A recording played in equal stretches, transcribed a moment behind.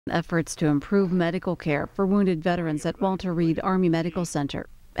efforts to improve medical care for wounded veterans at Walter Reed Army Medical Center,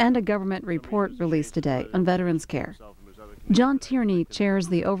 and a government report released today on veterans care. John Tierney chairs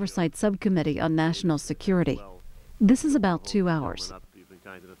the Oversight Subcommittee on National Security. This is about 2 hours. You've been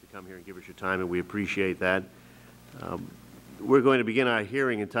kind enough to come here and give us your time, and we appreciate that. We're going to begin our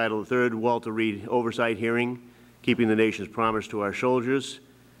hearing entitled Third Walter Reed Oversight Hearing, Keeping the Nation's Promise to Our Soldiers.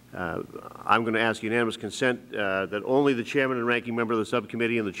 I'm going to ask unanimous consent that only the Chairman and Ranking Member of the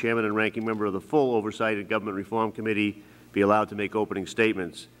Subcommittee and the Chairman and Ranking Member of the full Oversight and Government Reform Committee be allowed to make opening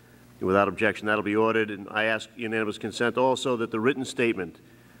statements. And without objection, that will be ordered. And I ask unanimous consent also that the written statement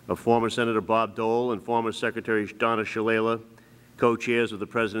of former Senator Bob Dole and former Secretary Donna Shalala, co-chairs of the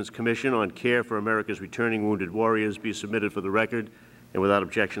President's Commission on Care for America's Returning Wounded Warriors, be submitted for the record. And without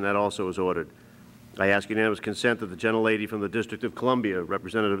objection, that also is ordered. I ask unanimous consent that the gentlelady from the District of Columbia,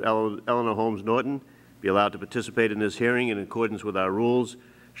 Representative Eleanor Holmes Norton, be allowed to participate in this hearing in accordance with our rules.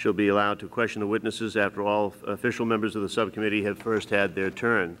 She'll be allowed to question the witnesses after all official members of the subcommittee have first had their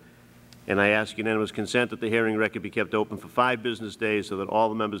turn. And I ask unanimous consent that the hearing record be kept open for 5 business days so that all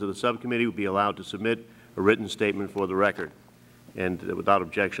the members of the subcommittee will be allowed to submit a written statement for the record. And without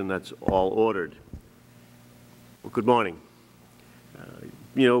objection, that's all ordered. Well, good morning.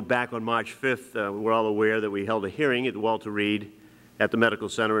 You know, back on March 5th, we're all aware that we held a hearing at Walter Reed at the Medical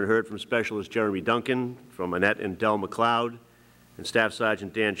Center and heard from Specialist Jeremy Duncan, from Annette and Del McLeod, and Staff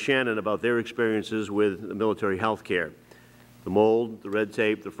Sergeant Dan Shannon about their experiences with military health care. The mold, the red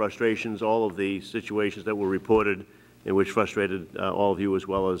tape, the frustrations, all of the situations that were reported and which frustrated all of you as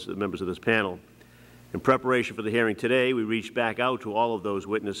well as the members of this panel. In preparation for the hearing today, we reached back out to all of those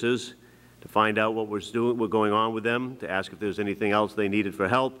witnesses to find out what was going on with them, to ask if there's anything else they needed for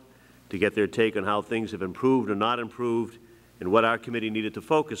help, to get their take on how things have improved or not improved, and what our committee needed to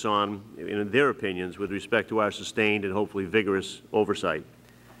focus on, in their opinions, with respect to our sustained and hopefully vigorous oversight.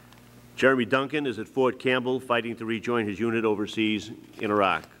 Jeremy Duncan is at Fort Campbell fighting to rejoin his unit overseas in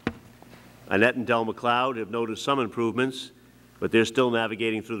Iraq. Annette and Del McLeod have noticed some improvements, but they're still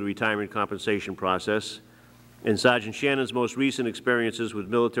navigating through the retirement compensation process. And Sergeant Shannon's most recent experiences with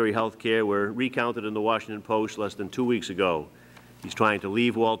military health care were recounted in the Washington Post less than 2 weeks ago. He's trying to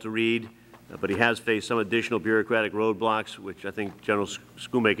leave Walter Reed, but he has faced some additional bureaucratic roadblocks, which I think General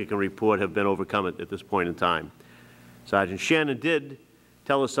Schoonmaker can report have been overcome at this point in time. Sergeant Shannon did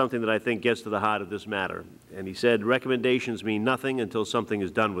tell us something that I think gets to the heart of this matter. And he said, recommendations mean nothing until something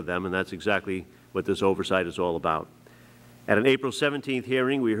is done with them, and that's exactly what this oversight is all about. At an April 17th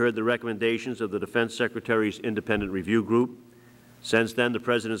hearing, we heard the recommendations of the Defense Secretary's Independent Review Group. Since then, the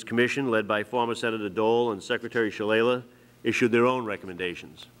President's Commission, led by former Senator Dole and Secretary Shalala, issued their own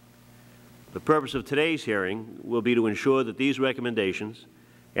recommendations. The purpose of today's hearing will be to ensure that these recommendations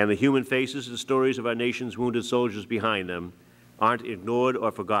and the human faces and stories of our nation's wounded soldiers behind them aren't ignored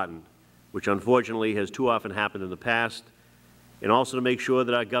or forgotten, which unfortunately has too often happened in the past, and also to make sure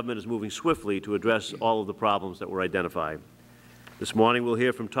that our government is moving swiftly to address all of the problems that were identified. This morning we'll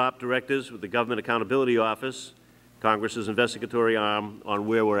hear from top directors with the Government Accountability Office, Congress's investigatory arm, on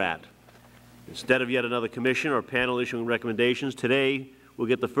where we're at. Instead of yet another commission or panel issuing recommendations, today we'll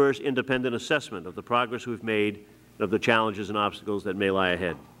get the first independent assessment of the progress we've made and of the challenges and obstacles that may lie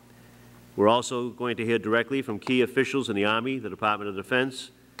ahead. We're also going to hear directly from key officials in the Army, the Department of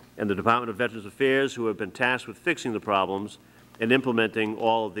Defense, and the Department of Veterans Affairs who have been tasked with fixing the problems and implementing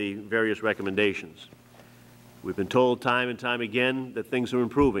all of the various recommendations. We've been told time and time again that things are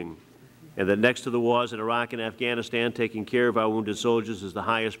improving and that next to the wars in Iraq and Afghanistan, taking care of our wounded soldiers is the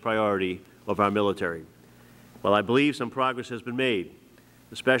highest priority of our military. While I believe some progress has been made,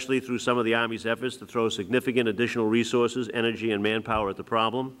 especially through some of the Army's efforts to throw significant additional resources, energy, and manpower at the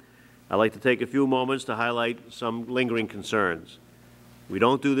problem, I'd like to take a few moments to highlight some lingering concerns. We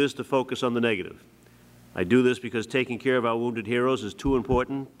don't do this to focus on the negative. I do this because taking care of our wounded heroes is too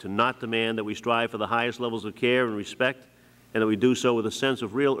important to not demand that we strive for the highest levels of care and respect, and that we do so with a sense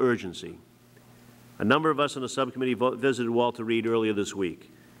of real urgency. A number of us on the subcommittee visited Walter Reed earlier this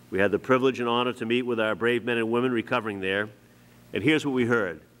week. We had the privilege and honor to meet with our brave men and women recovering there, and here's what we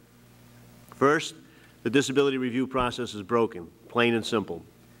heard. First, the disability review process is broken, plain and simple.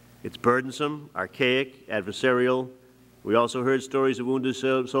 It's burdensome, archaic, adversarial. We also heard stories of wounded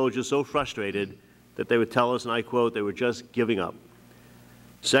soldiers so frustrated that they would tell us, and I quote, they were just giving up.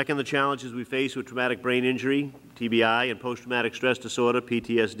 Second, the challenges we face with traumatic brain injury, TBI, and post-traumatic stress disorder,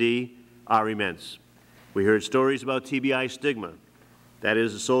 PTSD, are immense. We heard stories about TBI stigma. That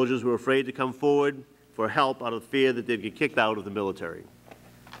is, the soldiers were afraid to come forward for help out of fear that they'd get kicked out of the military.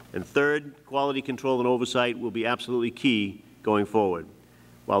 And third, quality control and oversight will be absolutely key going forward.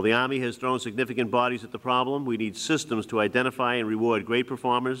 While the Army has thrown significant bodies at the problem, we need systems to identify and reward great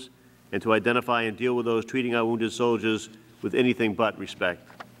performers and to identify and deal with those treating our wounded soldiers with anything but respect.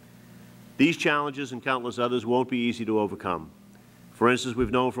 These challenges and countless others won't be easy to overcome. For instance,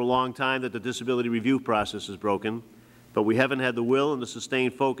 we've known for a long time that the disability review process is broken, but we haven't had the will and the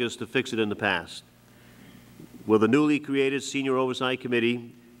sustained focus to fix it in the past. Will the newly created Senior Oversight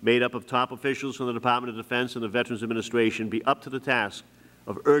Committee, made up of top officials from the Department of Defense and the Veterans Administration, be up to the task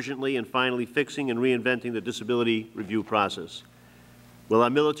of urgently and finally fixing and reinventing the disability review process? Will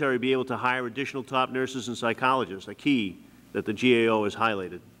our military be able to hire additional top nurses and psychologists, a key that the GAO has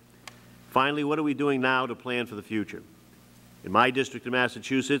highlighted? Finally, what are we doing now to plan for the future? In my district of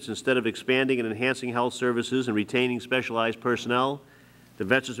Massachusetts, instead of expanding and enhancing health services and retaining specialized personnel, the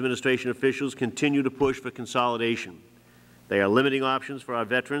Veterans Administration officials continue to push for consolidation. They are limiting options for our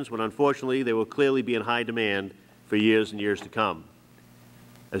veterans when, unfortunately, they will clearly be in high demand for years and years to come.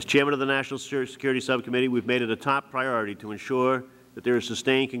 As Chairman of the National Security Subcommittee, we've made it a top priority to ensure that there is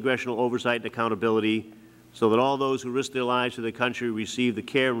sustained congressional oversight and accountability so that all those who risk their lives for their country receive the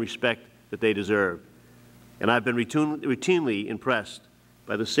care and respect that they deserve. And I've been routinely impressed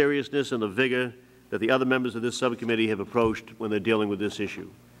by the seriousness and the vigor that the other members of this subcommittee have approached when they're dealing with this issue.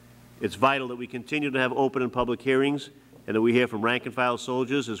 It's vital that we continue to have open and public hearings and that we hear from rank-and-file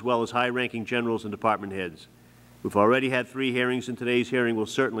soldiers as well as high-ranking generals and department heads. We've already had 3 hearings, and today's hearing will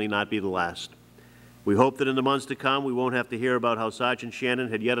certainly not be the last. We hope that in the months to come we won't have to hear about how Sergeant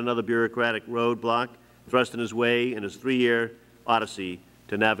Shannon had yet another bureaucratic roadblock thrust in his way in his 3-year odyssey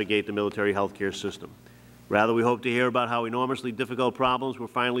to navigate the military health care system. Rather, we hope to hear about how enormously difficult problems were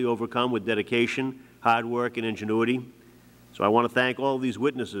finally overcome with dedication, hard work, and ingenuity. So I want to thank all of these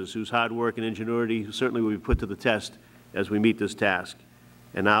witnesses whose hard work and ingenuity certainly will be put to the test as we meet this task.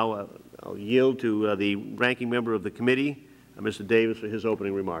 And now I'll yield to the ranking member of the committee, Mr. Davis, for his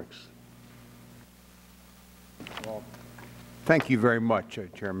opening remarks. Well, thank you very much,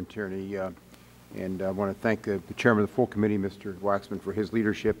 Chairman Tierney. And I want to thank the Chairman of the full committee, Mr. Waxman, for his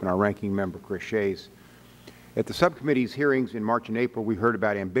leadership, and our ranking member, Chris Shays. At the subcommittee's hearings in March and April, we heard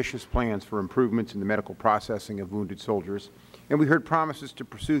about ambitious plans for improvements in the medical processing of wounded soldiers, and we heard promises to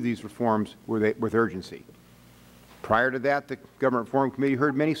pursue these reforms with urgency. Prior to that, the Government Reform Committee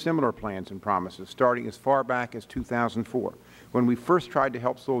heard many similar plans and promises, starting as far back as 2004, when we first tried to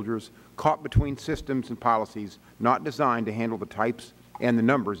help soldiers caught between systems and policies not designed to handle the types and the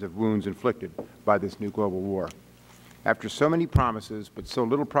numbers of wounds inflicted by this new global war. After so many promises but so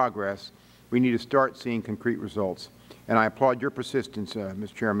little progress, we need to start seeing concrete results, and I applaud your persistence,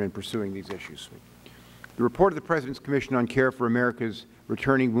 Mr. Chairman, in pursuing these issues. The report of the President's Commission on Care for America's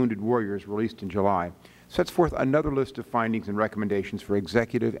Returning Wounded Warriors, released in July, sets forth another list of findings and recommendations for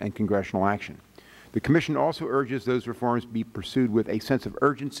executive and congressional action. The Commission also urges those reforms be pursued with a sense of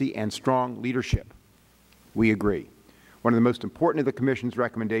urgency and strong leadership. We agree. One of the most important of the Commission's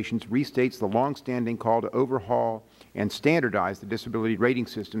recommendations restates the long-standing call to overhaul and standardize the disability rating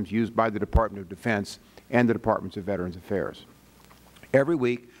systems used by the Department of Defense and the Departments of Veterans Affairs. Every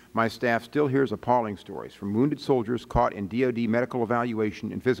week, my staff still hears appalling stories from wounded soldiers caught in DoD medical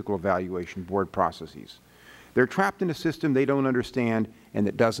evaluation and physical evaluation board processes. They're trapped in a system they don't understand and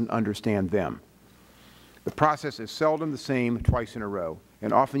that doesn't understand them. The process is seldom the same twice in a row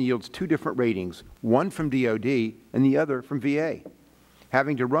and often yields 2 different ratings, one from DoD and the other from VA.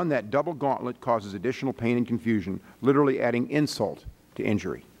 Having to run that double gauntlet causes additional pain and confusion, literally adding insult to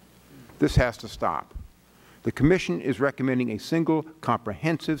injury. This has to stop. The Commission is recommending a single,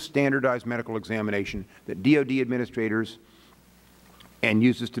 comprehensive, standardized medical examination that DoD administrators and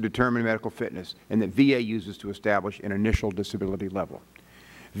uses to determine medical fitness, and that VA uses to establish an initial disability level.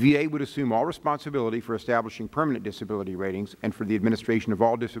 VA would assume all responsibility for establishing permanent disability ratings and for the administration of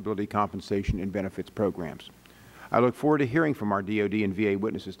all disability compensation and benefits programs. I look forward to hearing from our DoD and VA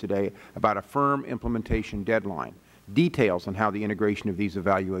witnesses today about a firm implementation deadline, details on how the integration of these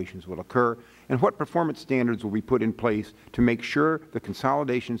evaluations will occur, and what performance standards will be put in place to make sure the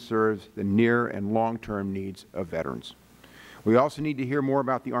consolidation serves the near and long-term needs of veterans. We also need to hear more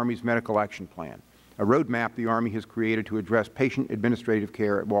about the Army's Medical Action Plan, a roadmap the Army has created to address patient administrative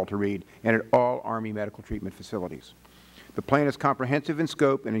care at Walter Reed and at all Army medical treatment facilities. The plan is comprehensive in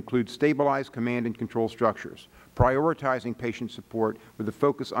scope and includes stabilized command and control structures, prioritizing patient support with a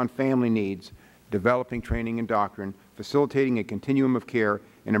focus on family needs, developing training and doctrine, facilitating a continuum of care,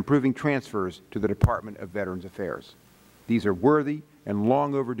 and improving transfers to the Department of Veterans Affairs. These are worthy and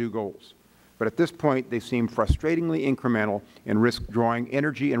long overdue goals, but at this point they seem frustratingly incremental and risk drawing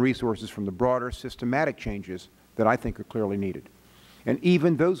energy and resources from the broader systematic changes that I think are clearly needed. And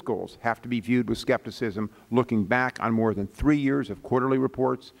even those goals have to be viewed with skepticism, looking back on more than 3 years of quarterly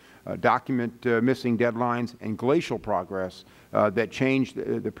reports, document missing deadlines, and glacial progress that changed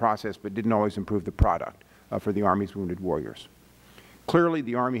the process but didn't always improve the product for the Army's wounded warriors. Clearly,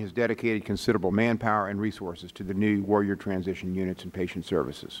 the Army has dedicated considerable manpower and resources to the new warrior transition units and patient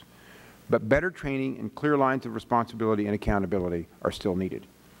services. But better training and clear lines of responsibility and accountability are still needed.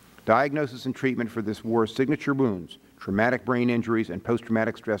 Diagnosis and treatment for this war's signature wounds, traumatic brain injuries, and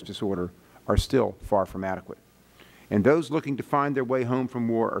post-traumatic stress disorder are still far from adequate. And those looking to find their way home from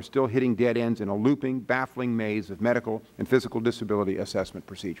war are still hitting dead ends in a looping, baffling maze of medical and physical disability assessment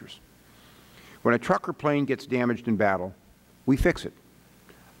procedures. When a truck or plane gets damaged in battle, we fix it.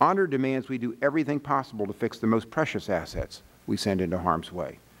 Honor demands we do everything possible to fix the most precious assets we send into harm's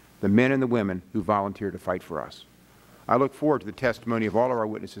way, the men and the women who volunteer to fight for us. I look forward to the testimony of all of our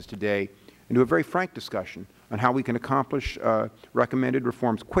witnesses today and to a very frank discussion on how we can accomplish recommended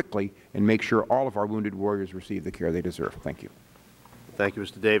reforms quickly and make sure all of our wounded warriors receive the care they deserve. Thank you. Thank you,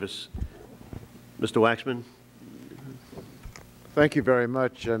 Mr. Davis. Mr. Waxman. Thank you very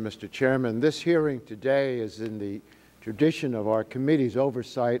much, Mr. Chairman. This hearing today is in the tradition of our committee's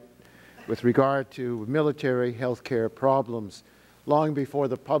oversight with regard to military health care problems. Long before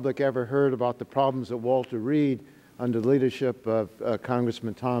the public ever heard about the problems at Walter Reed under the leadership of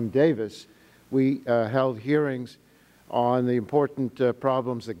Congressman Tom Davis, we held hearings on the important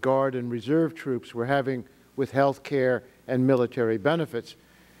problems that Guard and Reserve troops were having with health care and military benefits.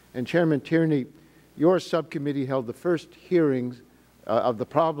 And Chairman Tierney, your subcommittee held the first hearings of the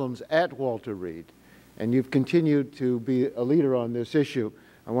problems at Walter Reed, and you've continued to be a leader on this issue.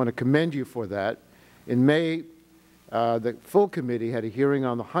 I want to commend you for that. In May, the full committee had a hearing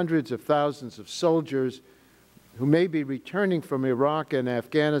on the hundreds of thousands of soldiers who may be returning from Iraq and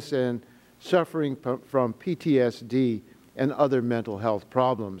Afghanistan suffering from PTSD and other mental health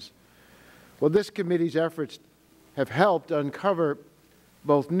problems. Well, this committee's efforts have helped uncover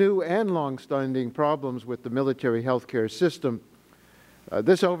both new and long-standing problems with the military health care system.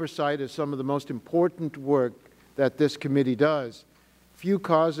 This oversight is some of the most important work that this committee does. Few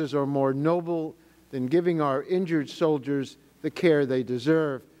causes are more noble than giving our injured soldiers the care they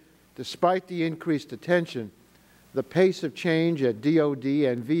deserve. Despite the increased attention, the pace of change at DoD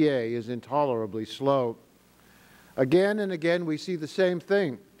and VA is intolerably slow. Again and again, we see the same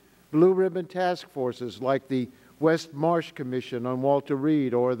thing. Blue ribbon task forces like the West Marsh Commission on Walter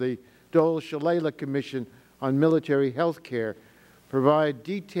Reed or the Dole-Shalala Commission on Military Health Care provide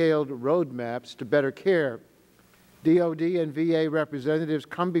detailed roadmaps to better care. DoD and VA representatives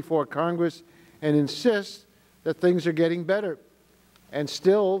come before Congress and insist that things are getting better. And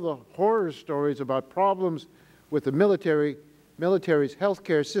still, the horror stories about problems with the military's health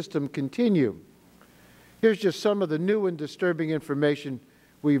care system continue. Here's just some of the new and disturbing information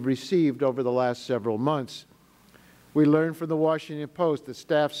we've received over the last several months. We learned from the Washington Post that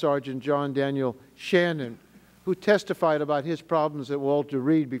Staff Sergeant John Daniel Shannon, who testified about his problems at Walter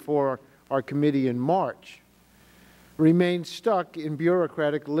Reed before our committee in March, remained stuck in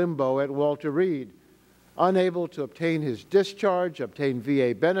bureaucratic limbo at Walter Reed, unable to obtain his discharge, obtain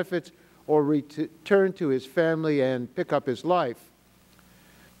VA benefits, or return to his family and pick up his life.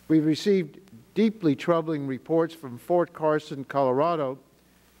 We've received deeply troubling reports from Fort Carson, Colorado,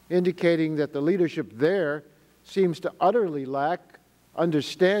 indicating that the leadership there seems to utterly lack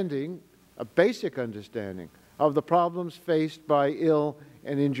understanding, a basic understanding, of the problems faced by ill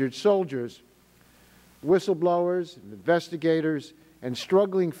and injured soldiers. Whistleblowers, investigators, and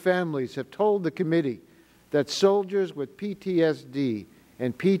struggling families have told the committee that soldiers with PTSD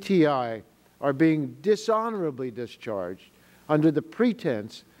and PTI are being dishonorably discharged under the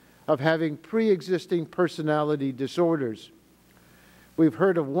pretense of having pre-existing personality disorders. We've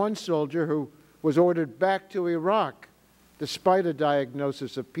heard of one soldier who was ordered back to Iraq despite a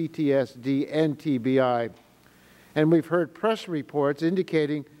diagnosis of PTSD and TBI. And we've heard press reports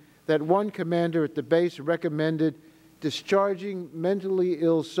indicating that one commander at the base recommended discharging mentally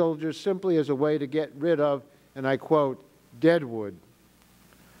ill soldiers simply as a way to get rid of, and I quote, deadwood.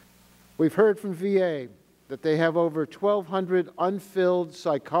 We've heard from VA that they have over 1,200 unfilled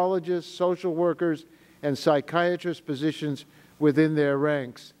psychologists, social workers, and psychiatrist positions within their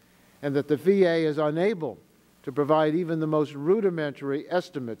ranks, and that the VA is unable to provide even the most rudimentary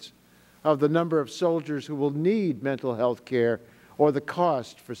estimates of the number of soldiers who will need mental health care or the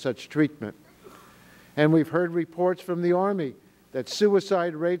cost for such treatment. And we've heard reports from the Army that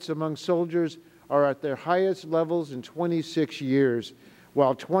suicide rates among soldiers are at their highest levels in 26 years,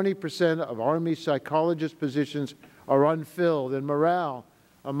 while 20% of Army psychologist positions are unfilled, and morale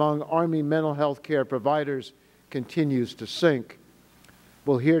among Army mental health care providers continues to sink.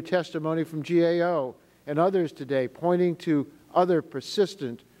 We'll hear testimony from GAO and others today pointing to other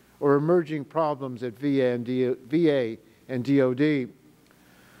persistent or emerging problems at VA and DOD.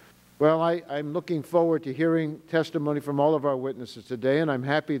 Well, I'm looking forward to hearing testimony from all of our witnesses today, and I'm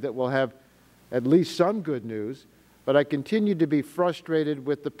happy that we'll have at least some good news, but I continue to be frustrated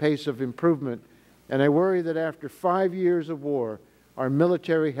with the pace of improvement, and I worry that after 5 years of war, our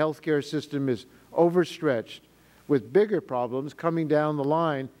military health care system is overstretched, with bigger problems coming down the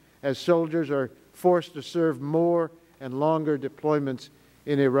line as soldiers are forced to serve more and longer deployments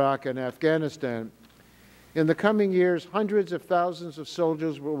in Iraq and Afghanistan. In the coming years, hundreds of thousands of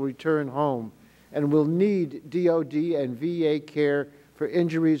soldiers will return home and will need DOD and VA care for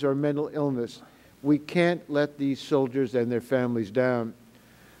injuries or mental illness. We can't let these soldiers and their families down.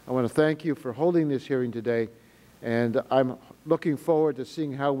 I want to thank you for holding this hearing today, and I'm looking forward to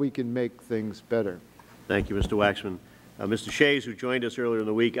seeing how we can make things better. Thank you, Mr. Waxman. Mr. Shays, who joined us earlier in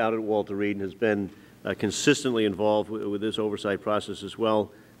the week out at Walter Reed and has been consistently involved with this oversight process as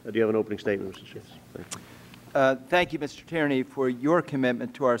well. Do you have an opening statement, Mr. Shays? Thank you. Thank you, Mr. Tierney, for your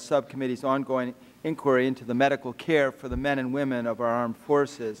commitment to our subcommittee's ongoing inquiry into the medical care for the men and women of our armed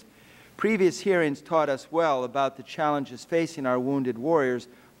forces. Previous hearings taught us well about the challenges facing our wounded warriors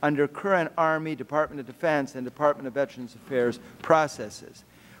under current Army, Department of Defense, and Department of Veterans Affairs processes.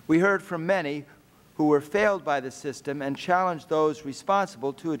 We heard from many who were failed by the system and challenged those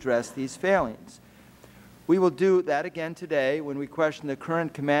responsible to address these failings. We will do that again today when we question the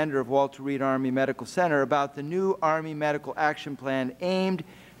current commander of Walter Reed Army Medical Center about the new Army Medical Action Plan aimed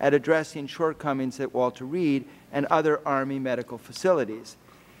at addressing shortcomings at Walter Reed and other Army medical facilities.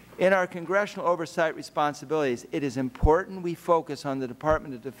 In our congressional oversight responsibilities, it is important we focus on the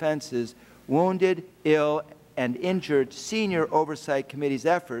Department of Defense's Wounded, Ill, and Injured Senior Oversight Committee's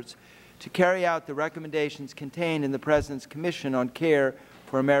efforts to carry out the recommendations contained in the President's Commission on Care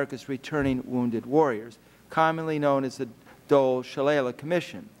for America's Returning Wounded Warriors, commonly known as the Dole-Shalala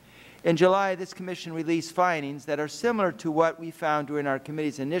Commission. In July, this commission released findings that are similar to what we found during our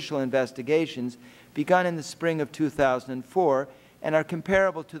committee's initial investigations begun in the spring of 2004 and are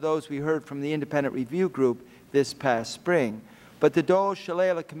comparable to those we heard from the independent review group this past spring. But the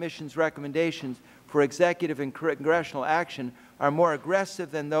Dole-Shalala Commission's recommendations for executive and congressional action are more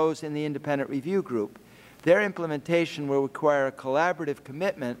aggressive than those in the independent review group. Their implementation will require a collaborative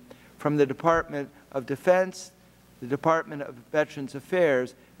commitment from the Department of Defense, the Department of Veterans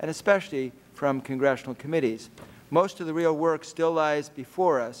Affairs, and especially from congressional committees. Most of the real work still lies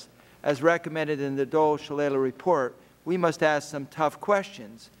before us. As recommended in the Dole-Shalala report, we must ask some tough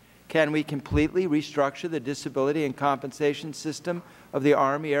questions. Can we completely restructure the disability and compensation system of the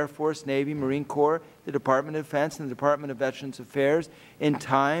Army, Air Force, Navy, Marine Corps, the Department of Defense, and the Department of Veterans Affairs in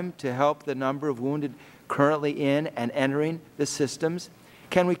time to help the number of wounded currently in and entering the systems?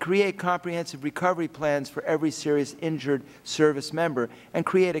 Can we create comprehensive recovery plans for every serious injured service member and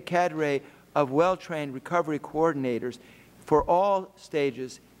create a cadre of well-trained recovery coordinators for all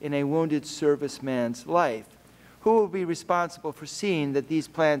stages in a wounded serviceman's life? Who will be responsible for seeing that these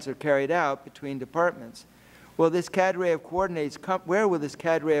plans are carried out between departments? Will this cadre of coordinators where will this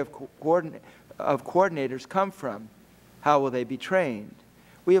cadre of coordinators come from? How will they be trained?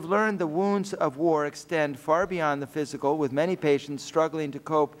 We have learned the wounds of war extend far beyond the physical, with many patients struggling to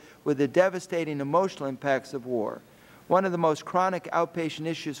cope with the devastating emotional impacts of war. One of the most chronic outpatient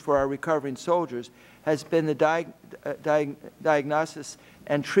issues for our recovering soldiers has been the diagnosis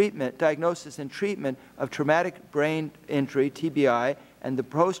and treatment of traumatic brain injury, TBI, and the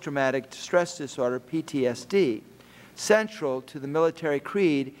post-traumatic stress disorder, PTSD. Central to the military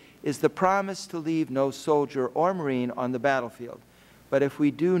creed is the promise to leave no soldier or Marine on the battlefield. But if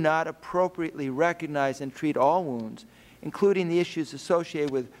we do not appropriately recognize and treat all wounds, including the issues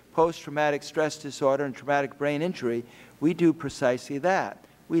associated with post-traumatic stress disorder and traumatic brain injury, we do precisely that.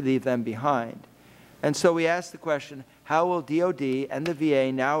 We leave them behind. And so we ask the question, how will DOD and the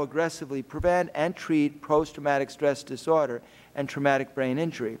VA now aggressively prevent and treat post-traumatic stress disorder and traumatic brain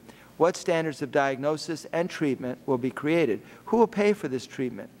injury? What standards of diagnosis and treatment will be created? Who will pay for this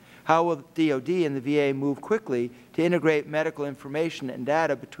treatment? How will DOD and the VA move quickly to integrate medical information and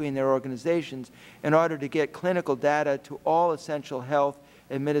data between their organizations in order to get clinical data to all essential health,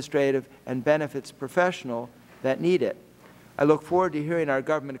 administrative, and benefits professionals that need it? I look forward to hearing our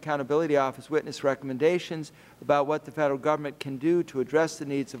Government Accountability Office witness recommendations about what the Federal Government can do to address the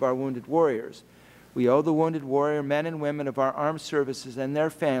needs of our wounded warriors. We owe the wounded warrior men and women of our armed services and their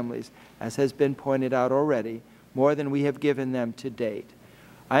families, as has been pointed out already, more than we have given them to date.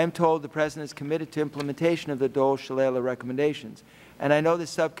 I am told the President is committed to implementation of the Dole-Shalala recommendations, and I know the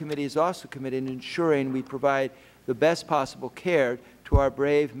subcommittee is also committed to ensuring we provide the best possible care to our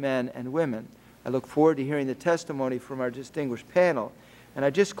brave men and women. I look forward to hearing the testimony from our distinguished panel. And I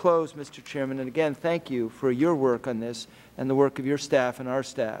just close, Mr. Chairman, and again, thank you for your work on this and the work of your staff and our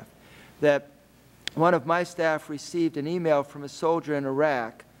staff, that one of my staff received an email from a soldier in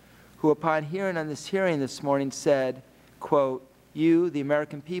Iraq who, upon hearing on this hearing this morning, said, quote, "You, the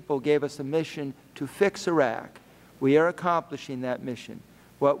American people, gave us a mission to fix Iraq. We are accomplishing that mission.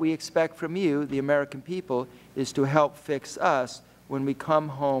 What we expect from you, the American people, is to help fix us when we come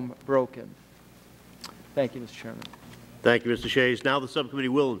home broken." Thank you, Mr. Chairman. Thank you, Mr. Shays. Now the subcommittee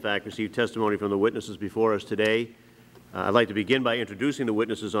will, in fact, receive testimony from the witnesses before us today. I'd like to begin by introducing the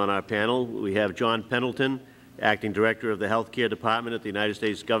witnesses on our panel. We have John Pendleton, Acting Director of the Health Care Department at the United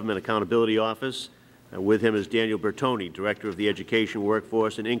States Government Accountability Office. With him is Daniel Bertoni, Director of the Education,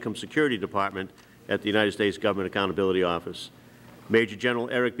 Workforce, and Income Security Department at the United States Government Accountability Office. Major General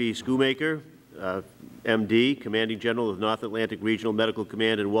Eric B. Schoolmaker, M.D., Commanding General of North Atlantic Regional Medical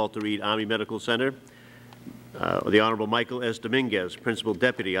Command and Walter Reed Army Medical Center. The Honorable Michael S. Dominguez, Principal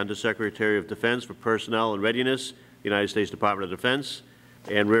Deputy Undersecretary of Defense for Personnel and Readiness, United States Department of Defense,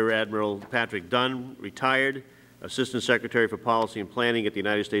 and Rear Admiral Patrick Dunn, retired, Assistant Secretary for Policy and Planning at the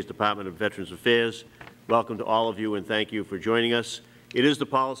United States Department of Veterans Affairs. Welcome to all of you, and thank you for joining us. It is the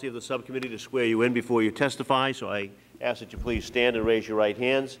policy of the subcommittee to swear you in before you testify, so I ask that you please stand and raise your right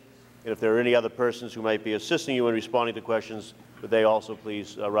hands. And if there are any other persons who might be assisting you in responding to questions, would they also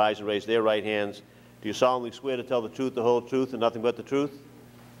please rise and raise their right hands. Do you solemnly swear to tell the truth, the whole truth, and nothing but the truth?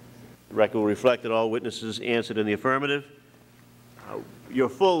 The record will reflect that all witnesses answered in the affirmative. Your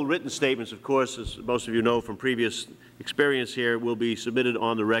full written statements, of course, as most of you know from previous experience here, will be submitted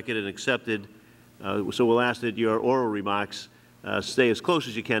on the record and accepted. So we'll ask that your oral remarks stay as close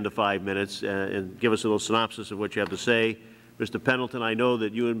as you can to 5 minutes and give us a little synopsis of what you have to say. Mr. Pendleton, I know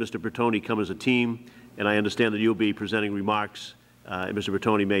that you and Mr. Bertoni come as a team, and I understand that you'll be presenting remarks, and Mr.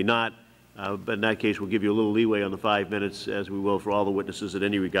 Bertoni may not. But in that case, we'll give you a little leeway on the 5 minutes, as we will for all the witnesses in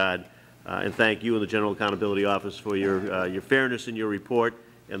any regard. And thank you and the General Accountability Office for your fairness in your report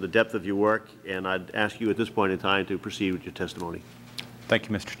and the depth of your work. And I'd ask you at this point in time to proceed with your testimony. Thank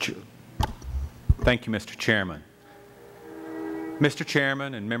you, Mr. Thank you, Mr. Chairman. Mr.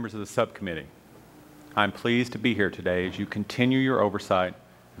 Chairman and members of the subcommittee, I'm pleased to be here today as you continue your oversight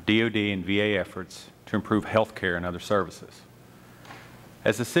of DoD and VA efforts to improve health care and other services.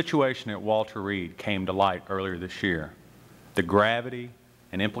 As the situation at Walter Reed came to light earlier this year, the gravity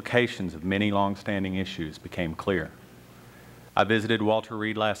and implications of many long-standing issues became clear. I visited Walter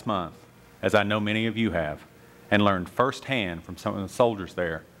Reed last month, as I know many of you have, and learned firsthand from some of the soldiers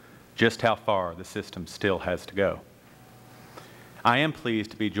there just how far the system still has to go. I am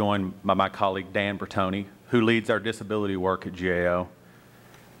pleased to be joined by my colleague Dan Bertoni, who leads our disability work at GAO.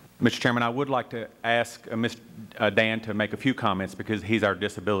 Mr. Chairman, I would like to ask Dan to make a few comments because he's our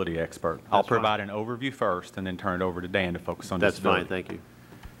disability expert. I'll provide an overview first and then turn it over to Dan to focus on disability. That's fine, thank you.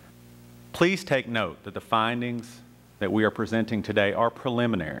 Please take note that the findings that we are presenting today are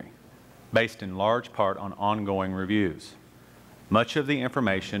preliminary, based in large part on ongoing reviews. Much of the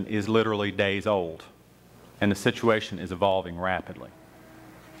information is literally days old, and the situation is evolving rapidly.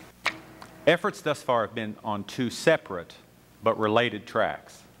 Efforts thus far have been on two separate but related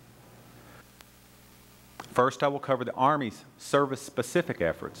tracks. First, I will cover the Army's service-specific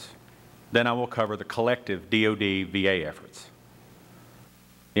efforts. Then I will cover the collective DoD-VA efforts.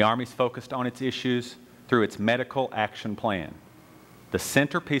 The Army's focused on its issues through its Medical Action Plan. The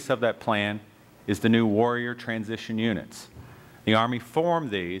centerpiece of that plan is the new Warrior Transition Units. The Army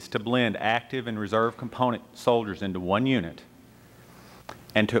formed these to blend active and reserve component soldiers into one unit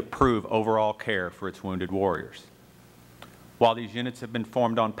and to improve overall care for its wounded warriors. While these units have been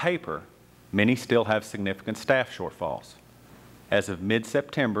formed on paper, many still have significant staff shortfalls. As of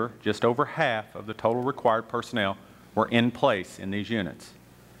mid-September, just over half of the total required personnel were in place in these units.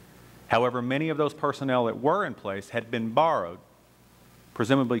 However, many of those personnel that were in place had been borrowed,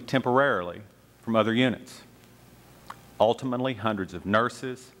 presumably temporarily, from other units. Ultimately, hundreds of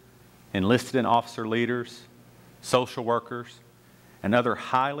nurses, enlisted and officer leaders, social workers, and other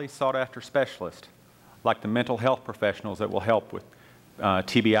highly sought-after specialists, like the mental health professionals that will help with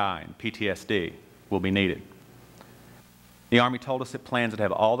TBI and PTSD, will be needed. The Army told us it plans to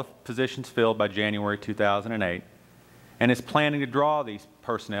have all the positions filled by January 2008 and is planning to draw these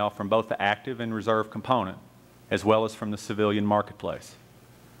personnel from both the active and reserve component as well as from the civilian marketplace.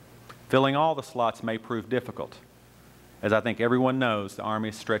 Filling all the slots may prove difficult. As I think everyone knows, the Army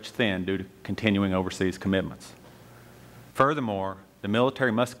is stretched thin due to continuing overseas commitments. Furthermore, the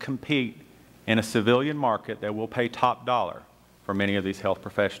military must compete in a civilian market that will pay top dollar for many of these health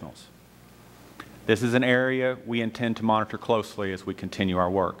professionals. This is an area we intend to monitor closely as we continue our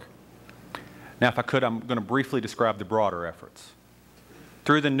work. Now, if I could, I'm going to briefly describe the broader efforts.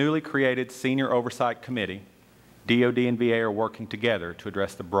 Through the newly created Senior Oversight Committee, DoD and VA are working together to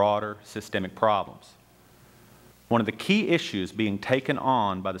address the broader systemic problems. One of the key issues being taken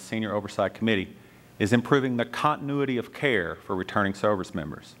on by the Senior Oversight Committee is improving the continuity of care for returning service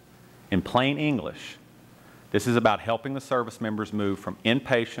members. In plain English, this is about helping the service members move from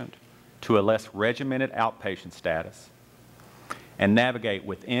inpatient to a less regimented outpatient status and navigate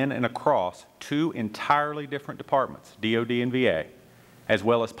within and across two entirely different departments, DoD and VA, as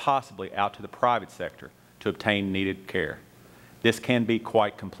well as possibly out to the private sector to obtain needed care. This can be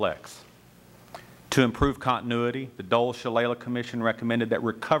quite complex. To improve continuity, the Dole-Shalala Commission recommended that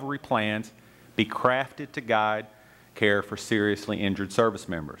recovery plans be crafted to guide care for seriously injured service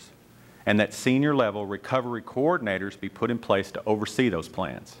members, and that senior-level recovery coordinators be put in place to oversee those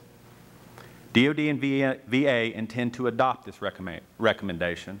plans. DoD and VA intend to adopt this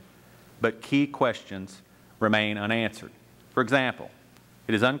recommendation, but key questions remain unanswered. For example,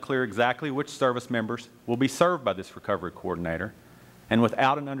 it is unclear exactly which service members will be served by this recovery coordinator, and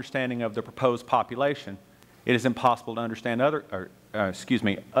without an understanding of the proposed population, it is impossible to understand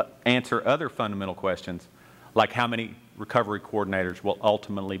answer other fundamental questions, like how many recovery coordinators will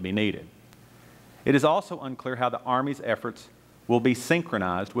ultimately be needed. It is also unclear how the Army's efforts will be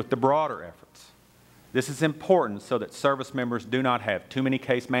synchronized with the broader efforts. This is important so that service members do not have too many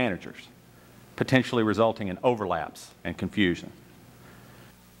case managers, potentially resulting in overlaps and confusion.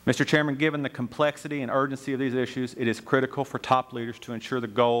 Mr. Chairman, given the complexity and urgency of these issues, it is critical for top leaders to ensure the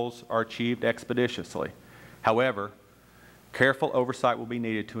goals are achieved expeditiously. However, careful oversight will be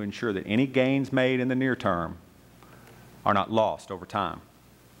needed to ensure that any gains made in the near term are not lost over time.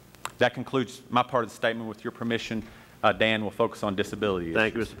 That concludes my part of the statement. With your permission, Dan will focus on disability issues.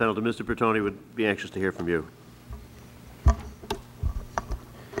 Thank you, Mr. Pendleton. Mr. Bertoni would be anxious to hear from you.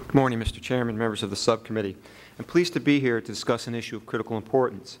 Good morning, Mr. Chairman, members of the subcommittee. I'm pleased to be here to discuss an issue of critical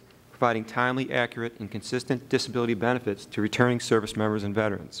importance, providing timely, accurate, and consistent disability benefits to returning service members and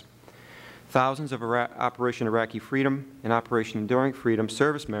veterans. Thousands of Operation Iraqi Freedom and Operation Enduring Freedom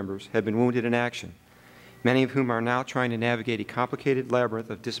service members have been wounded in action, many of whom are now trying to navigate a complicated labyrinth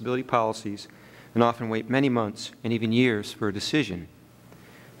of disability policies and often wait many months and even years for a decision.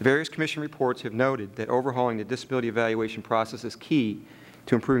 The various Commission reports have noted that overhauling the disability evaluation process is key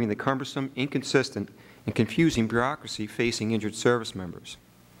to improving the cumbersome, inconsistent, and confusing bureaucracy facing injured service members.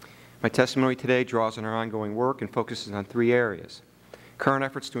 My testimony today draws on our ongoing work and focuses on three areas: current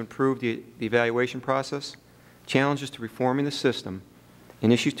efforts to improve the evaluation process, challenges to reforming the system,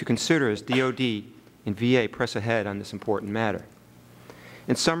 and issues to consider as DoD and VA press ahead on this important matter.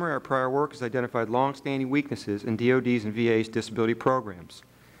 In summary, our prior work has identified long-standing weaknesses in DoD's and VA's disability programs,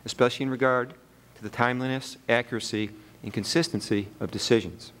 especially in regard to the timeliness, accuracy, and consistency of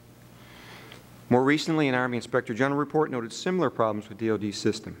decisions. More recently, an Army Inspector General report noted similar problems with DoD's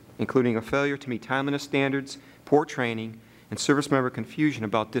system, including a failure to meet timeliness standards, poor training, and service member confusion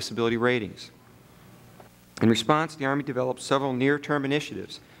about disability ratings. In response, the Army developed several near-term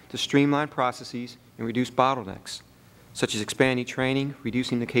initiatives to streamline processes and reduce bottlenecks, such as expanding training,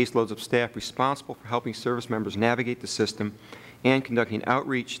 reducing the caseloads of staff responsible for helping service members navigate the system, and conducting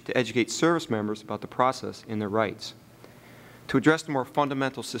outreach to educate service members about the process and their rights. To address the more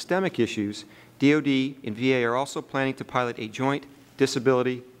fundamental systemic issues, DoD and VA are also planning to pilot a joint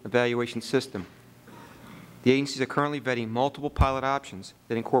disability evaluation system. The agencies are currently vetting multiple pilot options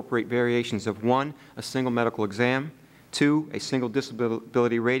that incorporate variations of 1, a single medical exam, 2, a single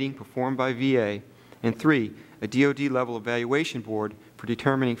disability rating performed by VA, and 3, a DoD-level evaluation board for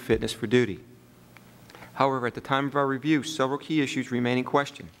determining fitness for duty. However, at the time of our review, several key issues remain in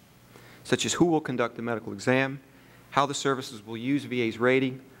question, such as who will conduct the medical exam, how the services will use VA's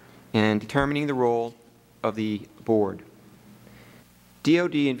rating, and determining the role of the board.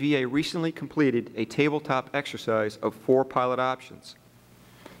 DoD and VA recently completed a tabletop exercise of 4 pilot options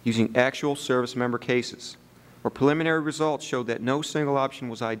using actual service member cases. Our preliminary results showed that no single option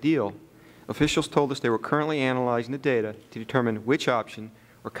was ideal. Officials told us they were currently analyzing the data to determine which option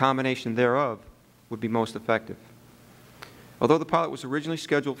or combination thereof would be most effective. Although the pilot was originally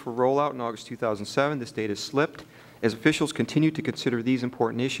scheduled for rollout in August 2007, this date has slipped as officials continue to consider these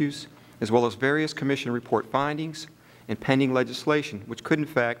important issues, as well as various Commission report findings and pending legislation, which could in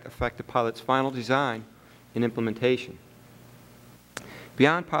fact affect the pilot's final design and implementation.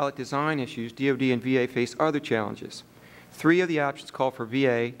 Beyond pilot design issues, DoD and VA face other challenges. 3 of the options call for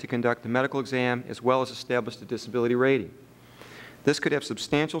VA to conduct the medical exam as well as establish the disability rating. This could have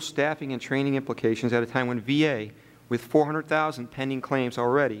substantial staffing and training implications at a time when VA, with 400,000 pending claims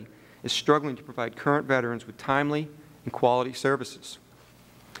already, is struggling to provide current veterans with timely and quality services.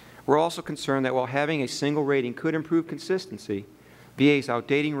 We're also concerned that while having a single rating could improve consistency, VA's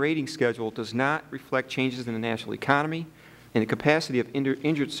outdating rating schedule does not reflect changes in the national economy and the capacity of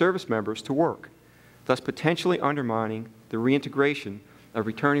injured service members to work, thus potentially undermining the reintegration of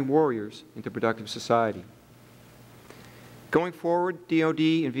returning warriors into productive society. Going forward, DoD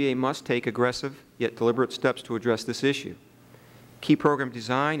and VA must take aggressive yet deliberate steps to address this issue. Key program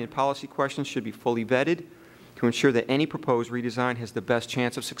design and policy questions should be fully vetted to ensure that any proposed redesign has the best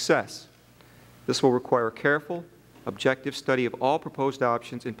chance of success. This will require a careful, objective study of all proposed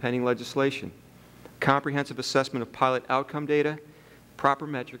options and pending legislation, comprehensive assessment of pilot outcome data, proper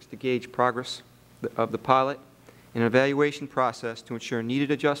metrics to gauge progress of the pilot, and an evaluation process to ensure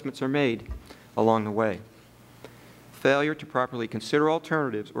needed adjustments are made along the way. Failure to properly consider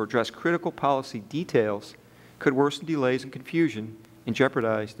alternatives or address critical policy details could worsen delays and confusion and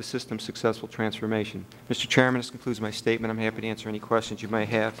jeopardize the system's successful transformation. Mr. Chairman, this concludes my statement. I'm happy to answer any questions you may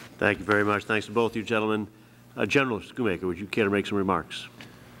have. Thank you very much. Thanks to both you gentlemen. General Schoomaker, would you care to make some remarks?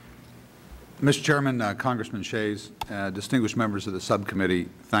 Mr. Chairman, Congressman Shays, distinguished members of the subcommittee,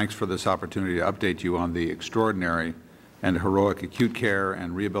 thanks for this opportunity to update you on the extraordinary and heroic acute care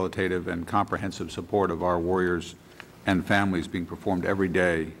and rehabilitative and comprehensive support of our warriors and families being performed every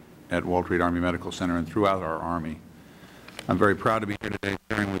day at Walter Reed Army Medical Center and throughout our Army. I'm very proud to be here today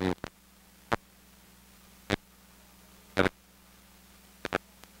sharing with you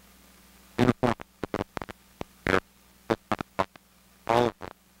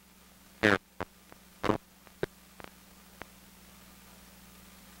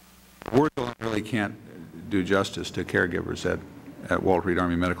words alone really can't do justice to caregivers at Walter Reed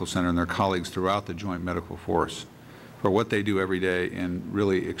Army Medical Center and their colleagues throughout the Joint Medical Force for what they do every day in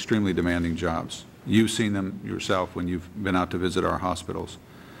really extremely demanding jobs. You've seen them yourself when you've been out to visit our hospitals.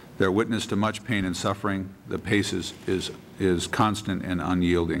 They're witness to much pain and suffering. The pace is constant and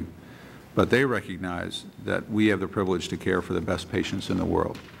unyielding. But they recognize that we have the privilege to care for the best patients in the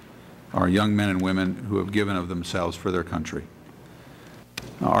world, our young men and women who have given of themselves for their country.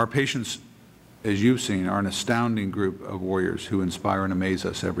 Our patients, as you've seen, are an astounding group of warriors who inspire and amaze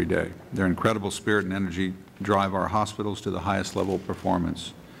us every day. Their incredible spirit and energy drive our hospitals to the highest level of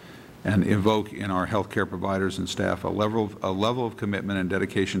performance and evoke in our healthcare providers and staff a level of commitment and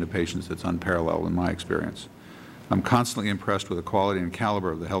dedication to patients that's unparalleled in my experience. I'm constantly impressed with the quality and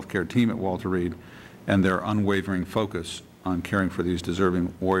caliber of the healthcare team at Walter Reed and their unwavering focus on caring for these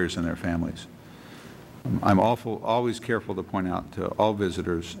deserving warriors and their families. I'm always careful to point out to all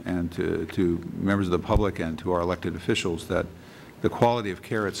visitors and to members of the public and to our elected officials that the quality of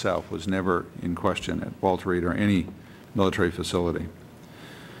care itself was never in question at Walter Reed or any military facility.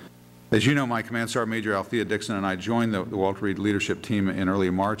 As you know, my Command Sergeant Major Althea Dixon and I joined the Walter Reed leadership team in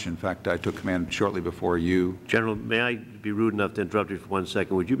early March. In fact, I took command shortly before you. General, may I be rude enough to interrupt you for 1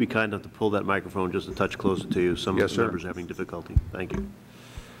 second? Would you be kind enough to pull that microphone just a touch closer to you? Some Yes, of the sir. members are having difficulty. Thank you.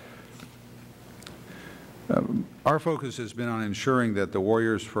 Our focus has been on ensuring that the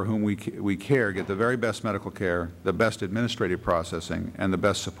warriors for whom we care get the very best medical care, the best administrative processing, and the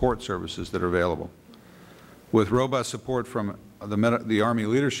best support services that are available. With robust support from the Army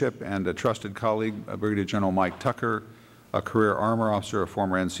leadership and a trusted colleague, Brigadier General Mike Tucker, a career armor officer, a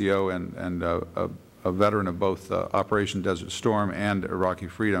former NCO, and a veteran of both Operation Desert Storm and Iraqi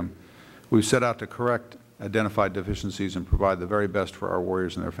Freedom, we've set out to correct identified deficiencies and provide the very best for our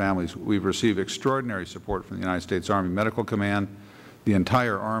warriors and their families. We've received extraordinary support from the United States Army Medical Command, the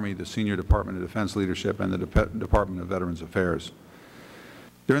entire Army, the Senior Department of Defense Leadership, and the Department of Veterans Affairs.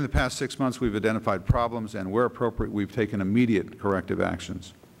 During the past 6 months, we've identified problems, and where appropriate, we've taken immediate corrective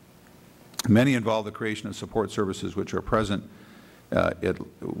actions. Many involve the creation of support services which were present at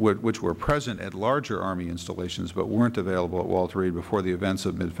larger Army installations but weren't available at Walter Reed before the events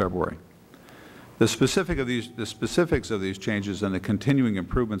of mid-February. The specifics of these changes and the continuing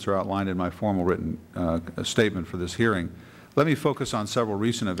improvements are outlined in my formal written statement for this hearing. Let me focus on several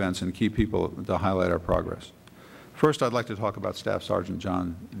recent events and key people to highlight our progress. First, I'd like to talk about Staff Sergeant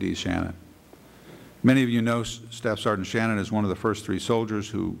John D. Shannon. Many of you know Staff Sergeant Shannon is one of the first 3 soldiers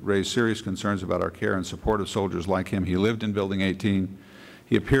who raised serious concerns about our care and support of soldiers like him. He lived in Building 18.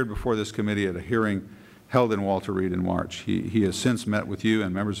 He appeared before this committee at a hearing held in Walter Reed in March. He has since met with you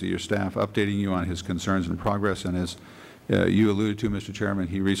and members of your staff, updating you on his concerns and progress. And as you alluded to, Mr. Chairman,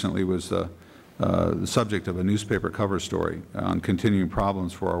 he recently was the subject of a newspaper cover story on continuing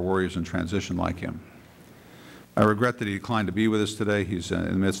problems for our warriors in transition like him. I regret that he declined to be with us today. He's in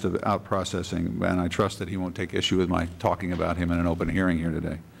the midst of out processing, and I trust that he won't take issue with my talking about him in an open hearing here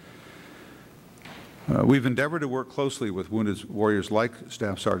today. We've endeavored to work closely with wounded warriors like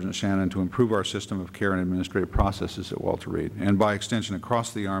Staff Sergeant Shannon to improve our system of care and administrative processes at Walter Reed, and by extension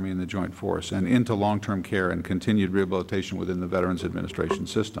across the Army and the Joint Force, and into long-term care and continued rehabilitation within the Veterans Administration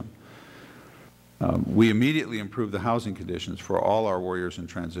system. We immediately improved the housing conditions for all our warriors in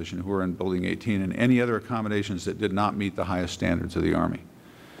transition who are in Building 18 and any other accommodations that did not meet the highest standards of the Army.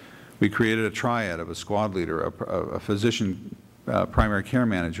 We created a triad of a squad leader, a physician primary care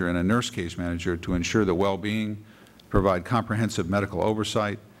manager, and a nurse case manager to ensure the well-being, provide comprehensive medical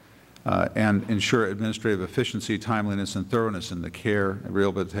oversight, and ensure administrative efficiency, timeliness, and thoroughness in the care,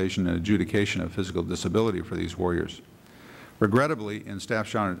 rehabilitation, and adjudication of physical disability for these warriors. Regrettably, in Staff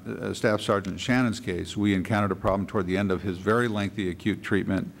Sergeant Shannon's case, we encountered a problem toward the end of his very lengthy acute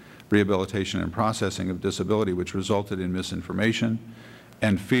treatment, rehabilitation, and processing of disability, which resulted in misinformation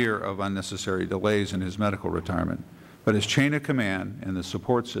and fear of unnecessary delays in his medical retirement. But his chain of command and the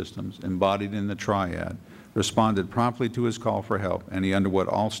support systems embodied in the triad responded promptly to his call for help, and he underwent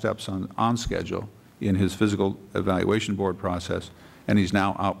all steps on schedule in his physical evaluation board process, and he's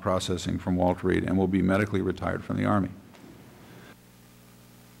now out processing from Walter Reed and will be medically retired from the Army.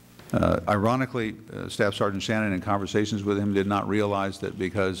 Ironically, Staff Sergeant Shannon, in conversations with him, did not realize that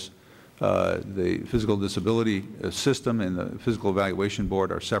because the physical disability system and the physical evaluation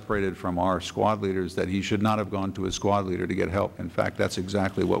board are separated from our squad leaders, that he should not have gone to his squad leader to get help. In fact, that's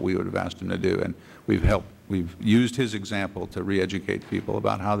exactly what we would have asked him to do, and we've used his example to re-educate people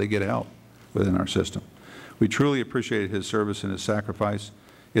about how they get help within our system. We truly appreciate his service and his sacrifice.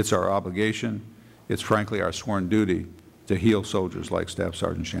 It's our obligation. It's frankly our sworn duty to heal soldiers like Staff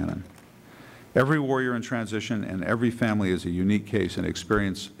Sergeant Shannon. Every warrior in transition and every family is a unique case and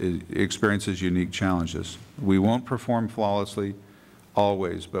experiences unique challenges. We won't perform flawlessly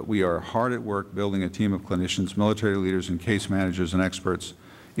always, but we are hard at work building a team of clinicians, military leaders, and case managers and experts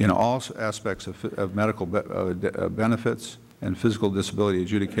in all aspects of medical benefits and physical disability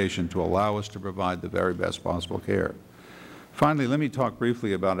adjudication to allow us to provide the very best possible care. Finally, let me talk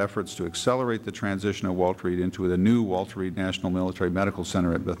briefly about efforts to accelerate the transition of Walter Reed into the new Walter Reed National Military Medical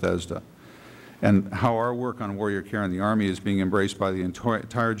Center at Bethesda, and how our work on warrior care in the Army is being embraced by the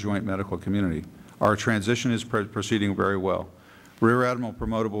entire joint medical community. Our transition is proceeding very well. Rear Admiral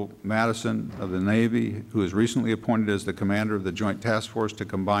Promotable Madison of the Navy, who is recently appointed as the commander of the Joint Task Force to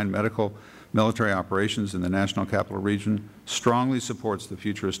combine military operations in the National Capital Region, strongly supports the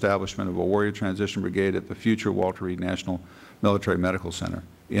future establishment of a Warrior Transition Brigade at the future Walter Reed National Military Medical Center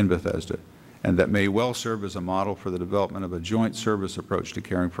in Bethesda, and that may well serve as a model for the development of a joint service approach to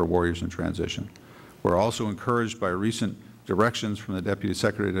caring for warriors in transition. We're also encouraged by recent directions from the Deputy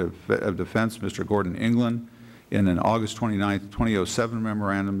Secretary of Defense, Mr. Gordon England, in an August 29, 2007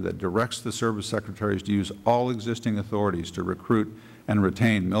 memorandum that directs the service secretaries to use all existing authorities to recruit and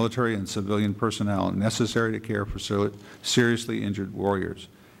retain military and civilian personnel necessary to care for seriously injured warriors,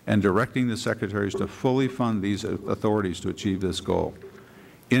 and directing the secretaries to fully fund these authorities to achieve this goal.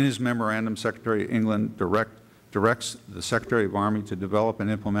 In his memorandum, Secretary England directs the Secretary of Army to develop and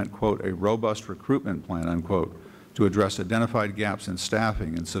implement, quote, a robust recruitment plan, unquote, to address identified gaps in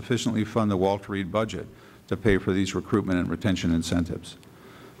staffing and sufficiently fund the Walter Reed budget to pay for these recruitment and retention incentives.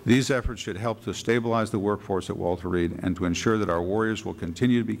 These efforts should help to stabilize the workforce at Walter Reed and to ensure that our warriors will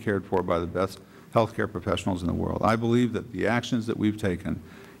continue to be cared for by the best healthcare professionals in the world. I believe that the actions that we've taken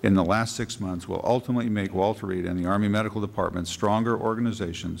in the last 6 months will ultimately make Walter Reed and the Army Medical Department stronger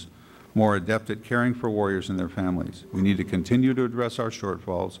organizations, more adept at caring for warriors and their families. We need to continue to address our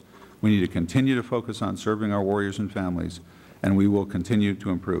shortfalls. We need to continue to focus on serving our warriors and families, and we will continue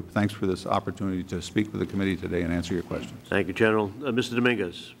to improve. Thanks for this opportunity to speak with the committee today and answer your questions. Thank you, General. Mr.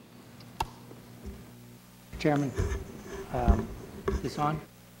 Dominguez. Chairman, is this on?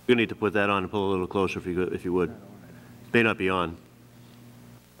 You need to put that on and pull a little closer if you would. It may not be on.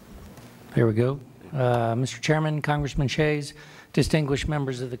 There we go. Mr. Chairman, Congressman Shays, distinguished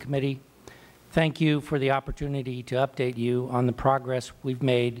members of the committee, thank you for the opportunity to update you on the progress we've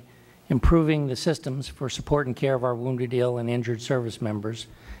made improving the systems for support and care of our wounded, ill, and injured service members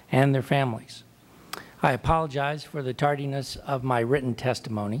and their families. I apologize for the tardiness of my written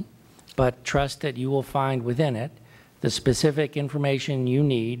testimony, but trust that you will find within it the specific information you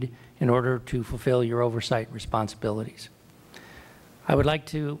need in order to fulfill your oversight responsibilities. I would like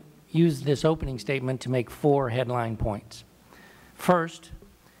to use this opening statement to make 4 headline points. First,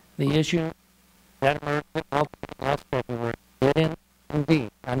 the issue that emerged last February did indeed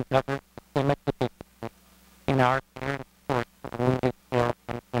uncover in our care and support of wounded, ill,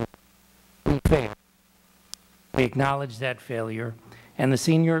 and injured. We failed. We acknowledge that failure, and the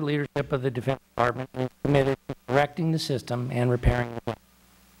senior leadership of the Defense Department is committed to correcting the system and repairing the gap.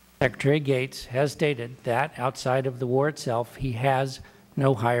 Secretary Gates has stated that outside of the war itself, he has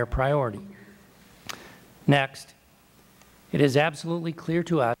no higher priority. Next, it is absolutely clear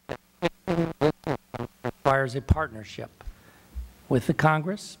to us that requires a partnership with the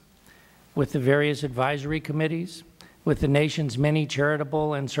Congress, with the various advisory committees, with the nation's many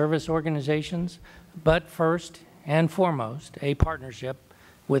charitable and service organizations, but first and foremost, a partnership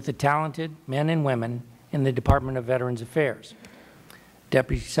with the talented men and women in the Department of Veterans Affairs.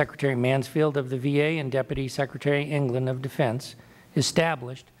 Deputy Secretary Mansfield of the VA and Deputy Secretary England of Defense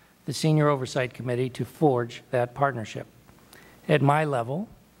established the Senior Oversight Committee to forge that partnership. At my level,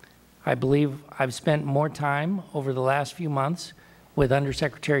 I believe I've spent more time over the last few months with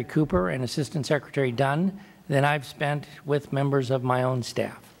Undersecretary Cooper and Assistant Secretary Dunn than I've spent with members of my own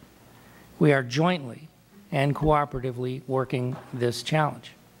staff. We are jointly and cooperatively working this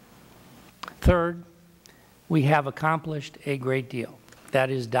challenge. Third, we have accomplished a great deal. That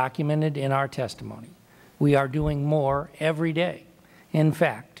is documented in our testimony. We are doing more every day. In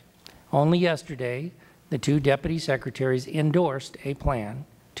fact, only yesterday, the two Deputy Secretaries endorsed a plan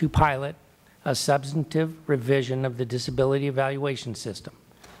to pilot a substantive revision of the disability evaluation system,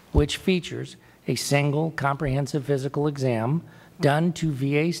 which features a single comprehensive physical exam done to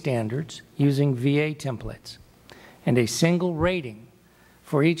VA standards using VA templates, and a single rating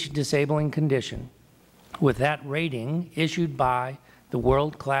for each disabling condition, with that rating issued by the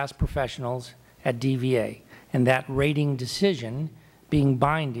world-class professionals at DVA, and that rating decision being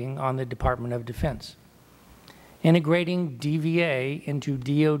binding on the Department of Defense. Integrating DVA into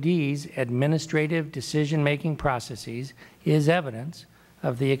DoD's administrative decision-making processes is evidence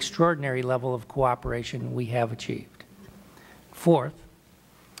of the extraordinary level of cooperation we have achieved. Fourth,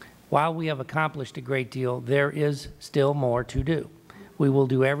 while we have accomplished a great deal, there is still more to do. We will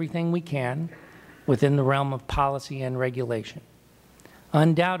do everything we can within the realm of policy and regulation.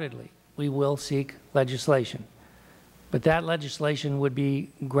 Undoubtedly, we will seek legislation, but that legislation would be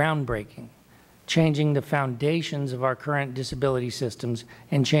groundbreaking, changing the foundations of our current disability systems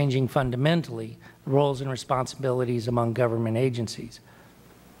and changing fundamentally the roles and responsibilities among government agencies.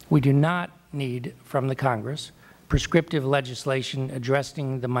 We do not need from the Congress prescriptive legislation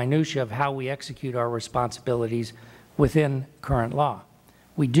addressing the minutia of how we execute our responsibilities within current law.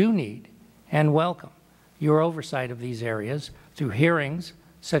 We do need and welcome your oversight of these areas through hearings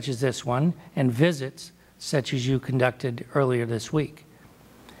such as this one and visits such as you conducted earlier this week.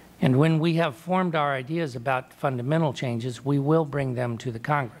 And when we have formed our ideas about fundamental changes, we will bring them to the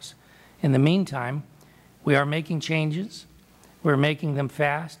Congress. In the meantime, we are making changes, we're making them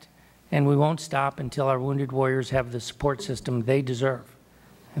fast, and we won't stop until our wounded warriors have the support system they deserve.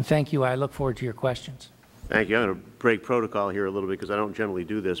 And thank you. I look forward to your questions. Thank you. I'm going to break protocol here a little bit because I don't generally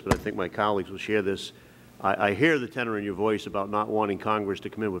do this, but I think my colleagues will share this. I hear the tenor in your voice about not wanting Congress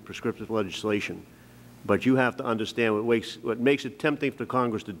to come in with prescriptive legislation, but you have to understand what makes it tempting for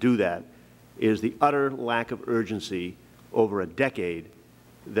Congress to do that is the utter lack of urgency over a decade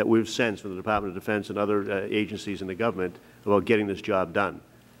that we've sensed from the Department of Defense and other agencies in the government about getting this job done.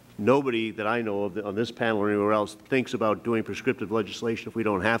 Nobody that I know of on this panel or anywhere else thinks about doing prescriptive legislation if we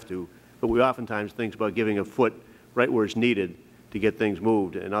don't have to, but we oftentimes think about giving a foot right where it's needed to get things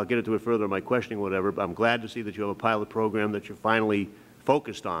moved. And I'll get into it further in my questioning or whatever, but I'm glad to see that you have a pilot program that you're finally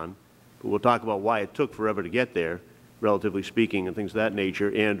focused on. But we'll talk about why it took forever to get there, relatively speaking, and things of that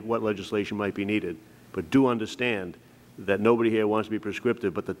nature, and what legislation might be needed. But do understand that nobody here wants to be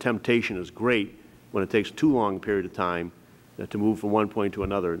prescriptive, but the temptation is great when it takes too long a period of time to move from one point to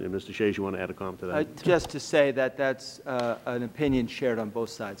another. And Mr. Shays, you want to add a comment to that? Just to say that that's an opinion shared on both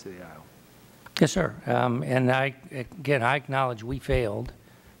sides of the aisle. Yes, sir. And again, I acknowledge we failed,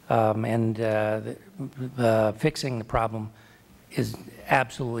 and fixing the problem is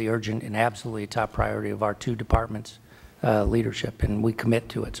absolutely urgent and absolutely a top priority of our two departments' leadership, and we commit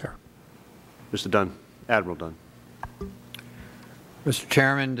to it, sir. Mr. Dunn, Admiral Dunn. Mr.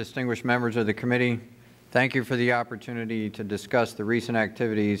 Chairman, distinguished members of the committee, thank you for the opportunity to discuss the recent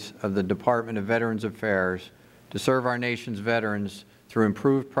activities of the Department of Veterans Affairs to serve our nation's veterans through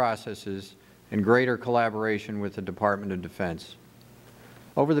improved processes and greater collaboration with the Department of Defense.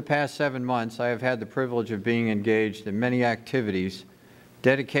 Over the past 7 months, I have had the privilege of being engaged in many activities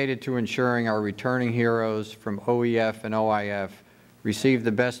dedicated to ensuring our returning heroes from OEF and OIF receive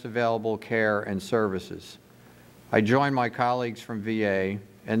the best available care and services. I join my colleagues from VA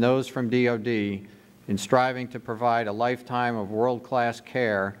and those from DoD in striving to provide a lifetime of world-class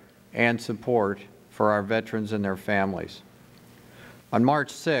care and support for our veterans and their families. On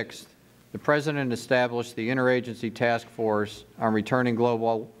March 6th, the President established the Interagency Task Force on Returning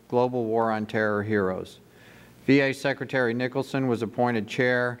Global War on Terror Heroes. VA Secretary Nicholson was appointed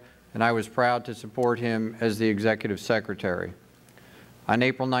chair and I was proud to support him as the Executive Secretary. On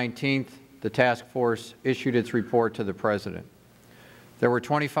April 19th, the task force issued its report to the President. There were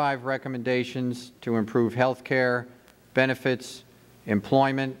 25 recommendations to improve health care, benefits,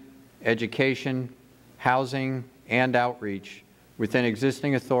 employment, education, housing, and outreach within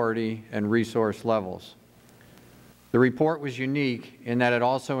existing authority and resource levels. The report was unique in that it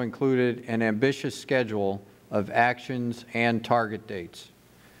also included an ambitious schedule of actions and target dates.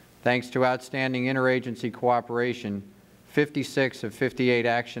 Thanks to outstanding interagency cooperation, 56 of 58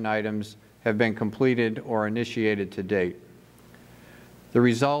 action items have been completed or initiated to date. The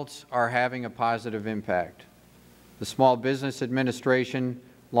results are having a positive impact. The Small Business Administration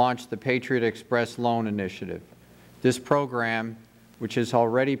launched the Patriot Express Loan Initiative. This program, which has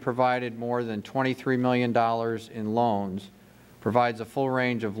already provided more than $23 million in loans, provides a full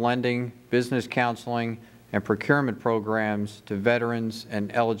range of lending, business counseling, and procurement programs to veterans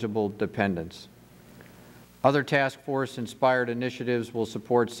and eligible dependents. Other task force-inspired initiatives will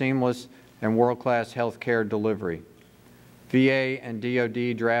support seamless and world-class health care delivery. VA and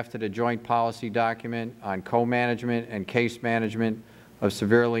DoD drafted a joint policy document on co-management and case management of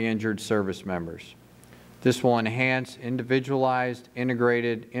severely injured service members. This will enhance individualized,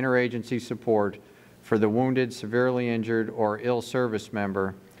 integrated interagency support for the wounded, severely injured, or ill service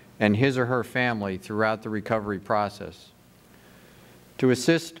member and his or her family throughout the recovery process. To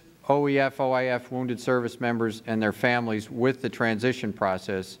assist OEF-OIF wounded service members and their families with the transition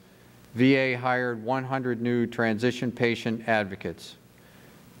process, VA hired 100 new transition patient advocates.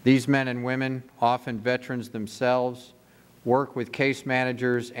 These men and women, often veterans themselves, work with case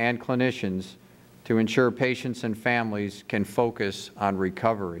managers and clinicians to ensure patients and families can focus on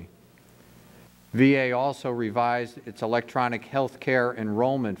recovery. VA also revised its electronic health care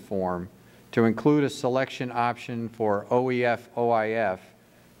enrollment form to include a selection option for OEF-OIF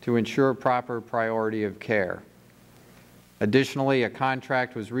to ensure proper priority of care. Additionally, a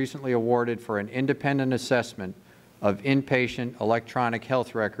contract was recently awarded for an independent assessment of inpatient electronic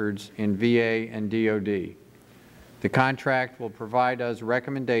health records in VA and DoD. The contract will provide us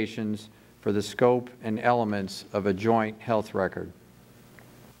recommendations for the scope and elements of a joint health record.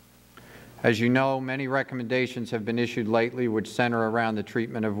 As you know, many recommendations have been issued lately which center around the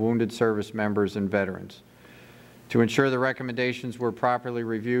treatment of wounded service members and veterans. To ensure the recommendations were properly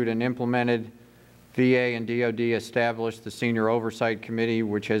reviewed and implemented, VA and DoD established the Senior Oversight Committee,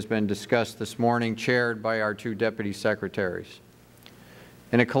 which has been discussed this morning, chaired by our two Deputy Secretaries.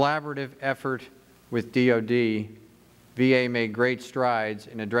 In a collaborative effort with DoD, VA made great strides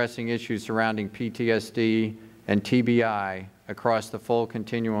in addressing issues surrounding PTSD and TBI across the full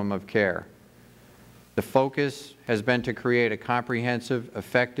continuum of care. The focus has been to create a comprehensive,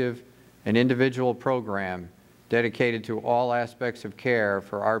 effective, and individual program dedicated to all aspects of care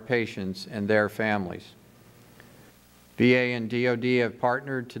for our patients and their families. VA and DoD have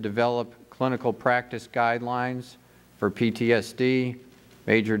partnered to develop clinical practice guidelines for PTSD,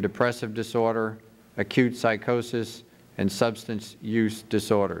 major depressive disorder, acute psychosis, and substance use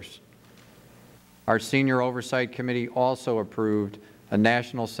disorders. Our Senior Oversight Committee also approved a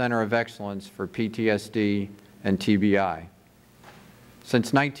National Center of Excellence for PTSD and TBI.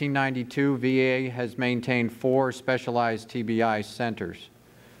 Since 1992, VA has maintained 4 specialized TBI centers.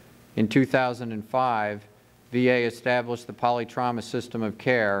 In 2005, VA established the Polytrauma System of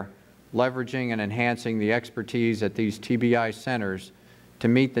Care, leveraging and enhancing the expertise at these TBI centers to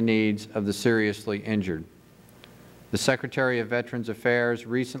meet the needs of the seriously injured. The Secretary of Veterans Affairs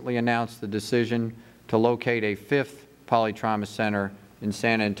recently announced the decision to locate a 5th Polytrauma Center in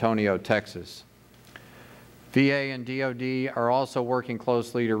San Antonio, Texas. VA and DoD are also working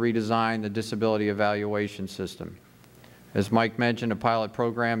closely to redesign the disability evaluation system. As Mike mentioned, a pilot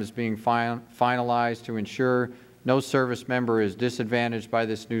program is being finalized to ensure no service member is disadvantaged by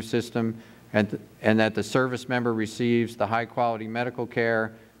this new system and that the service member receives the high-quality medical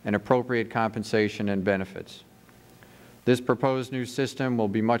care and appropriate compensation and benefits. This proposed new system will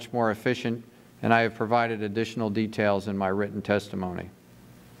be much more efficient, and I have provided additional details in my written testimony.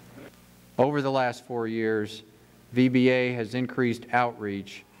 Over the last 4 years, VBA has increased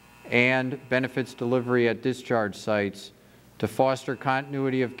outreach and benefits delivery at discharge sites to foster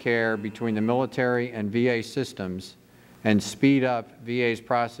continuity of care between the military and VA systems and speed up VA's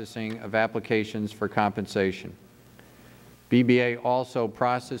processing of applications for compensation. VBA also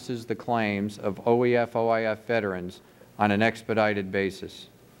processes the claims of OEF-OIF veterans on an expedited basis.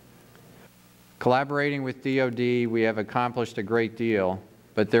 Collaborating with DoD, we have accomplished a great deal,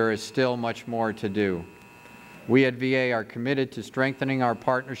 but there is still much more to do. We at VA are committed to strengthening our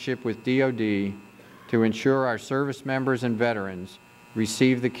partnership with DoD to ensure our service members and veterans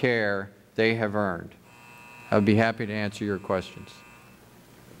receive the care they have earned. I would be happy to answer your questions.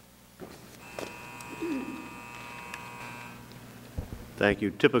 Thank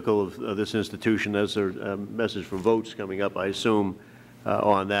you. Typical of this institution, there's a message for votes coming up, I assume,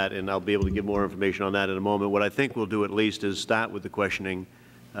 on that, and I'll be able to give more information on that in a moment. What I think we'll do at least is start with the questioning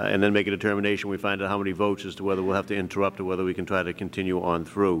and then make a determination. We find out how many votes as to whether we'll have to interrupt or whether we can try to continue on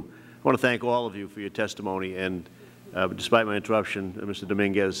through. I want to thank all of you for your testimony, and despite my interruption, Mr.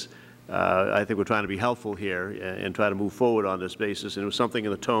 Dominguez, I think we're trying to be helpful here and try to move forward on this basis. And it was something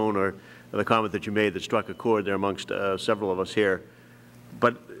in the tone or the comment that you made that struck a chord there amongst several of us here.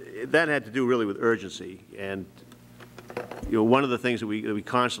 But that had to do really with urgency. And one of the things that we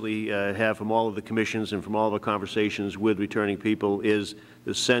constantly have from all of the commissions and from all of our conversations with returning people is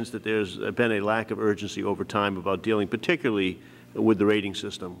the sense that there's been a lack of urgency over time about dealing particularly with the rating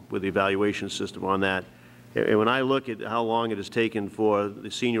system, with the evaluation system on that. And when I look at how long it has taken for the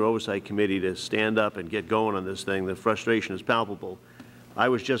Senior Oversight Committee to stand up and get going on this thing, the frustration is palpable. I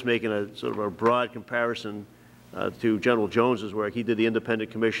was just making a sort of a broad comparison to General Jones's work. He did the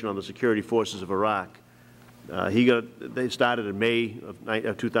Independent Commission on the Security Forces of Iraq. They started in May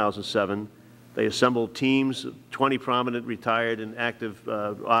of 2007. They assembled teams of 20 prominent retired and active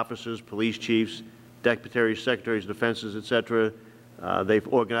officers, police chiefs, deputies, secretaries of defenses, etc. They've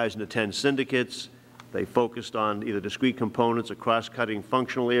organized into 10 syndicates. They focused on either discrete components or cross-cutting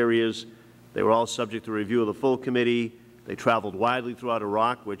functional areas. They were all subject to review of the full committee. They traveled widely throughout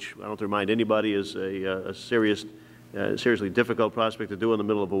Iraq, which I don't have to remind anybody is a seriously difficult prospect to do in the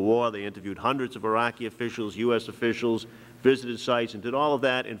middle of a war. They interviewed hundreds of Iraqi officials, U.S. officials, visited sites, and did all of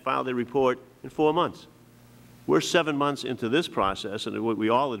that and filed their report in 4 months. We're 7 months into this process, and what we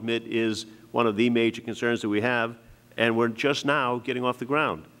all admit is one of the major concerns that we have, and we're just now getting off the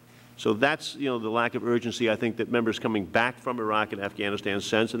ground. So that's, the lack of urgency I think that members coming back from Iraq and Afghanistan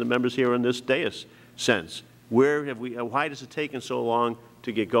sense, and the members here on this dais sense. Why has it taken so long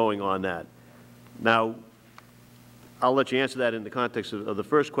to get going on that? Now, I'll let you answer that in the context of the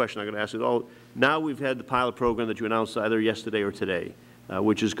first question I'm going to ask. Now we've had the pilot program that you announced either yesterday or today,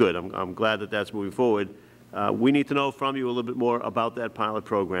 which is good. I'm glad that that's moving forward. We need to know from you a little bit more about that pilot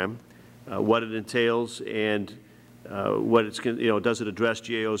program, what it entails, and does it address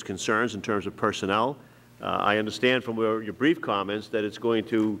GAO's concerns in terms of personnel? I understand from your brief comments that it's going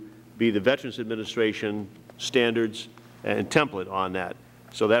to be the Veterans Administration standards and template on that.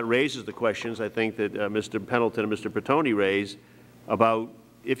 So that raises the questions I think that Mr. Pendleton and Mr. Bertoni raised about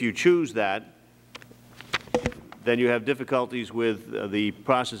if you choose that, then you have difficulties with the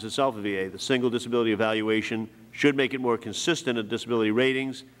process itself of VA. The single disability evaluation should make it more consistent in disability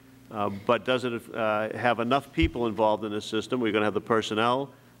ratings, but does it have enough people involved in this system? Are we going to have the personnel?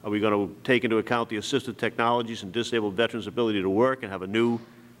 Are we going to take into account the assistive technologies and disabled veterans' ability to work and have a new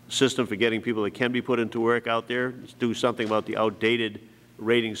system for getting people that can be put into work out there? Let's do something about the outdated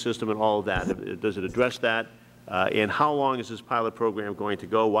rating system and all of that. Does it address that? And how long is this pilot program going to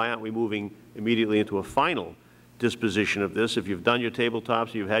go? Why aren't we moving immediately into a final disposition of this? If you've done your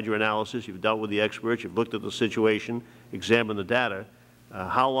tabletops, you've had your analysis, you've dealt with the experts, you've looked at the situation, examined the data,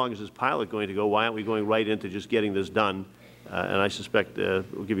 how long is this pilot going to go? Why aren't we going right into just getting this done? And I suspect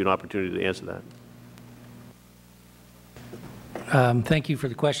we'll give you an opportunity to answer that. Thank you for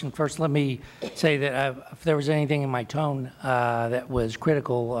the question. First, let me say that if there was anything in my tone that was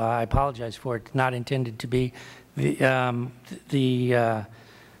critical, I apologize for it. Not intended to be. The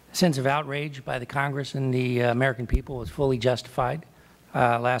sense of outrage by the Congress and the American people was fully justified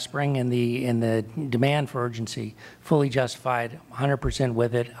last spring, and the demand for urgency fully justified, 100%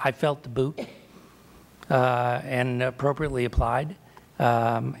 with it. I felt the boot and appropriately applied,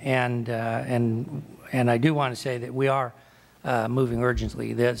 and I do want to say that we are moving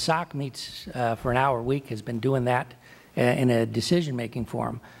urgently. The SOC meets for an hour a week, has been doing that in a decision-making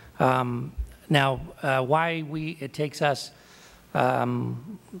forum. Now, why it takes us a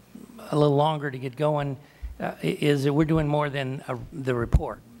little longer to get going is that we're doing more than the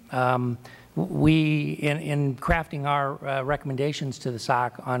report. We, in crafting our recommendations to the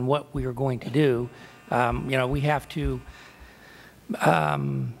SOC on what we are going to do, we have to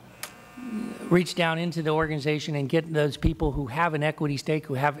reach down into the organization and get those people who have an equity stake,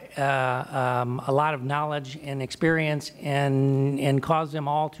 who have a lot of knowledge and experience, and cause them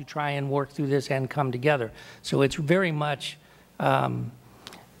all to try and work through this and come together. So it's very much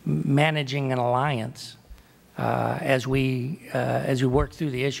managing an alliance as we work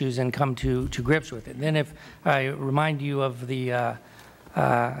through the issues and come to grips with it. And then if I remind you of the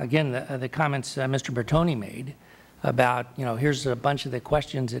again the comments Mr. Bertoni made, about, here's a bunch of the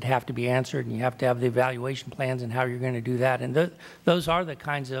questions that have to be answered, and you have to have the evaluation plans and how you're going to do that. And those are the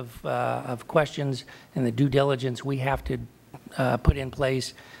kinds of questions and the due diligence we have to put in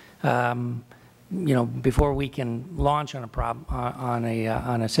place, before we can launch on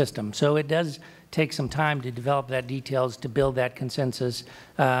a system. So it does take some time to develop that details, to build that consensus,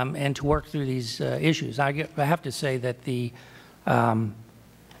 and to work through these issues. I have to say that each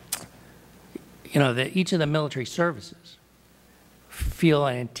of the military services feel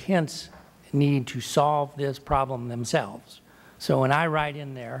an intense need to solve this problem themselves. So when I write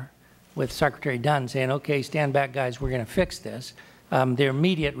in there with Secretary Dunn saying, okay, stand back, guys, we're going to fix this, their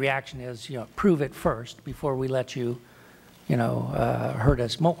immediate reaction is, prove it first before we let you, hurt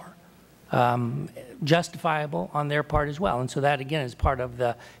us more. Justifiable on their part as well. And so that, again, is part of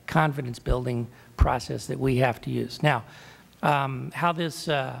the confidence building process that we have to use. Now, how this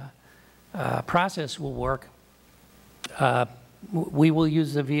process will work, we will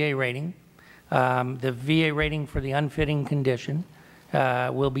use the VA rating. The VA rating for the unfitting condition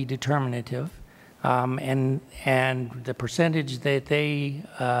will be determinative, and the percentage that they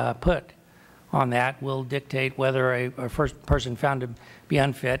put on that will dictate whether a first person found to be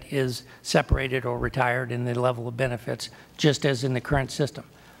unfit is separated or retired in the level of benefits, just as in the current system.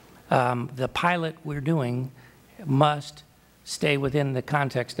 The pilot we're doing must stay within the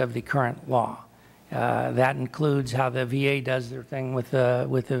context of the current law. That includes how the VA does their thing with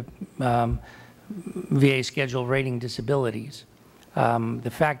the VA schedule rating disabilities.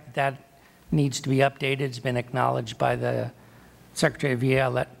 The fact that needs to be updated has been acknowledged by the Secretary of VA.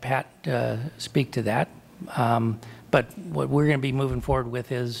 I'll let Pat speak to that. But what we're going to be moving forward with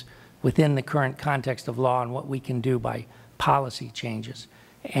is within the current context of law and what we can do by policy changes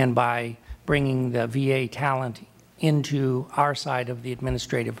and by bringing the VA talent into our side of the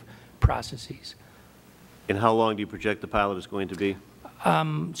administrative processes. And how long do you project the pilot is going to be?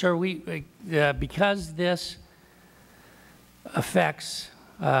 Sir, because this affects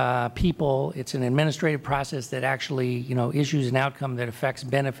people, it's an administrative process that actually, issues an outcome that affects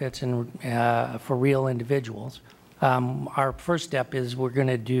benefits and for real individuals. Our first step is we're going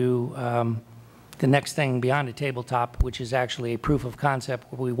to do the next thing beyond a tabletop, which is actually a proof of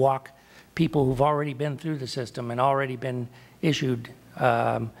concept where we walk people who've already been through the system and already been issued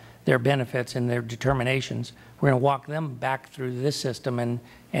their benefits and their determinations. We're going to walk them back through this system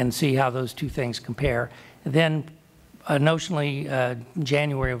and see how those two things compare. Then, notionally,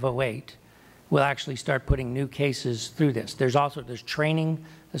 January of '08, we'll actually start putting new cases through this. There's training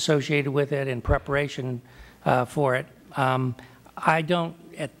associated with it and preparation for it. I don't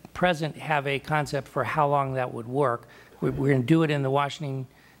at present have a concept for how long that would work. We're going to do it in the Washington,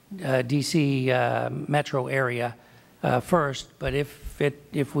 D.C. metro area first, but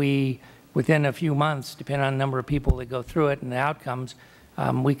if we, within a few months, depending on the number of people that go through it and the outcomes,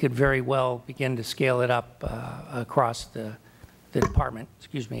 we could very well begin to scale it up across the department,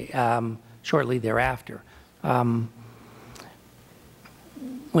 shortly thereafter. When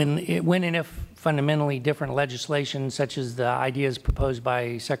and if fundamentally different legislation, such as the ideas proposed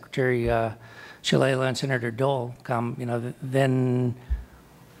by Secretary Shalala and Senator Dole come, then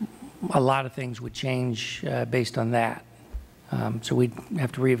a lot of things would change based on that. So we'd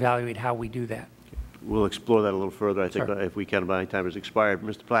have to reevaluate how we do that. We'll explore that a little further, I think, if we can, by the time it's expired.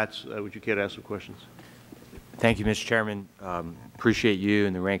 Mr. Platts, would you care to ask some questions? Thank you, Mr. Chairman. Appreciate you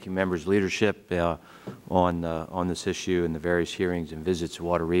and the ranking member's leadership on this issue and the various hearings and visits to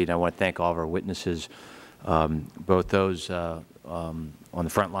Walter Reed. I want to thank all of our witnesses, both those on the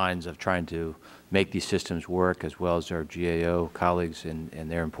front lines of trying to make these systems work, as well as our GAO colleagues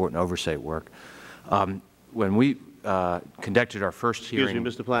and their important oversight work. When we conducted our first hearing—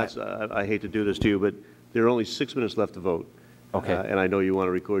 Excuse me, Mr. Platts, I hate to do this to you, but there are only 6 minutes left to vote. Okay. And I know you want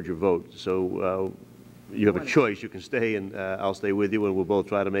to record your vote. So you have a choice. You can stay, and I'll stay with you, and we'll both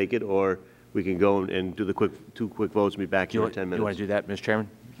try to make it, or we can go and do the two quick votes and be back here in 10 minutes. You want to do that, Mr. Chairman?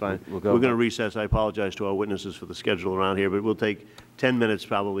 Fine. We're going to recess. I apologize to our witnesses for the schedule around here, but we'll take 10 minutes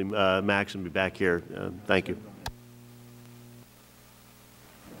probably max and be back here. Thank you.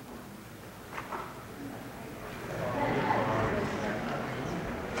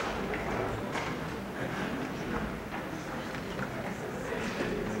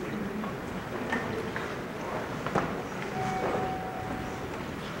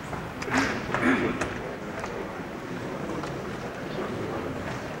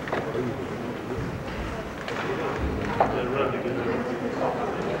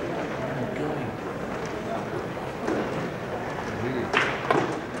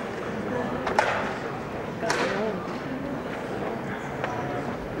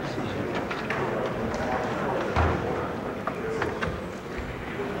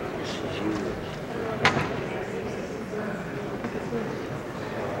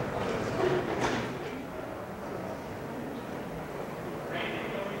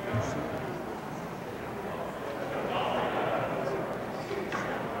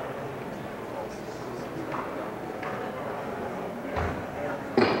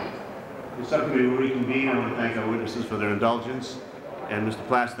 subcommittee will reconvene. I want to thank our witnesses for their indulgence. And Mr.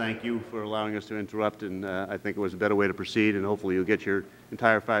 Plass, thank you for allowing us to interrupt, and I think it was a better way to proceed, and hopefully you'll get your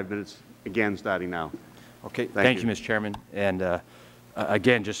entire 5 minutes again starting now. Okay, thank you, Mr. Chairman. And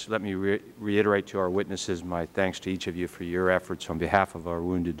again, just let me reiterate to our witnesses my thanks to each of you for your efforts on behalf of our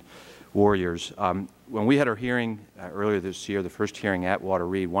wounded warriors. When we had our hearing earlier this year, the first hearing at Walter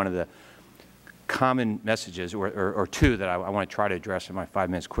Reed, one of the common messages, or two that I want to try to address in my 5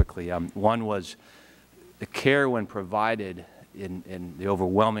 minutes quickly. One was the care when provided in the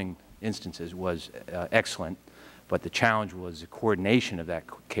overwhelming instances was excellent, but the challenge was the coordination of that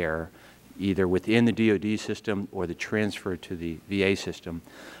care, either within the DoD system or the transfer to the VA system.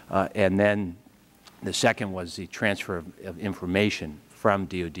 And then the second was the transfer of information from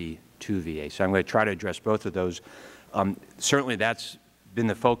DoD to VA. So I'm going to try to address both of those. Certainly that's been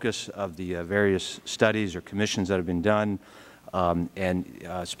the focus of the various studies or commissions that have been done, and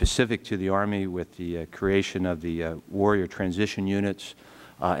specific to the Army with the creation of the warrior transition units,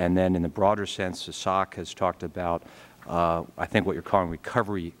 and then in the broader sense, the SOC has talked about, I think what you're calling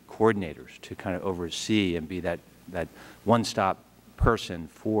recovery coordinators to kind of oversee and be that one-stop person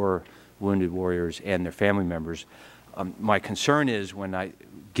for wounded warriors and their family members. My concern is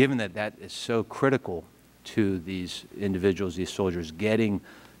given that that is so critical to these individuals, these soldiers, getting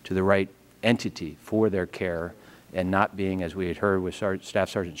to the right entity for their care and not being, as we had heard with Staff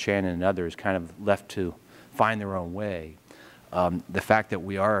Sergeant Shannon and others, kind of left to find their own way. The fact that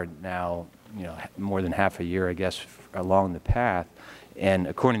we are now, more than half a year, I guess, along the path, and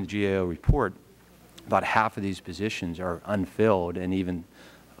according to the GAO report, about half of these positions are unfilled, and even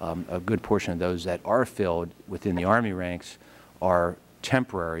a good portion of those that are filled within the Army ranks are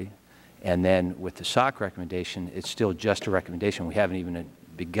temporary. And then with the SOC recommendation, it's still just a recommendation. We haven't even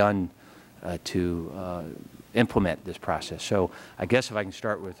begun to implement this process. So I guess if I can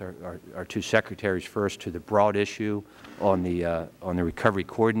start with our two secretaries first, to the broad issue on the recovery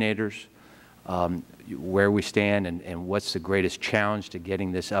coordinators, where we stand and what's the greatest challenge to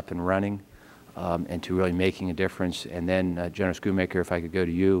getting this up and running and to really making a difference. And then General Schoonmaker, if I could go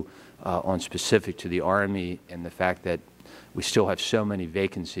to you on specific to the Army and the fact that we still have so many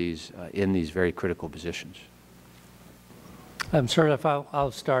vacancies in these very critical positions. Sir, if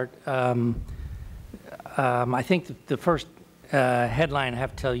I'll start. I think the first headline I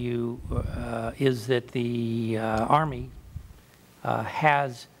have to tell you is that the Army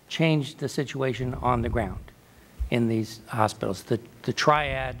has changed the situation on the ground in these hospitals. The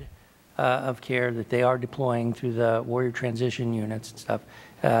triad of care that they are deploying through the warrior transition units and stuff,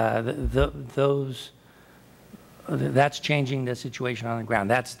 that's changing the situation on the ground.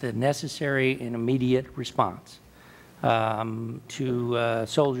 That's the necessary and immediate response to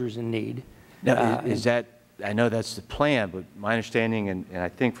soldiers in need. Now, is that, I know that's the plan, but my understanding, and I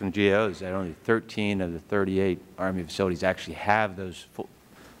think from GAO, is that only 13 of the 38 Army facilities actually have those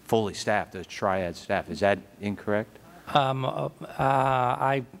fully staffed, those triad staff. Is that incorrect?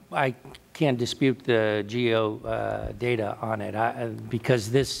 I can't dispute the GAO data on it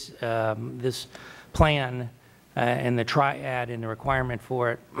because this plan and the triad and the requirement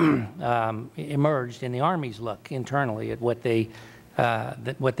for it emerged in the Army's look internally at what they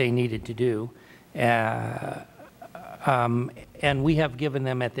needed to do, and we have given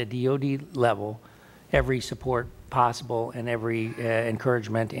them at the DoD level every support possible and every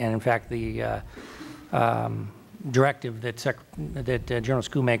encouragement, and in fact the directive that General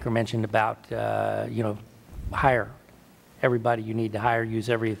Schoonmaker mentioned about hire everybody you need to hire, use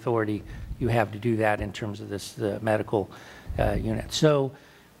every authority you have to do that in terms of this medical unit. So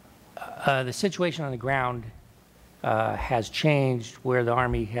the situation on the ground has changed where the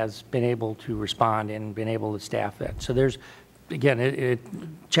Army has been able to respond and been able to staff that. So there's, again,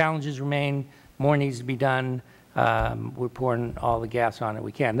 challenges remain, more needs to be done. We're pouring all the gas on it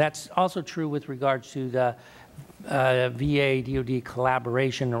we can. That's also true with regards to the VA-DoD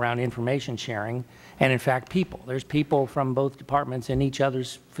collaboration around information sharing, and in fact people. There's people from both departments in each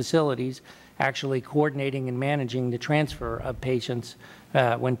other's facilities actually coordinating and managing the transfer of patients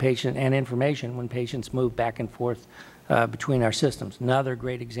and information when patients move back and forth between our systems. Another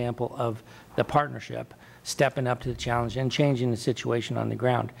great example of the partnership stepping up to the challenge and changing the situation on the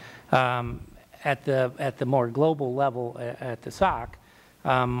ground. At the more global level at the SOC,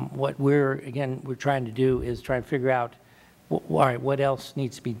 what we're trying to do is try and figure out, all right, what else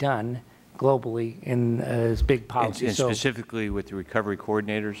needs to be done globally in this big policy. And specifically with the recovery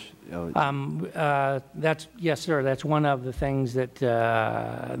coordinators? Yes, sir. That's one of the things that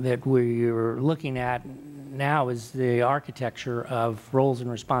we're looking at now is the architecture of roles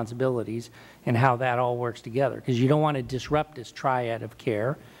and responsibilities and how that all works together. Because you don't want to disrupt this triad of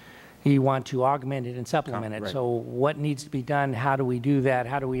care. you want to augment it and supplement it. Right. So what needs to be done? How do we do that?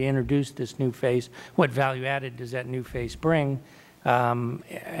 How do we introduce this new face? What value added does that new face bring?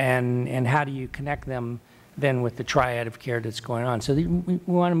 And how do you connect them then with the triad of care that's going on? So we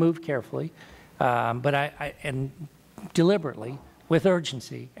want to move carefully, but and deliberately, with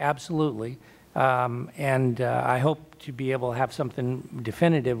urgency, absolutely. I hope to be able to have something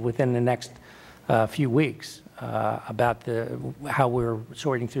definitive within the next few weeks about how we're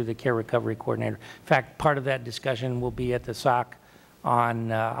sorting through the Care Recovery Coordinator. In fact, part of that discussion will be at the SOC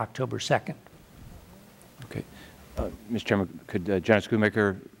on October 2nd. Okay. Mr. Chairman, could John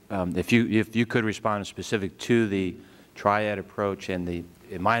Schoonmaker, if you could respond specific to the triad approach and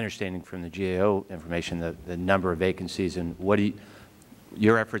in my understanding from the GAO information, the number of vacancies and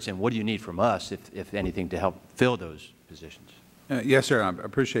your efforts and what do you need from us, if anything, to help fill those positions? Yes, sir. I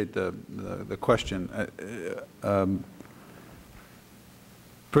appreciate the question.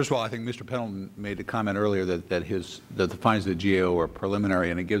 First of all, I think Mr. Pendleton made a comment earlier that the findings of the GAO are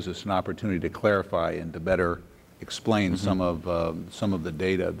preliminary, and it gives us an opportunity to clarify and to better explain some of the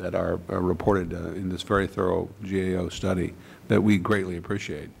data that are reported in this very thorough GAO study that we greatly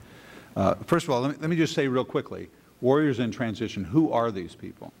appreciate. First of all, let me just say real quickly, warriors in transition, who are these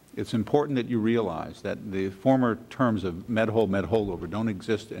people? It's important that you realize that the former terms of med-hold, med-holdover don't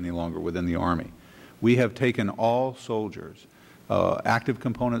exist any longer within the Army. We have taken all soldiers, active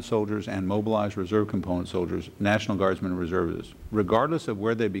component soldiers and mobilized reserve component soldiers, National Guardsmen and reservists, regardless of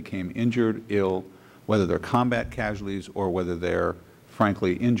where they became injured, ill, whether they're combat casualties or whether they're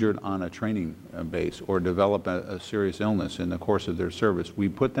frankly injured on a training base or develop a serious illness in the course of their service. We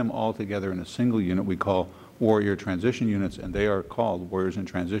put them all together in a single unit we call warrior transition units, and they are called warriors in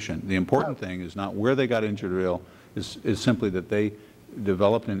transition. The important thing is not where they got injured or ill, is simply that they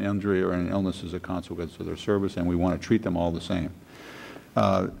developed an injury or an illness as a consequence of their service, and we want to treat them all the same.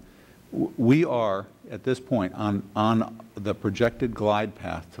 We are, at this point, on the projected glide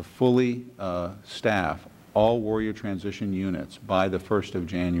path to fully staff all warrior transition units by the 1st of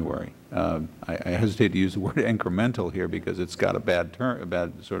January. I hesitate to use the word incremental here because it's got a bad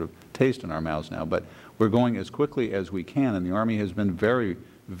sort of taste in our mouths now, but we're going as quickly as we can, and the Army has been very,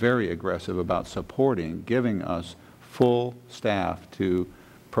 very aggressive about supporting, giving us full staff to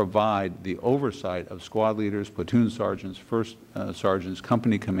provide the oversight of squad leaders, platoon sergeants, first sergeants,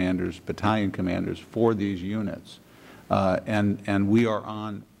 company commanders, battalion commanders for these units. And we are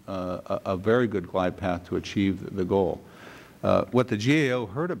on a very good glide path to achieve the goal. What the GAO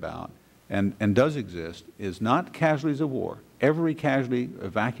heard about and does exist is not casualties of war. Every casualty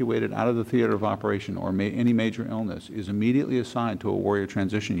evacuated out of the theater of operation or any major illness is immediately assigned to a warrior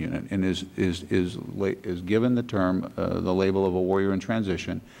transition unit and is given the term, the label of a warrior in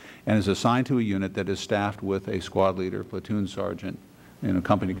transition, and is assigned to a unit that is staffed with a squad leader, platoon sergeant,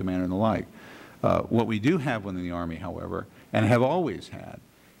 company commander, and the like. What we do have within the Army, however, and have always had,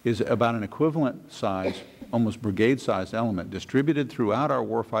 is about an equivalent size, almost brigade-sized element distributed throughout our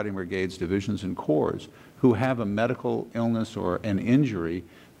warfighting brigades, divisions, and corps who have a medical illness or an injury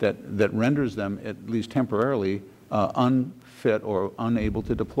that renders them, at least temporarily, unfit or unable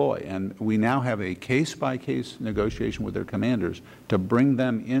to deploy. And we now have a case-by-case negotiation with their commanders to bring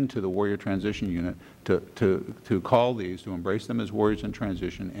them into the warrior transition unit to call these, to embrace them as warriors in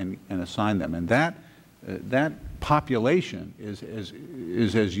transition and assign them. And that population is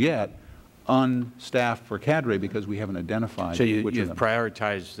as yet unstaffed for cadre because we haven't identified which of them. So you've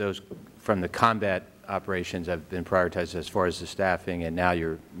prioritized those from the combat operations have been prioritized as far as the staffing, and now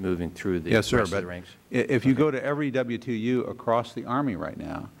you're moving through the rest of the ranks? If you go to every W2U across the Army right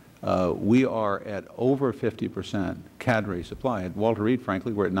now, we are at over 50% cadre supply. At Walter Reed,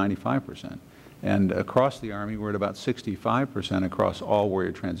 frankly, we're at 95%. And across the Army, we're at about 65% across all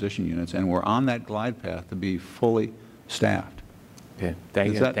warrior transition units, and we're on that glide path to be fully staffed. Okay.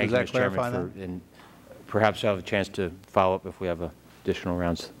 Thank you, Mr. Chairman. And perhaps I'll have a chance to follow up if we have additional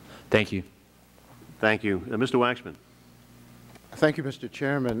rounds. Thank you. Thank you. Mr. Waxman. Thank you, Mr.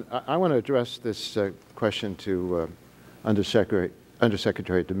 Chairman. I want to address this question to Undersecretary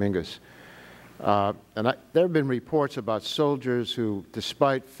Dominguez. There have been reports about soldiers who,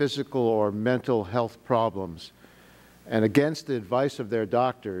 despite physical or mental health problems and against the advice of their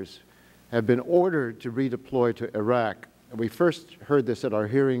doctors, have been ordered to redeploy to Iraq. We first heard this at our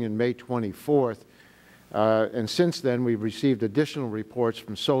hearing in May 24th, and since then we've received additional reports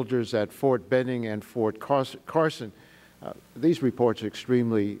from soldiers at Fort Benning and Fort Carson. These reports are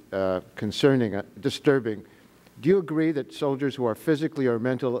extremely concerning, disturbing. Do you agree that soldiers who are physically or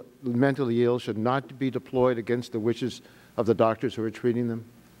mentally ill should not be deployed against the wishes of the doctors who are treating them?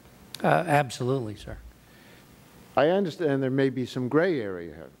 Absolutely, sir. I understand there may be some gray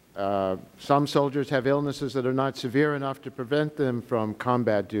area Some soldiers have illnesses that are not severe enough to prevent them from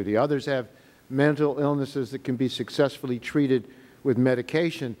combat duty. Others have mental illnesses that can be successfully treated with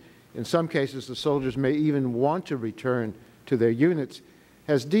medication. In some cases, the soldiers may even want to return to their units.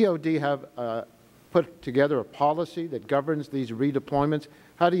 Has DOD put together a policy that governs these redeployments?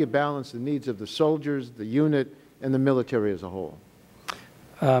 How do you balance the needs of the soldiers, the unit, and the military as a whole?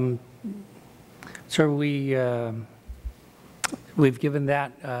 Sir, we've given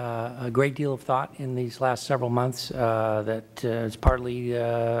that a great deal of thought in these last several months. That is partly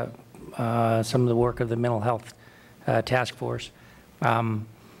some of the work of the mental health task force. I'll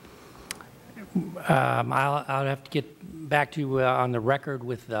have to get back to you on the record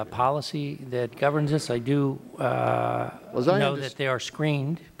with the policy that governs this. I do know that they are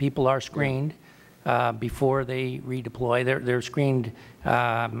screened. People are screened before they redeploy. They're screened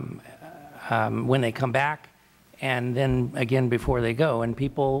when they come back, and then again before they go. And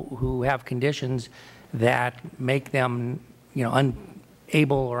people who have conditions that make them,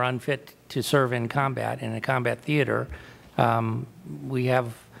 unable or unfit to serve in combat, in a combat theater, we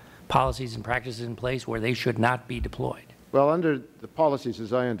have policies and practices in place where they should not be deployed. Well, under the policies,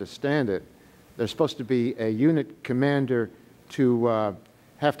 as I understand it, there's supposed to be a unit commander to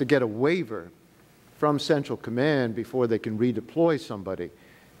have to get a waiver from Central Command before they can redeploy somebody.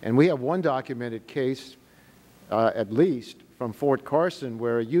 And we have one documented case, at least, from Fort Carson,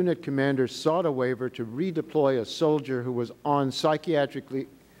 where a unit commander sought a waiver to redeploy a soldier who was on psychiatrically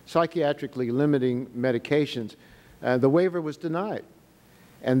limiting medications. The waiver was denied.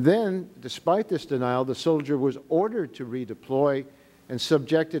 And then, despite this denial, the soldier was ordered to redeploy and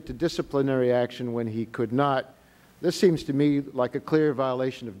subjected to disciplinary action when he could not. This seems to me like a clear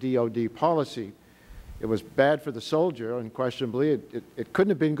violation of DOD policy. It was bad for the soldier, unquestionably. It couldn't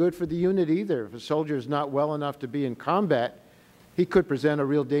have been good for the unit either. If a soldier is not well enough to be in combat, he could present a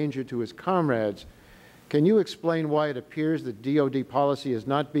real danger to his comrades. Can you explain why it appears that DOD policy is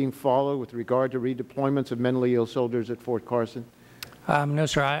not being followed with regard to redeployments of mentally ill soldiers at Fort Carson? No,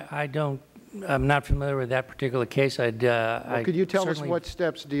 sir, I'm not familiar with that particular case. Could you tell us what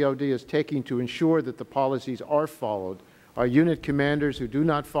steps DOD is taking to ensure that the policies are followed? Are unit commanders who do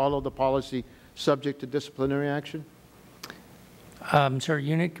not follow the policy subject to disciplinary action? Sir,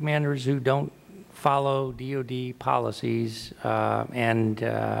 unit commanders who don't follow DOD policies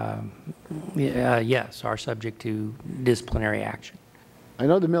yes, are subject to disciplinary action. I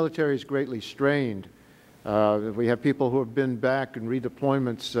know the military is greatly strained. We have people who have been back in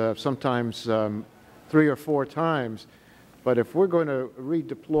redeployments sometimes 3 or 4 times. But if we're going to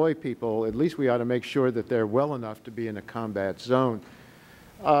redeploy people, at least we ought to make sure that they're well enough to be in a combat zone.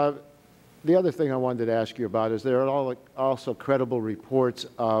 The other thing I wanted to ask you about is there are also credible reports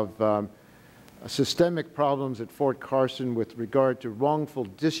of systemic problems at Fort Carson with regard to wrongful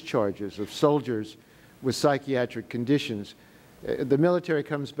discharges of soldiers with psychiatric conditions. The military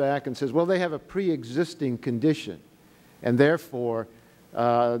comes back and says, well, they have a pre-existing condition, and therefore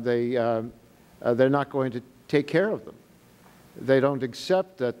they're not going to take care of them. They don't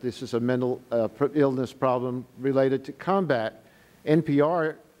accept that this is a mental illness problem related to combat.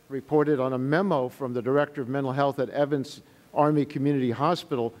 NPR reported on a memo from the Director of Mental Health at Evans Army Community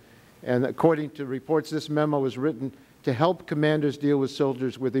Hospital, and according to reports, this memo was written to help commanders deal with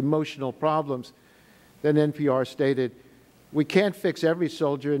soldiers with emotional problems. Then NPR stated, we can't fix every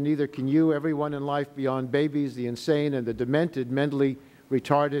soldier, and neither can you. Everyone in life beyond babies, the insane, and the demented, mentally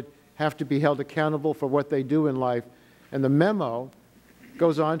retarded, have to be held accountable for what they do in life. And the memo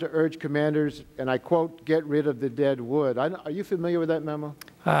goes on to urge commanders, and I quote, get rid of the dead wood. Are you familiar with that memo?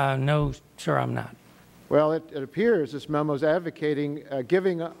 No, sir, I'm not. Well, it appears this memo is advocating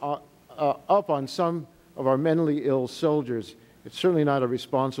giving up on some of our mentally ill soldiers. It's certainly not a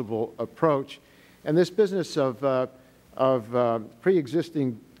responsible approach. And this business of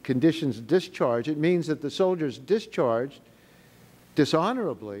pre-existing conditions discharge, it means that the soldiers discharged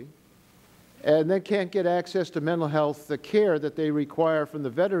dishonorably and then can't get access to mental health care that they require from the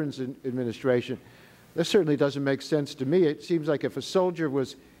Veterans Administration. This certainly doesn't make sense to me. It seems like if a soldier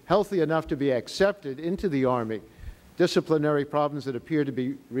was healthy enough to be accepted into the Army, disciplinary problems that appear to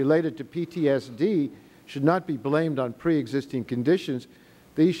be related to PTSD should not be blamed on pre-existing conditions.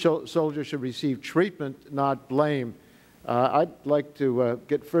 These soldiers should receive treatment, not blame. I'd like to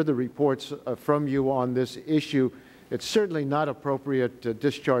get further reports from you on this issue. It's certainly not appropriate to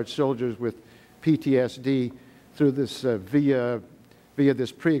discharge soldiers with PTSD through this via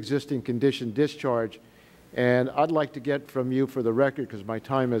this pre-existing condition discharge. And I'd like to get from you, for the record, because my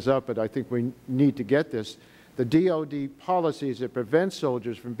time is up, but I think we need to get this, the DOD policies that prevent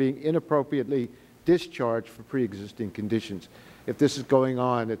soldiers from being inappropriately discharged for pre-existing conditions. If this is going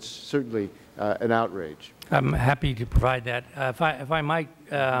on, it's certainly an outrage. I'm happy to provide that. If I might,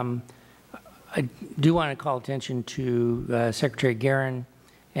 I do want to call attention to Secretary Guerin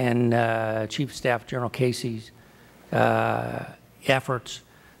and Chief of Staff General Casey's efforts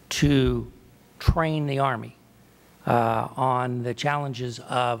to train the Army on the challenges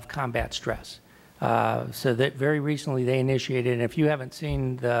of combat stress. So that very recently they initiated, and if you haven't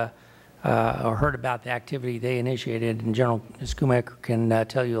seen the or heard about the activity they initiated, and General Schumacher can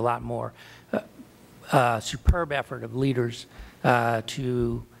tell you a lot more, superb effort of leaders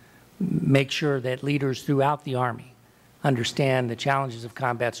to make sure that leaders throughout the Army understand the challenges of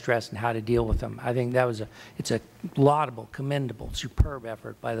combat stress and how to deal with them. I think that was it's a laudable, commendable, superb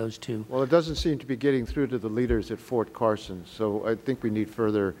effort by those two. Well, it doesn't seem to be getting through to the leaders at Fort Carson, so I think we need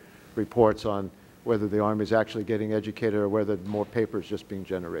further reports on whether the Army is actually getting educated or whether more paper is just being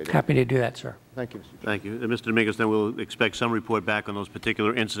generated. Happy to do that, sir. Thank you, Mr. Chairman. Thank you. Mr. Dominguez, then we'll expect some report back on those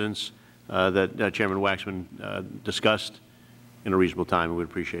particular incidents that Chairman Waxman discussed in a reasonable time, and we'd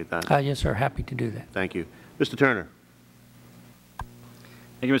appreciate that. Yes, sir. Happy to do that. Thank you. Mr. Turner.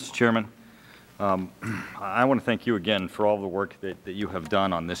 Thank you, Mr. Chairman. I want to thank you again for all the work that you have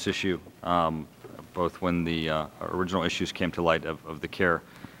done on this issue, both when the original issues came to light of the care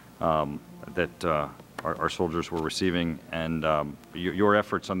that our soldiers were receiving, and your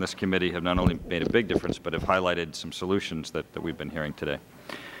efforts on this committee have not only made a big difference, but have highlighted some solutions that we've been hearing today.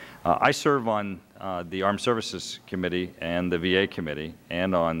 I serve on the Armed Services Committee and the VA Committee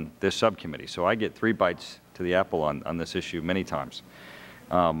and on this subcommittee, so I get 3 bites to the apple on this issue many times.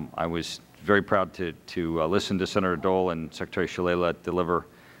 I was very proud to listen to Senator Dole and Secretary Shalala deliver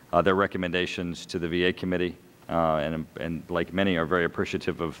their recommendations to the VA Committee, and like many are very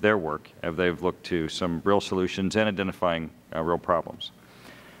appreciative of their work as they've looked to some real solutions and identifying real problems.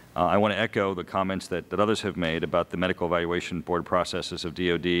 I want to echo the comments that others have made about the medical evaluation board processes of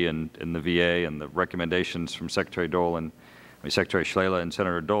DOD and the VA, and the recommendations from Secretary Dole and Secretary Shalala and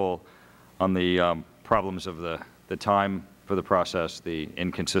Senator Dole on the problems of the time for the process, the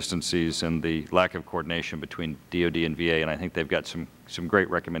inconsistencies, and the lack of coordination between DOD and VA, and I think they've got some great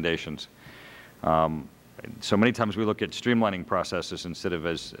recommendations. So many times we look at streamlining processes instead of,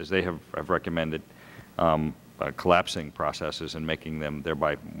 as they have recommended, collapsing processes and making them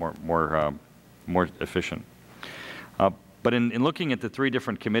thereby more efficient. But in looking at the 3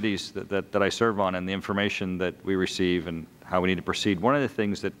 different committees that I serve on and the information that we receive and how we need to proceed, one of the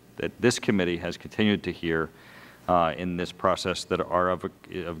things that this committee has continued to hear in this process that are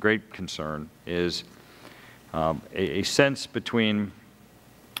of great concern is a sense between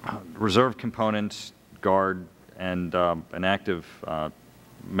reserve components, Guard, and active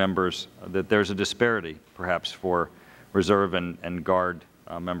members, that there's a disparity perhaps for Reserve and Guard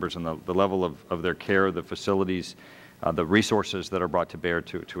members and the level of their care, the facilities, the resources that are brought to bear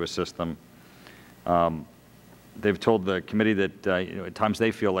to assist them. They've told the committee that at times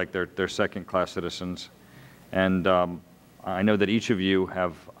they feel like they're second-class citizens. And I know that each of you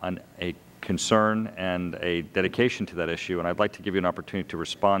have a concern and a dedication to that issue, and I'd like to give you an opportunity to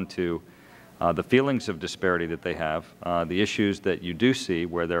respond to the feelings of disparity that they have, the issues that you do see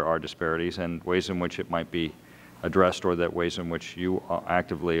where there are disparities, and ways in which it might be addressed, or that ways in which you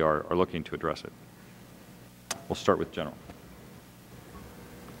actively are looking to address it. We'll start with General.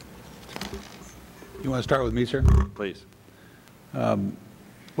 You want to start with me, sir? Please.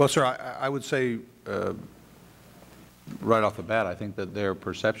 Well, sir, I would say right off the bat, I think that their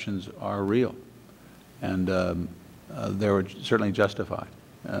perceptions are real, and they're certainly justified.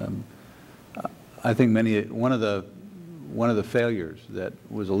 I think one of the failures that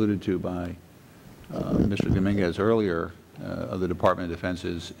was alluded to by Mr. Dominguez earlier of the Department of Defense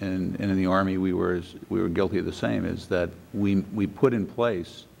is, and in the Army we were guilty of the same, is that we put in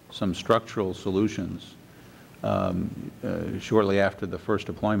place some structural solutions shortly after the first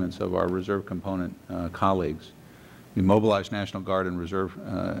deployments of our reserve component colleagues. We mobilized National Guard and Reserve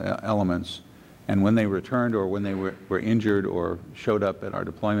elements, and when they returned or when they were injured or showed up at our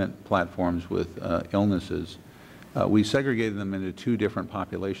deployment platforms with illnesses, we segregated them into 2 different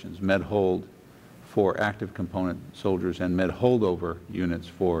populations: med hold for active component soldiers and med holdover units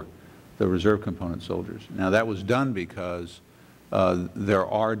for the reserve component soldiers. Now, that was done because there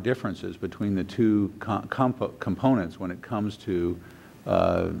are differences between the 2 components when it comes to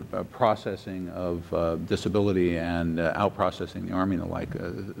processing of disability and out-processing the Army and the like,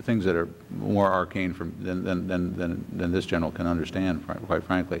 things that are more arcane than this general can understand, quite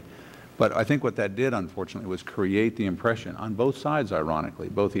frankly. But I think what that did, unfortunately, was create the impression on both sides, ironically,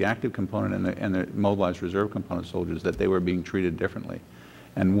 both the active component and the mobilized reserve component soldiers, that they were being treated differently.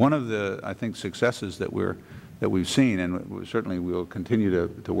 And one of the, I think, successes that we've seen, and certainly we'll continue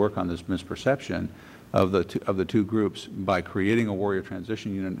to work on this misperception of the two groups by creating a warrior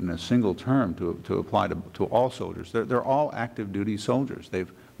transition unit in a single term to apply to all soldiers. They're all active duty soldiers.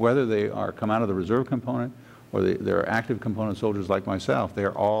 Whether they come out of the reserve component or they're active component soldiers like myself,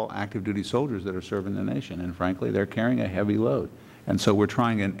 they're all active duty soldiers that are serving the nation. And frankly, they're carrying a heavy load. And so we're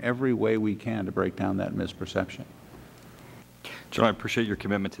trying in every way we can to break down that misperception. John, I appreciate your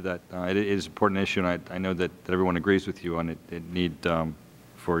commitment to that. It is an important issue, and I know that everyone agrees with you on it. It need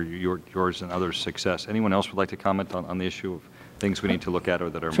for yours and others' success. Anyone else would like to comment on the issue of things we need to look at or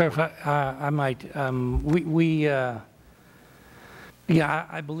that are? Sir, if I might, yeah,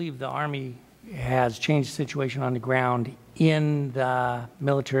 I believe the Army has changed the situation on the ground in the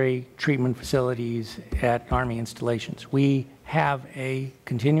military treatment facilities at Army installations. We have a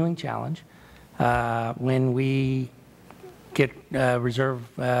continuing challenge when we get reserve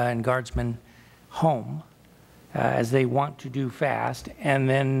and guardsmen home as they want to do fast, and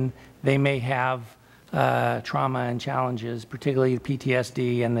then they may have trauma and challenges, particularly the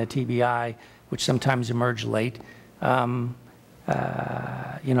PTSD and the TBI, which sometimes emerge late. You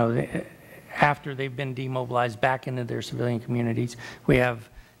know, after they've been demobilized back into their civilian communities, we have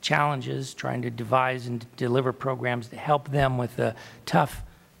challenges trying to devise and deliver programs to help them with the tough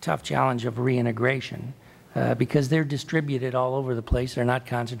challenge of reintegration because they're distributed all over the place. They're not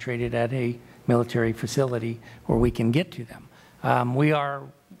concentrated at a military facility where we can get to them. We are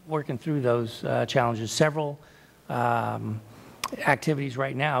working through those challenges. Several activities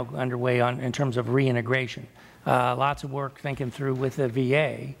right now underway in terms of reintegration. Lots of work thinking through with the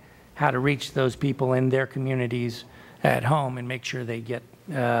VA how to reach those people in their communities at home and make sure they get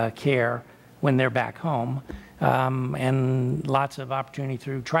care when they're back home, and lots of opportunity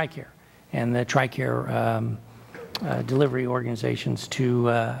through TRICARE and the TRICARE delivery organizations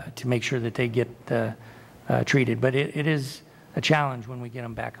to make sure that they get treated. But it is a challenge when we get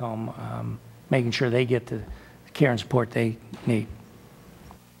them back home, making sure they get the care and support they need.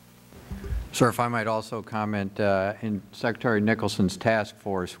 Sir, if I might also comment, in Secretary Nicholson's task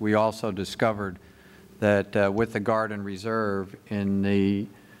force, we also discovered that with the Guard and Reserve,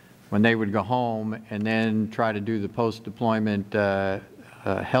 when they would go home and then try to do the post-deployment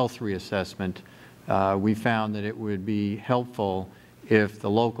health reassessment, we found that it would be helpful if the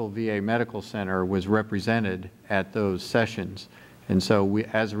local VA medical center was represented at those sessions. And so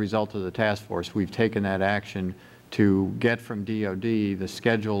as a result of the task force, we've taken that action to get from DOD the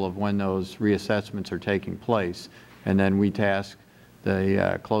schedule of when those reassessments are taking place, and then we task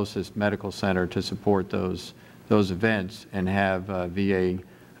the closest medical center to support those events and have VA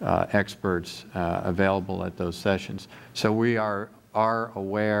experts available at those sessions. So we are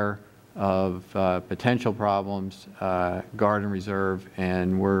aware of potential problems, Guard and Reserve,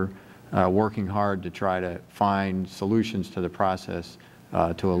 and we're working hard to try to find solutions to the process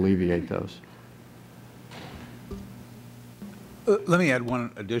to alleviate those. Let me add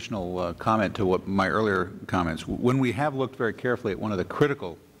one additional comment to what my earlier comments. When we have looked very carefully at one of the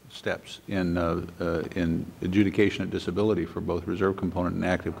critical steps in adjudication of disability for both reserve component and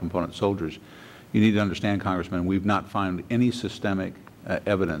active component soldiers, you need to understand, Congressman, we've not found any systemic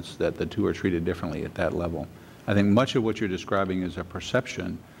evidence that the two are treated differently at that level. I think much of what you're describing is a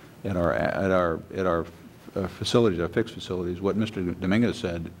perception at our facilities, our fixed facilities. What Mr. Dominguez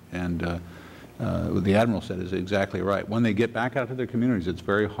said and what the Admiral said is exactly right. When they get back out to their communities, it's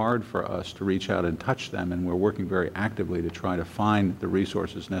very hard for us to reach out and touch them, and we're working very actively to try to find the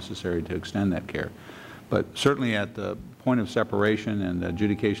resources necessary to extend that care. But certainly at the point of separation and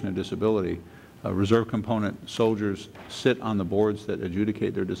adjudication of disability, reserve component soldiers sit on the boards that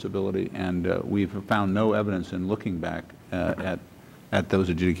adjudicate their disability, and we've found no evidence in looking back at those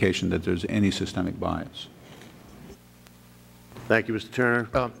adjudications that there's any systemic bias. Thank you, Mr.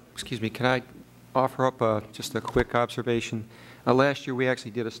 Turner. Excuse me, can I offer up just a quick observation? Last year we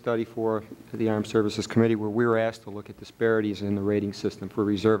actually did a study for the Armed Services Committee where we were asked to look at disparities in the rating system for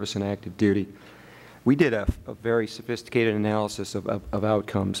reservists and active duty. We did a very sophisticated analysis of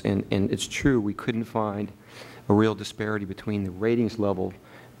outcomes, and it's true we couldn't find a real disparity between the ratings level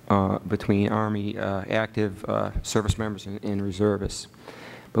between Army active service members and reservists.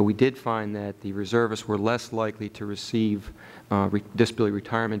 But we did find that the reservists were less likely to receive disability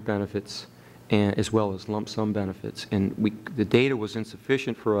retirement benefits as well as lump sum benefits. And the data was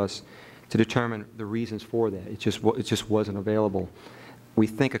insufficient for us to determine the reasons for that. It just wasn't available. We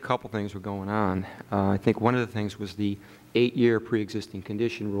think a couple things were going on. I think one of the things was the 8-year pre-existing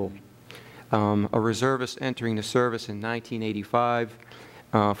condition rule. A reservist entering the service in 1985,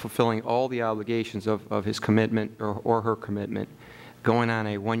 fulfilling all the obligations of his commitment or her commitment, going on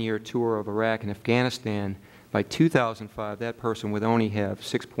a one-year tour of Iraq and Afghanistan, by 2005, that person would only have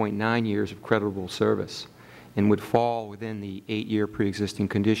 6.9 years of creditable service and would fall within the 8-year pre-existing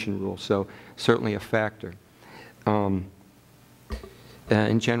condition rule, so certainly a factor.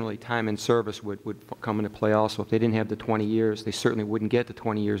 And generally, time in service would come into play also. If they didn't have the 20 years, they certainly wouldn't get the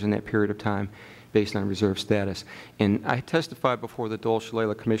 20 years in that period of time based on reserve status. And I testified before the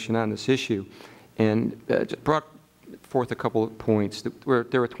Dole-Shalala Commission on this issue and brought forth a couple of points.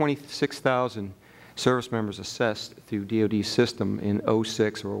 There were 26,000 service members assessed through DOD's system in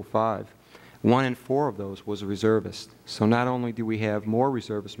 06 or 05. 1 in 4 of those was a reservist. So not only do we have more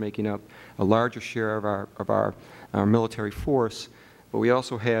reservists making up a larger share of our military force, but we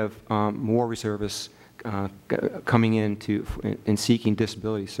also have more reservists coming in and seeking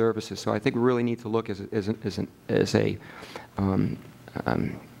disability services. So I think we really need to look at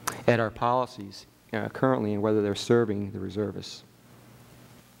our policies currently and whether they're serving the reservists.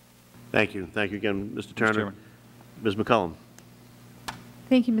 Thank you. Thank you again, Mr. Turner. Ms. McCollum.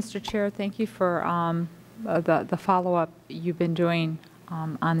 Thank you, Mr. Chair. Thank you for the follow-up you've been doing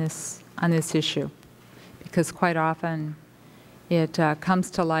on this issue, because quite often it comes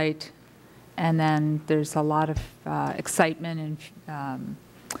to light, and then there's a lot of excitement, and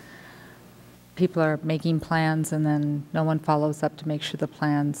people are making plans, and then no one follows up to make sure the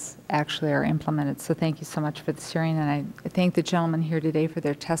plans actually are implemented. So thank you so much for this hearing, and I thank the gentlemen here today for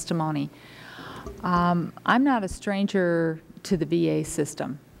their testimony. I'm not a stranger to the VA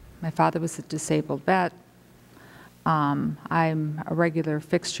system. My father was a disabled vet. I'm a regular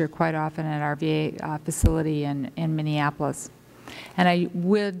fixture quite often at our VA facility in Minneapolis. And I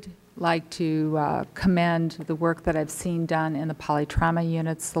would like to commend the work that I've seen done in the polytrauma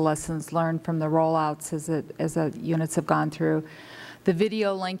units, the lessons learned from the rollouts as the units have gone through, the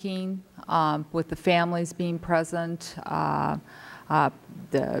video linking with the families being present,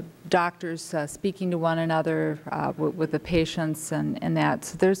 the doctors speaking to one another with the patients and that.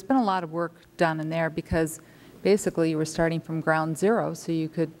 So there's been a lot of work done in there, because basically you were starting from ground zero, so you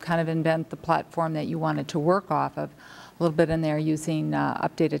could kind of invent the platform that you wanted to work off of, a little bit in there using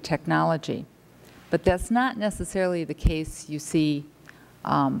updated technology. But that's not necessarily the case you see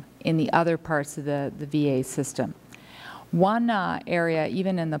in the other parts of the VA system. One area,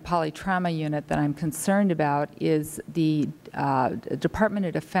 even in the polytrauma unit, that I'm concerned about is the Department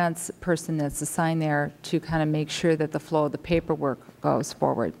of Defense person that's assigned there to kind of make sure that the flow of the paperwork goes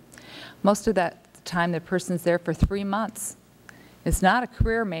forward. Most of that time, the person's there for 3 months. It's not a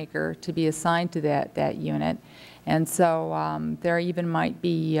career maker to be assigned to that unit. And so there even might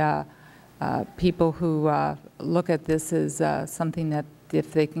be people who look at this as something that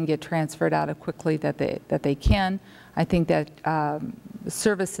if they can get transferred out quickly that they can. I think that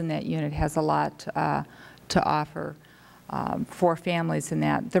service in that unit has a lot to offer for families in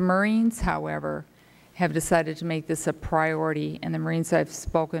that. The Marines, however, have decided to make this a priority, and the Marines I've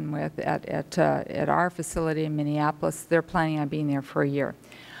spoken with at our facility in Minneapolis, they're planning on being there for a year.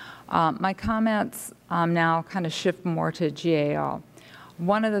 My comments now kind of shift more to GAO.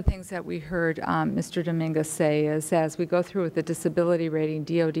 One of the things that we heard Mr. Dominguez say is, as we go through with the disability rating,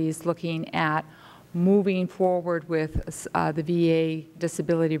 DOD is looking at moving forward with the VA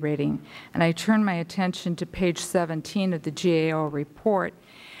disability rating. And I turn my attention to page 17 of the GAO report.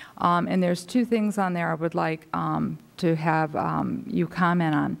 And there's 2 things on there I would like to have you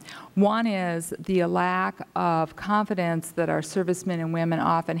comment on. One is the lack of confidence that our servicemen and women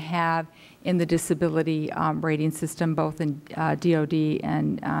often have in the disability rating system, both in DOD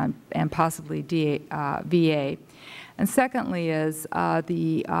and possibly VA. And secondly is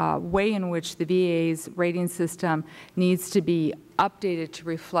the way in which the VA's rating system needs to be updated to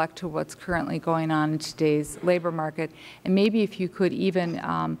reflect to what's currently going on in today's labor market. And maybe if you could even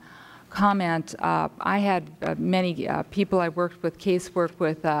comment, I had many people I worked with, casework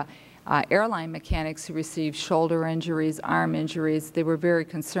with airline mechanics who received shoulder injuries, arm injuries. They were very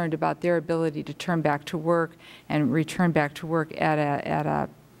concerned about their ability to turn back to work and return back to work at a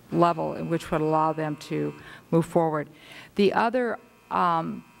level in which would allow them to move forward. The other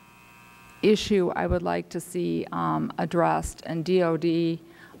issue I would like to see addressed, and DOD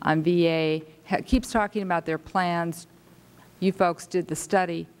on VA keeps talking about their plans. You folks did the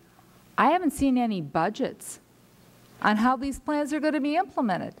study. I haven't seen any budgets on how these plans are going to be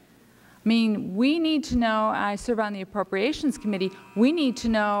implemented. I mean, we need to know, I serve on the Appropriations Committee, we need to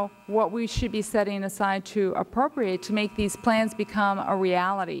know what we should be setting aside to appropriate to make these plans become a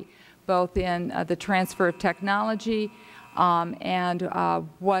reality, both in the transfer of technology and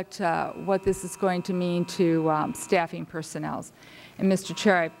what this is going to mean to staffing personnel. And Mr.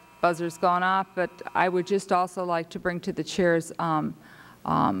 Chair, I buzzer's gone off, but I would just also like to bring to the Chair's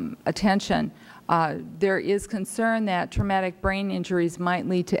attention. There is concern that traumatic brain injuries might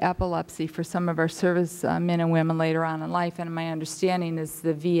lead to epilepsy for some of our service men and women later on in life, and my understanding is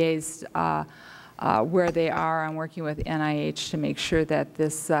the VA's where they are on working with NIH to make sure that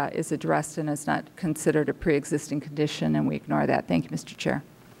this is addressed and is not considered a pre-existing condition, and we ignore that. Thank you, Mr. Chair.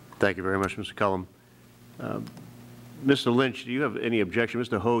 Thank you very much, Mr. Cullum. Mr. Lynch, do you have any objection?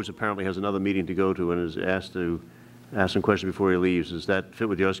 Mr. Hose apparently has another meeting to go to and is asked to ask some questions before he leaves. Does that fit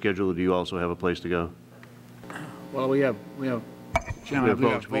with your schedule, or do you also have a place to go? Well, we have Chairman,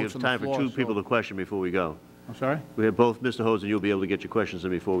 we have time for two people to question before we go. I'm sorry? We have both Mr. Hodes, and you'll be able to get your questions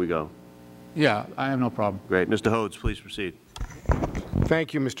in before we go. Yeah, I have no problem. Great. Mr. Hodes, please proceed.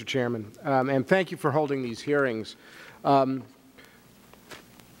 Thank you, Mr. Chairman, and thank you for holding these hearings.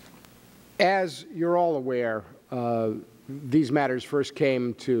 As you're all aware, these matters first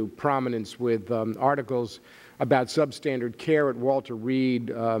came to prominence with articles about substandard care at Walter Reed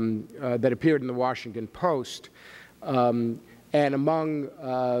that appeared in the Washington Post. And among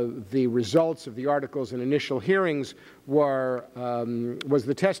the results of the articles and initial hearings was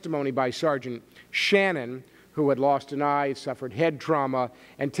the testimony by Sergeant Shannon, who had lost an eye, suffered head trauma,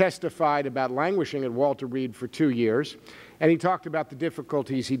 and testified about languishing at Walter Reed for 2 years. And he talked about the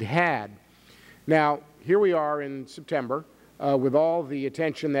difficulties he'd had. Now, here we are in September with all the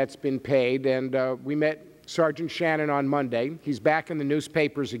attention that's been paid, and we met Sergeant Shannon on Monday. He's back in the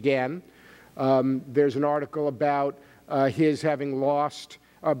newspapers again. There's an article about his having lost,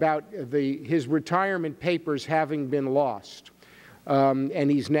 about his retirement papers having been lost. And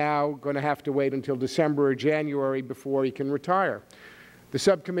he's now going to have to wait until December or January before he can retire. The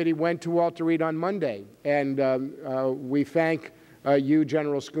subcommittee went to Walter Reed on Monday, and we thank you,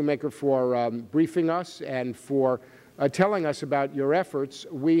 General Schoonmaker, for briefing us and for telling us about your efforts.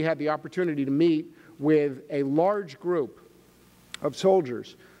 We had the opportunity to meet with a large group of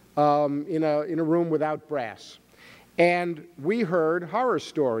soldiers in a room without brass. And we heard horror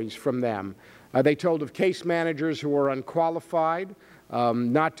stories from them. They told of case managers who were unqualified,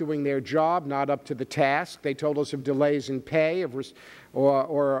 not doing their job, not up to the task. They told us of delays in pay,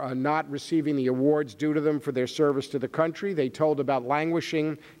 or not receiving the awards due to them for their service to the country. They told about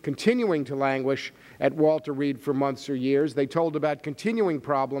languishing, continuing to languish at Walter Reed for months or years. They told about continuing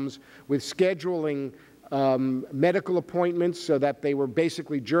problems with scheduling medical appointments, so that they were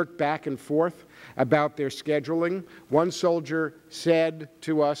basically jerked back and forth about their scheduling. One soldier said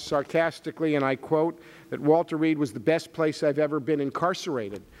to us sarcastically, and I quote, that Walter Reed was the best place I've ever been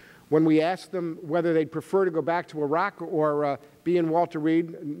incarcerated. When we asked them whether they'd prefer to go back to Iraq or be in Walter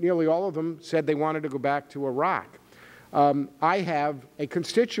Reed, nearly all of them said they wanted to go back to Iraq. I have a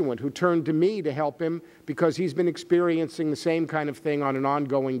constituent who turned to me to help him because he's been experiencing the same kind of thing on an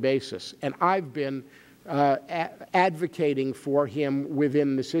ongoing basis, and I've been advocating for him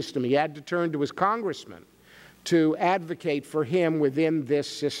within the system. He had to turn to his congressman to advocate for him within this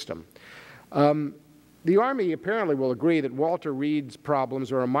system. The Army apparently will agree that Walter Reed's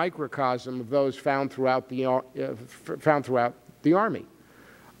problems are a microcosm of those found throughout the Army.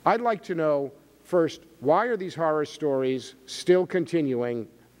 I'd like to know, first, why are these horror stories still continuing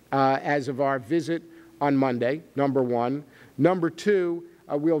as of our visit on Monday, number one? Number two,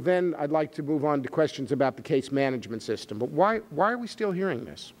 I'd like to move on to questions about the case management system. But why are we still hearing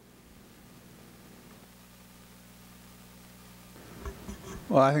this?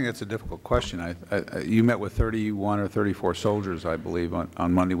 Well, I think that's a difficult question. You met with 31 or 34 soldiers, I believe,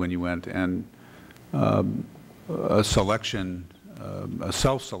 on Monday when you went, and a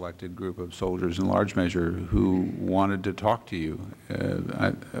self-selected group of soldiers in large measure who wanted to talk to you.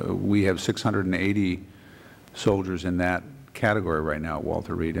 We have 680 soldiers in that category right now at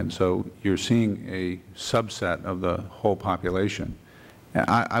Walter Reed, and so you're seeing a subset of the whole population. And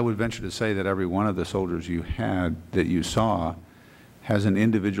I would venture to say that every one of the soldiers you had that you saw has an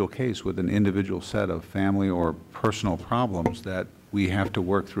individual case with an individual set of family or personal problems that we have to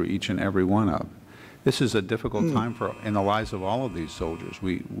work through each and every one of. This is a difficult time in the lives of all of these soldiers.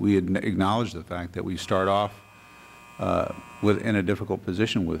 We acknowledge the fact that we start off in a difficult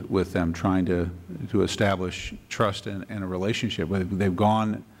position with them, trying to establish trust and a relationship. They've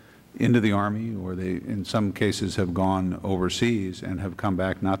gone into the Army, or they, in some cases, have gone overseas and have come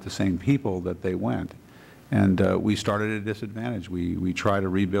back not the same people that they went. And we started at a disadvantage. We try to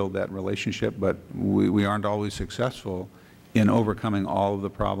rebuild that relationship, but we aren't always successful in overcoming all of the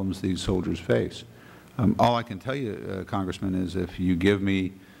problems these soldiers face. All I can tell you, Congressman, is if you give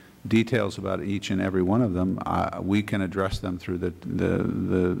me details about each and every one of them, we can address them through the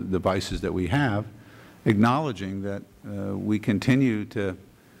devices that we have, acknowledging that we continue to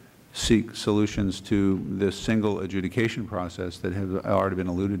seek solutions to this single adjudication process that has already been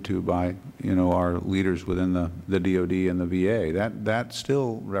alluded to by, our leaders within the DOD and the VA. That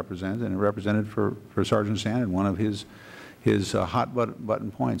still represents, and it represented for Sergeant Sandin, one of his hot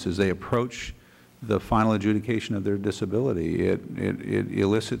button points as they approach the final adjudication of their disability. It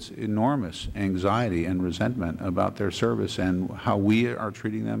elicits enormous anxiety and resentment about their service and how we are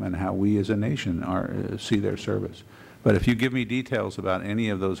treating them and how we as a nation see their service. But if you give me details about any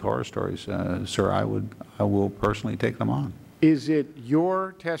of those horror stories, sir, I will personally take them on. Is it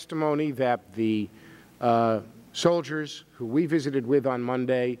your testimony that the soldiers who we visited with on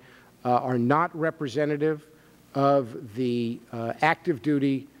Monday are not representative of the active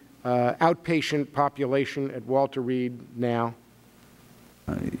duty outpatient population at Walter Reed now?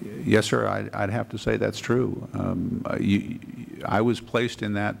 Yes, sir. I'd have to say that's true. I was placed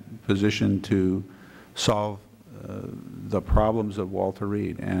in that position to solve the problems of Walter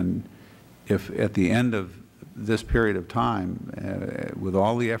Reed, and if at the end of this period of time, with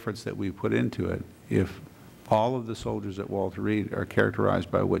all the efforts that we put into it, if all of the soldiers at Walter Reed are characterized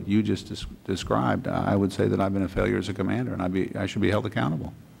by what you just described, I would say that I've been a failure as a commander, and I should be held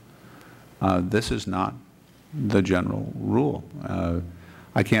accountable. This is not the general rule.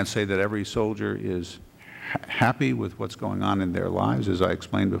 I can't say that every soldier is happy with what's going on in their lives. As I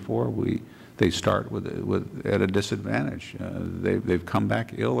explained before, they start at a disadvantage. They've come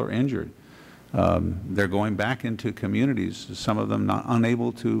back ill or injured. They're going back into communities, some of them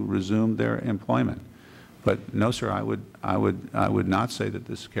unable to resume their employment. But no, sir, I would not say that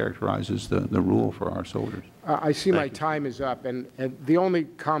this characterizes the rule for our soldiers. I see my time is up, and the only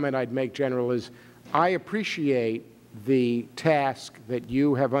comment I'd make, General, is I appreciate the task that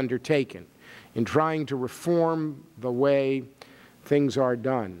you have undertaken in trying to reform the way things are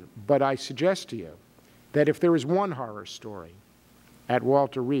done. But I suggest to you that if there is one horror story at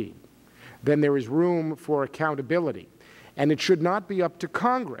Walter Reed, then there is room for accountability. And it should not be up to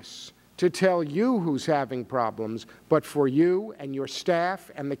Congress to tell you who's having problems, but for you and your staff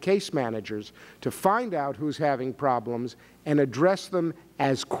and the case managers to find out who's having problems and address them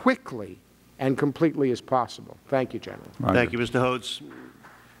as quickly and completely as possible. Thank you, General. Thank you, Mr. Hodes.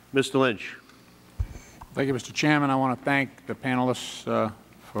 Mr. Lynch. Thank you, Mr. Chairman. I want to thank the panelists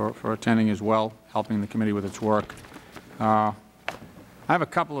for attending as well, helping the committee with its work. I have a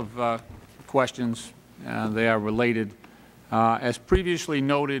couple of questions. They are related. As previously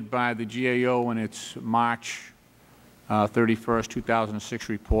noted by the GAO in its March 31, 2006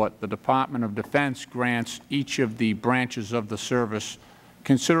 report, the Department of Defense grants each of the branches of the service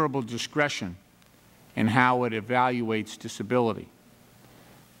considerable discretion in how it evaluates disability.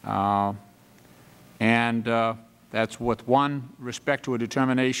 That's with one respect to a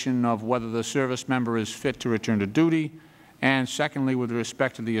determination of whether the service member is fit to return to duty, and secondly with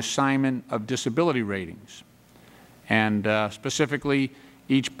respect to the assignment of disability ratings. And specifically,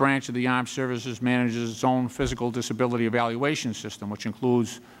 each branch of the armed services manages its own physical disability evaluation system, which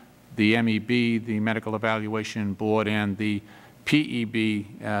includes the MEB, the Medical Evaluation Board, and the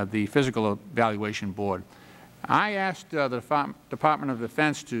PEB, the Physical Evaluation Board. I asked the Department of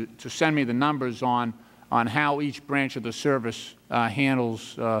Defense to send me the numbers on how each branch of the service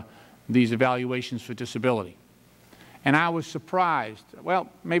handles these evaluations for disability. And I was surprised. Well,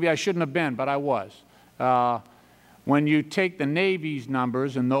 maybe I shouldn't have been, but I was. When you take the Navy's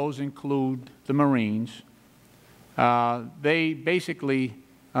numbers, and those include the Marines, they basically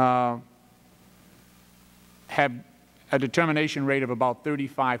have a determination rate of about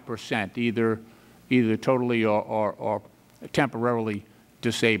 35%, either totally or temporarily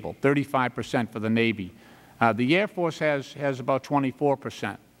disabled, 35% for the Navy. The Air Force has about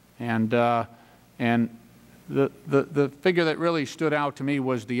 24%. And the figure that really stood out to me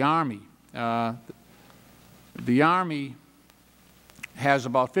was the Army. The Army has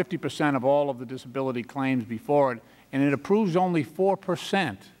about 50% of all of the disability claims before it, and it approves only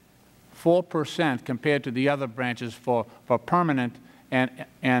 4%, 4% compared to the other branches for permanent and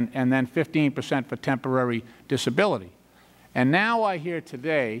then 15% for temporary disability. And now I hear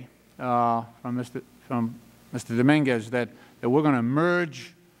today from Mr. Dominguez that we're going to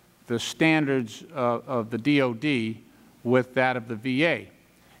merge the standards of the DOD with that of the VA.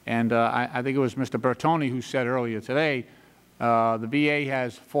 And I think it was Mr. Bertoni who said earlier today the VA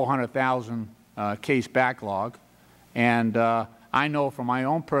has 400,000 case backlog. And I know from my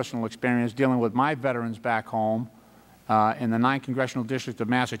own personal experience dealing with my veterans back home in the 9th Congressional District of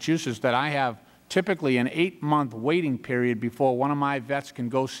Massachusetts that I have typically an 8-month waiting period before one of my vets can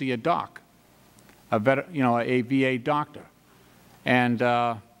go see a doc, a VA doctor. And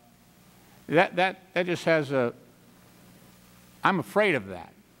that just has a, I'm afraid of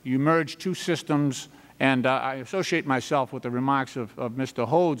that. you merge two systems, and I associate myself with the remarks of Mr.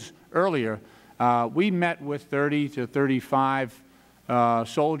 Hodes earlier. We met with 30 to 35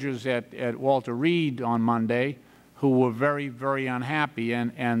 soldiers at Walter Reed on Monday who were very, very unhappy.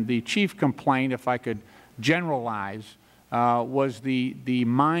 And the chief complaint, if I could generalize, was the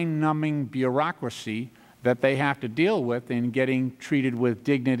mind-numbing bureaucracy that they have to deal with in getting treated with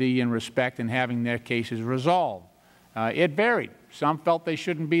dignity and respect and having their cases resolved. It varied. Some felt they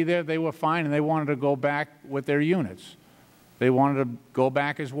shouldn't be there. They were fine, and they wanted to go back with their units. They wanted to go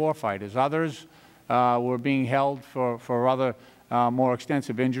back as warfighters. Others were being held for other more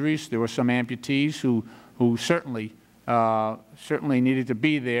extensive injuries. There were some amputees who certainly needed to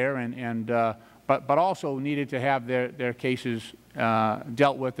be there, but also needed to have their cases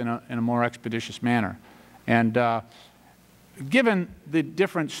dealt with in a more expeditious manner. And given the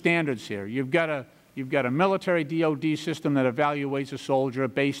different standards here, you've got a military DOD system that evaluates a soldier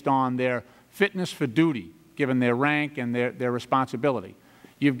based on their fitness for duty, given their rank and their responsibility.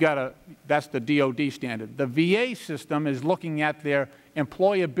 That's the DOD standard. The VA system is looking at their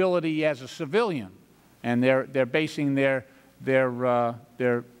employability as a civilian, and they're basing their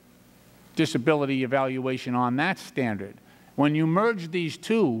disability evaluation on that standard. When you merge these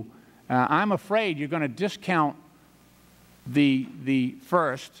two, I'm afraid you're going to discount the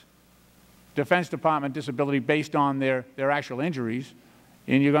first, Defense Department disability, based on their actual injuries,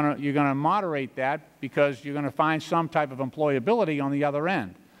 and you're going to moderate that because you're going to find some type of employability on the other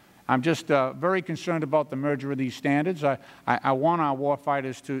end. I'm just very concerned about the merger of these standards. I want our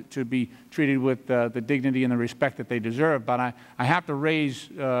warfighters to be treated with the dignity and the respect that they deserve, but I have to raise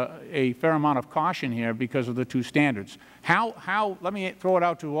a fair amount of caution here because of the two standards. Let me throw it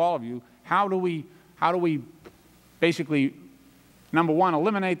out to all of you. How do we basically, number one,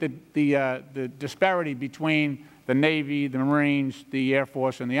 eliminate the disparity between the Navy, the Marines, the Air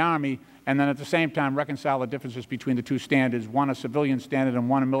Force, and the Army, and then at the same time reconcile the differences between the two standards, one a civilian standard and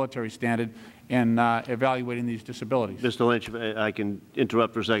one a military standard, in evaluating these disabilities? Mr. Lynch, if I can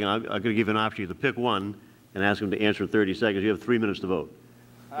interrupt for a second. I'm going to give you an option to pick one and ask him to answer in 30 seconds. You have 3 minutes to vote.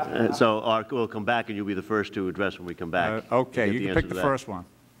 So we'll come back, and you'll be the first to address when we come back. Okay, you can pick the first one.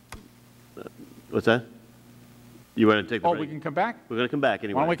 What's that? You want to take the break? We can come back? We're going to come back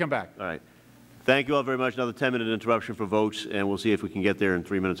anyway. Why don't we come back? All right. Thank you all very much. Another 10-minute interruption for votes, and we'll see if we can get there in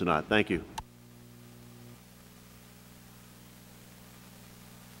 3 minutes or not. Thank you.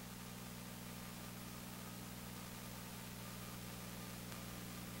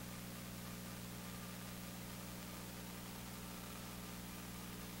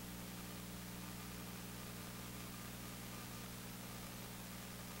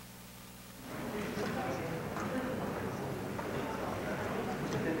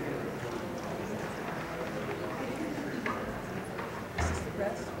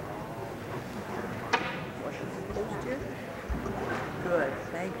 Good.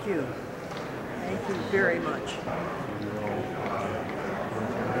 Thank you. Thank you very much.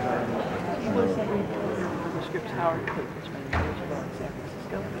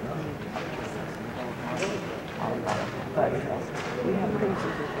 But we have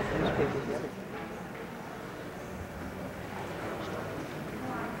criticisms of newspapers the other day.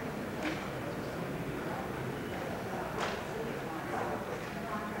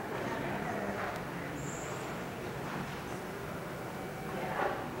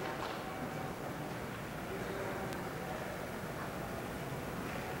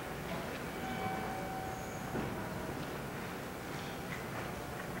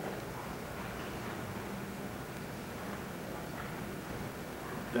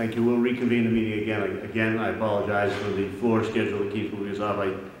 Thank you. We'll reconvene the meeting again. Again, I apologize for the floor schedule that keeps moving us off.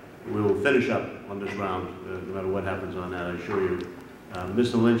 We will finish up on this round, no matter what happens on that, I assure you.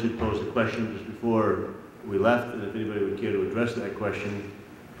 Mr. Lynch had posed a question just before we left, and if anybody would care to address that question,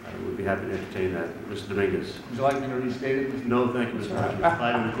 I would be happy to entertain that. Mr. Dominguez. Would you like me to restate it? No, thank you, Mr. Lynch.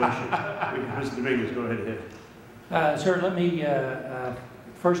 5 questions. Mr. Dominguez, go right ahead. Sir, let me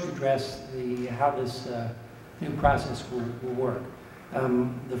first address how this new process will work.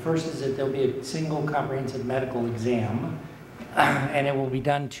 The first is that there will be a single comprehensive medical exam, and it will be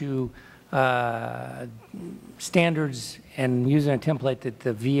done to standards and using a template that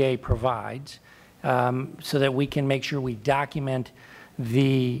the VA provides, so that we can make sure we document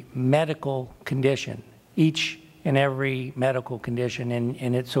the medical condition, each and every medical condition,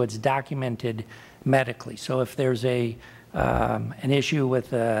 and so it's documented medically. So if there's an issue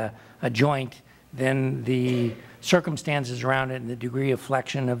with a joint, then the circumstances around it and the degree of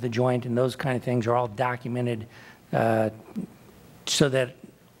flexion of the joint and those kind of things are all documented so that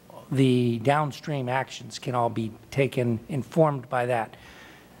the downstream actions can all be taken, informed by that.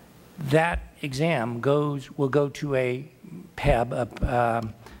 That exam will go to a PEB,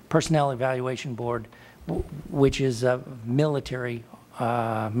 a Personnel Evaluation Board, which is military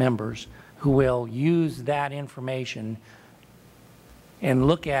members who will use that information and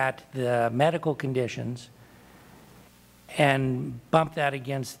look at the medical conditions and bump that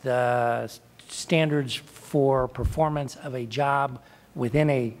against the standards for performance of a job within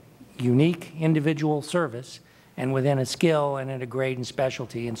a unique individual service and within a skill and in a grade and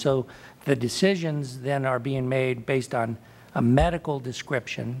specialty. And so the decisions then are being made based on a medical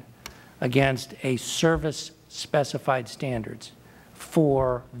description against a service-specified standards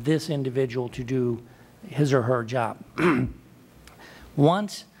for this individual to do his or her job.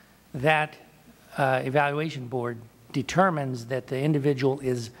 Once that evaluation board determines that the individual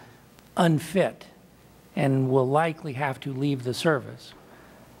is unfit and will likely have to leave the service,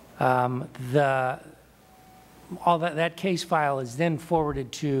 all that case file is then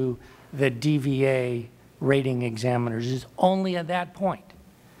forwarded to the DVA rating examiners. It's only at that point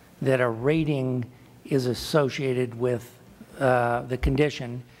that a rating is associated with the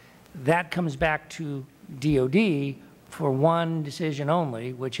condition. That comes back to DOD for one decision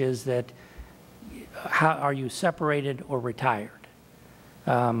only, which is that how are you separated or retired?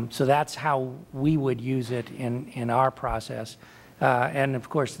 So that's how we would use it in our process. And of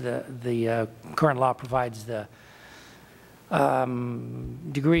course, the current law provides the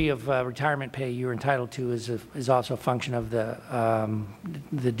degree of retirement pay you're entitled to is also a function of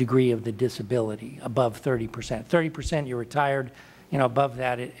the degree of the disability, above 30%. 30% you're retired, above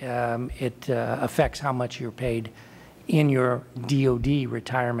that it affects how much you're paid in your DOD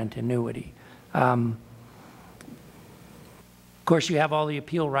retirement annuity. Of course, you have all the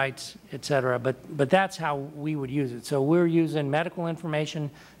appeal rights, et cetera, but that's how we would use it. So we're using medical information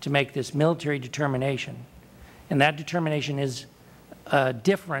to make this military determination. And that determination is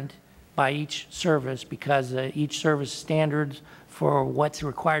different by each service because each service standards for what's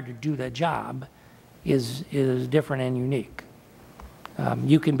required to do the job is different and unique.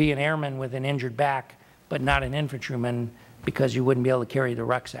 You can be an airman with an injured back, but not an infantryman because you wouldn't be able to carry the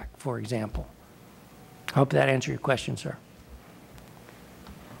rucksack, for example. I hope that answered your question, sir.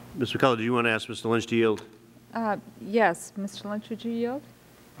 Mr. McCullough, do you want to ask Mr. Lynch to yield? Yes. Mr. Lynch, would you yield?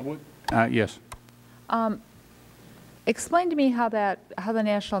 I would. Yes. Explain to me how the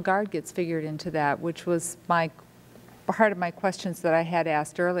National Guard gets figured into that, which was part of my questions that I had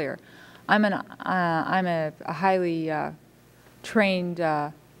asked earlier. I'm a highly trained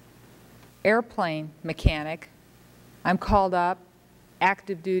airplane mechanic. I'm called up,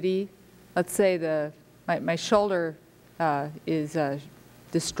 active duty. Let's say my shoulder is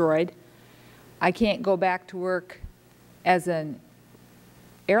destroyed. I can't go back to work as an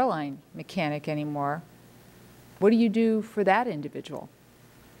airline mechanic anymore. What do you do for that individual?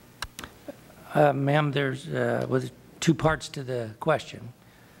 Ma'am, there's two parts to the question.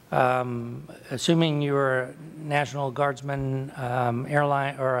 Assuming you're a National Guardsman,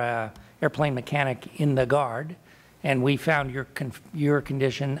 airline or airplane mechanic in the Guard, and we found your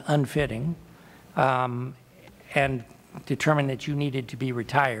condition unfitting, and determined that you needed to be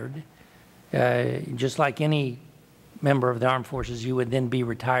retired, just like any member of the Armed Forces, you would then be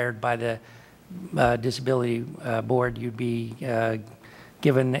retired by the disability board. You'd be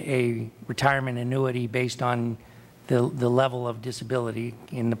given a retirement annuity based on the level of disability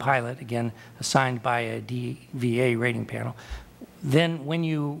in the pilot, again, assigned by a DVA rating panel. Then when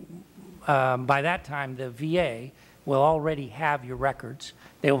you, by that time, the VA will already have your records.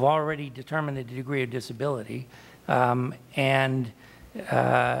 They will already determine the degree of disability, and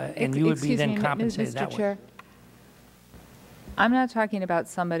you would be then compensated that way. Mr. Chair, I'm not talking about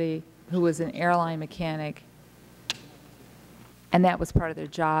somebody who was an airline mechanic and that was part of their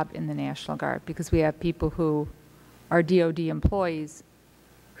job in the National Guard, because we have people who are DOD employees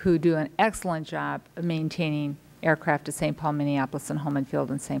who do an excellent job of maintaining aircraft to St. Paul, Minneapolis, and Holman Field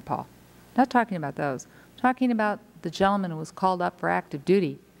and St. Paul. Not talking about those. I'm talking about the gentleman who was called up for active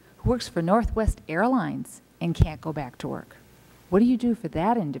duty, who works for Northwest Airlines and can't go back to work. What do you do for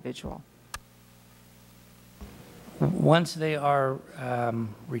that individual? Once they are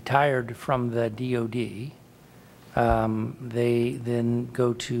retired from the DOD, they then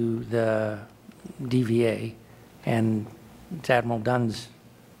go to the DVA, and it's Admiral Dunn's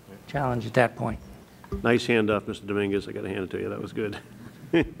challenge at that point. Nice handoff, Mr. Dominguez. I got to hand it to you. That was good.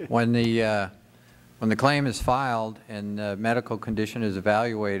 When the claim is filed and the medical condition is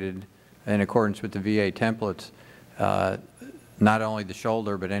evaluated in accordance with the VA templates, not only the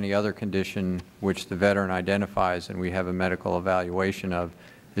shoulder but any other condition which the veteran identifies and we have a medical evaluation of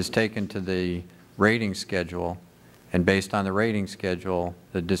is taken to the rating schedule, And based on the rating schedule,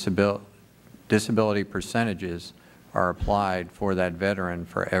 the disability percentages are applied for that veteran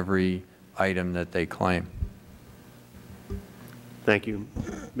for every item that they claim. Thank you.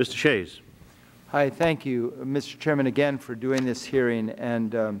 Mr. Shays. Hi, thank you, Mr. Chairman, again for doing this hearing.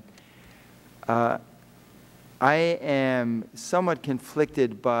 And I am somewhat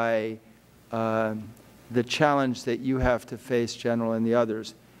conflicted by the challenge that you have to face, General, and the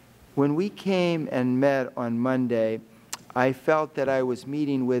others. When we came and met on Monday, I felt that I was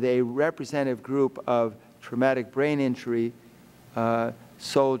meeting with a representative group of traumatic brain injury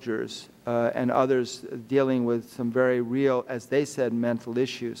soldiers and others dealing with some very real, as they said, mental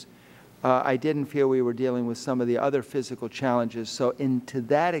issues. I didn't feel we were dealing with some of the other physical challenges. So to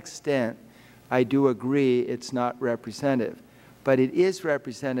that extent, I do agree it's not representative. But it is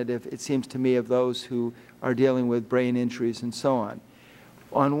representative, it seems to me, of those who are dealing with brain injuries and so on.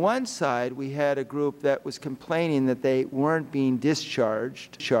 On one side, we had a group that was complaining that they weren't being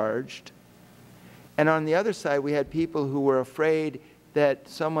discharged. And on the other side, we had people who were afraid that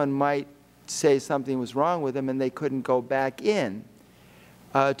someone might say something was wrong with them and they couldn't go back in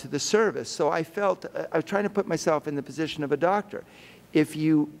to the service. So I felt, I was trying to put myself in the position of a doctor. If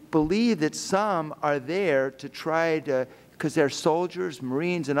you believe that some are there to try to, because they're soldiers,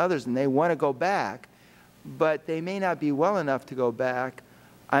 Marines, and others, and they want to go back, but they may not be well enough to go back,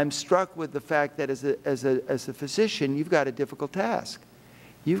 I'm struck with the fact that as a physician, you've got a difficult task.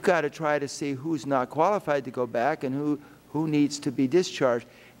 You've got to try to see who's not qualified to go back and who needs to be discharged,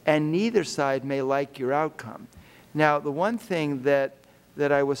 and neither side may like your outcome. Now, the one thing that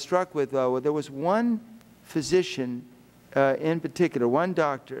I was struck with, though, there was one physician in particular, one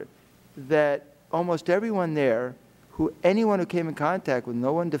doctor, that almost everyone there, anyone who came in contact with,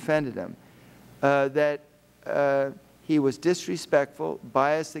 no one defended him, that he was disrespectful,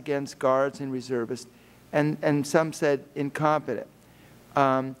 biased against guards and reservists, and some said incompetent.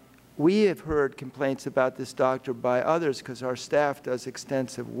 We have heard complaints about this doctor by others because our staff does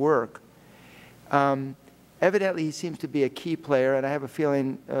extensive work. Evidently, he seems to be a key player, and I have a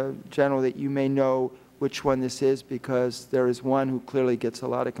feeling, General, that you may know which one this is because there is one who clearly gets a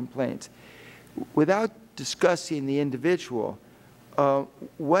lot of complaints. Without discussing the individual,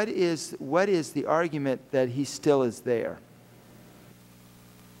 what is the argument that he still is there?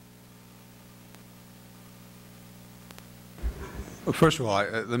 Well, first of all,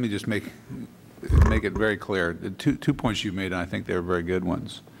 let me just make it very clear. The two points you made, and I think they're very good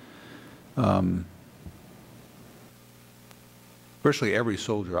ones. Virtually every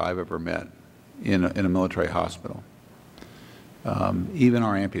soldier I've ever met in a military hospital, even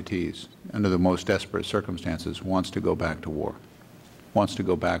our amputees, under the most desperate circumstances, wants to go back to war, wants to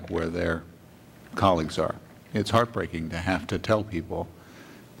go back where their colleagues are. It's heartbreaking to have to tell people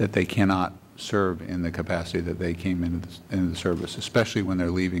that they cannot serve in the capacity that they came into the service, especially when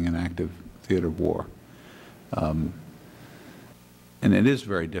they're leaving an active theater of war. And it is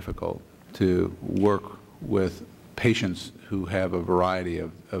very difficult to work with patients who have a variety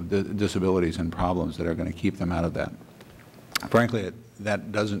of disabilities and problems that are going to keep them out of that. Frankly,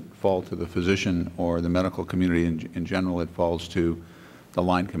 that doesn't fall to the physician or the medical community in general. It falls to the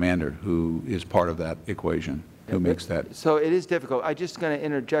line commander, who is part of that equation, who makes that. So it is difficult. I'm just going to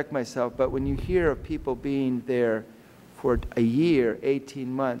interject myself, but when you hear of people being there for a year,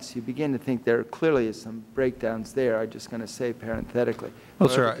 18 months, you begin to think there clearly is some breakdowns there. I'm just going to say parenthetically. Well,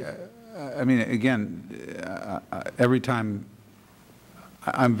 sir, I mean, again, every time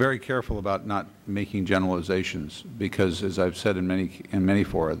I'm very careful about not making generalizations because, as I've said in many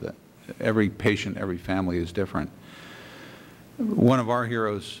fora, that every patient, every family is different. One of our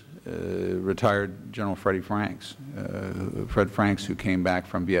heroes, retired General Fred Franks, who came back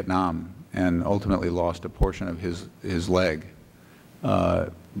from Vietnam and ultimately lost a portion of his leg,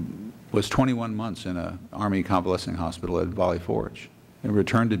 was 21 months in an Army convalescing hospital at Valley Forge and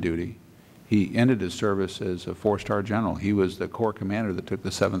returned to duty. He ended his service as a 4-star general. He was the Corps commander that took the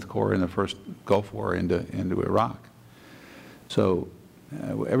 7th Corps in the first Gulf War into Iraq. So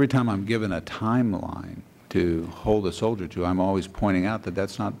every time I'm given a timeline to hold a soldier to, I'm always pointing out that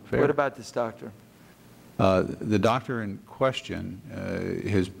that's not fair. What about this doctor? The doctor in question,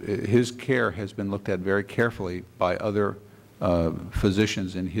 his care has been looked at very carefully by other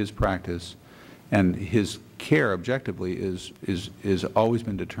physicians in his practice, and his care objectively is always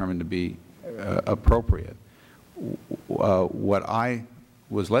been determined to be appropriate. What I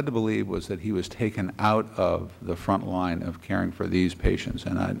was led to believe was that he was taken out of the front line of caring for these patients,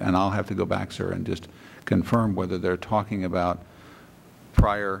 and I'll have to go back, sir, and just confirm whether they're talking about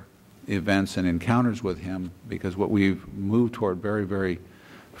prior events and encounters with him, because what we've moved toward very, very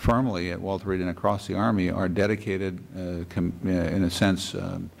firmly at Walter Reed and across the Army are dedicated, in a sense,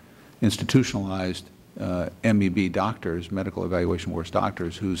 institutionalized MEB doctors, medical evaluation board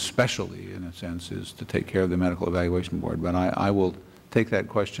doctors, whose specialty, in a sense, is to take care of the medical evaluation board. But I will take that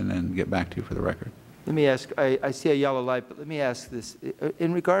question and get back to you for the record. Let me ask, I see a yellow light, but let me ask this.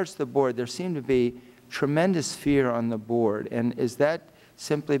 In regards to the board, there seemed to be tremendous fear on the board, and is that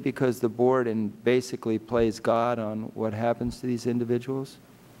simply because the board basically plays God on what happens to these individuals?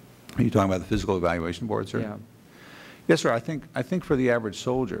 Are you talking about the physical evaluation board, sir? Yeah. Yes, sir. I think for the average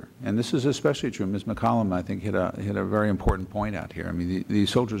soldier, and this is especially true, Ms. McCollum, I think, hit a very important point out here. I mean,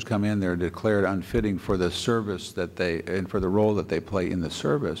 these soldiers come in, they're declared unfitting for the service that and for the role that they play in the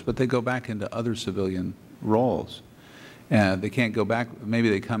service, but they go back into other civilian roles. They can't go back. Maybe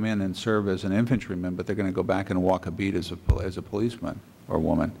they come in and serve as an infantryman, but they're going to go back and walk a beat as a policeman or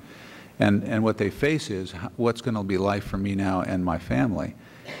woman. And what they face is, what's going to be life for me now and my family?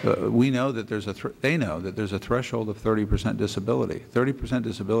 We know that they know that there's a threshold of 30% disability. 30%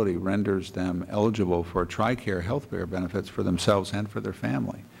 disability renders them eligible for TRICARE health care benefits for themselves and for their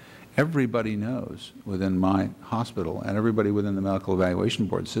family. Everybody knows within my hospital, and everybody within the medical evaluation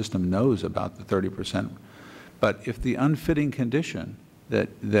board system knows about the 30%. But if the unfitting condition that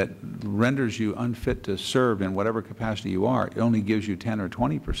renders you unfit to serve in whatever capacity you are, it only gives you 10 or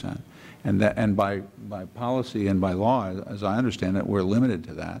 20%. And by policy and by law, as I understand it, we're limited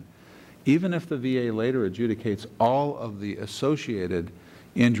to that. Even if the VA later adjudicates all of the associated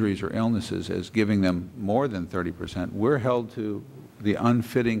injuries or illnesses as giving them more than 30%, we're held to the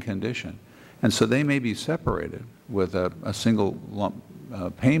unfitting condition. And so they may be separated with a single lump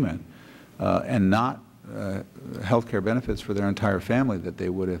payment and not health care benefits for their entire family that they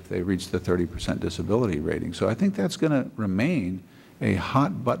would if they reached the 30% disability rating. So I think that's going to remain a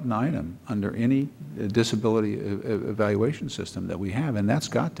hot button item under any disability evaluation system that we have, and that's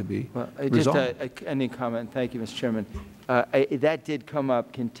got to be resolved. Just any comment? Thank you, Mr. Chairman. That did come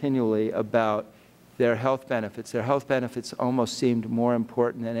up continually about their health benefits. Their health benefits almost seemed more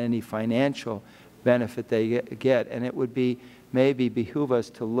important than any financial benefit they get, and it would be maybe behoove us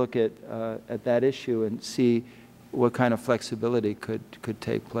to look at that issue and see what kind of flexibility could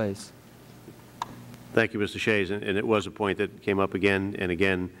take place. Thank you, Mr. Shays. And it was a point that came up again and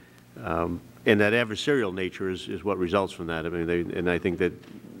again. And that adversarial nature is what results from that. I mean, and I think that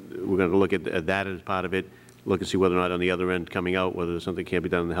we're going to look at that as part of it, look and see whether or not on the other end coming out, whether something can be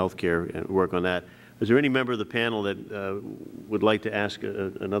done in the health care and work on that. Is there any member of the panel that would like to ask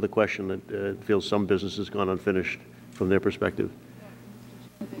another question that feels some business has gone unfinished from their perspective?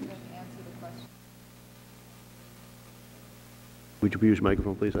 Would you use your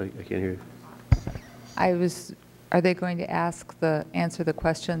microphone, please? I can't hear you. Are they going to answer the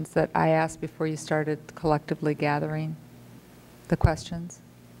questions that I asked before you started collectively gathering the questions?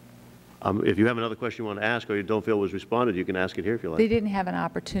 If you have another question you want to ask or you don't feel was responded, you can ask it here if you like. They didn't have an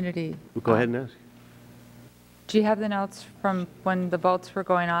opportunity. Well, go ahead and ask. Do you have the notes from when the votes were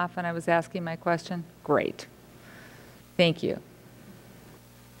going off and I was asking my question? Great. Thank you.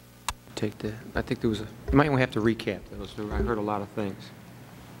 I think there was you might have to recap those. I heard a lot of things.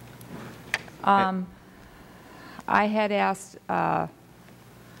 I had asked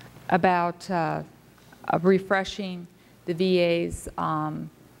about refreshing the VA's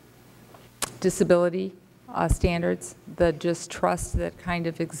disability standards, the just trust that kind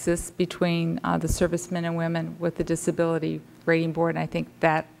of exists between the servicemen and women with the disability rating board, and I think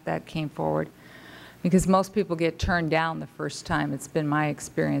that came forward. Because most people get turned down the first time. It's been my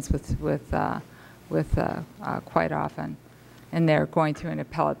experience with quite often. And they're going through an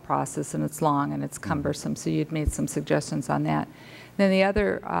appellate process, and it's long and it's cumbersome. So you'd made some suggestions on that. Then the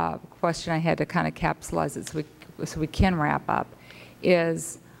other question I had to kind of capsulize it so we can wrap up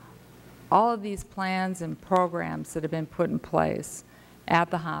is all of these plans and programs that have been put in place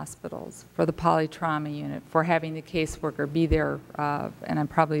at the hospitals for the polytrauma unit, for having the caseworker be there, and I'm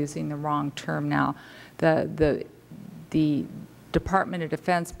probably using the wrong term now, the Department of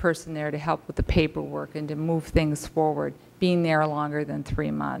Defense person there to help with the paperwork and to move things forward, being there longer than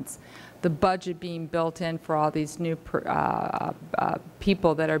 3 months. The budget being built in for all these new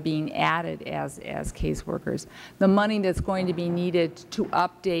people that are being added as caseworkers. The money that's going to be needed to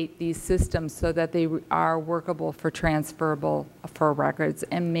update these systems so that they are workable for transferable for records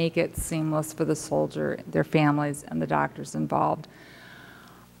and make it seamless for the soldier, their families, and the doctors involved.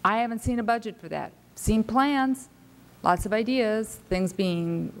 I haven't seen a budget for that. Seen plans, lots of ideas, things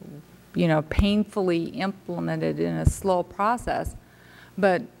being, painfully implemented in a slow process.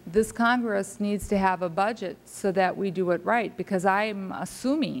 But this Congress needs to have a budget so that we do it right, because I'm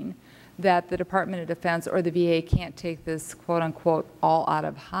assuming that the Department of Defense or the VA can't take this quote-unquote all out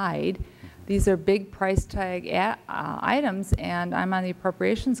of hide. These are big price tag items, and I'm on the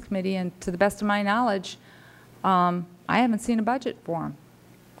Appropriations Committee, and to the best of my knowledge, I haven't seen a budget for them.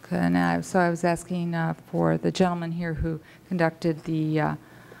 And so I was asking for the gentleman here who conducted the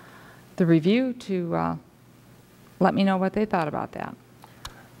review to let me know what they thought about that.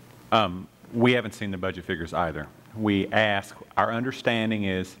 We haven't seen the budget figures either. We ask, our understanding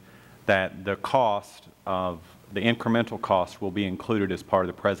is that the cost of the incremental cost will be included as part of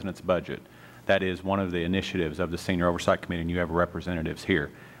the President's budget. That is one of the initiatives of the Senior Oversight Committee, and you have representatives here.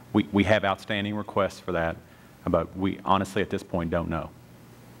 We have outstanding requests for that, but we honestly at this point don't know.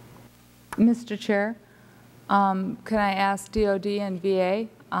 Mr. Chair, can I ask DOD and VA?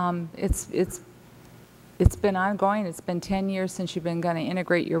 It's been ongoing. It's been 10 years since you've been going to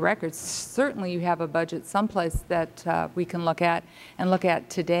integrate your records. Certainly you have a budget someplace that we can look at and look at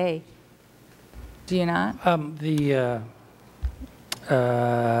today. Do you not?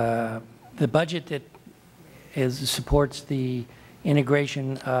 The budget that supports the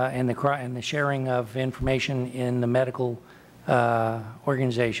integration and the sharing of information in the medical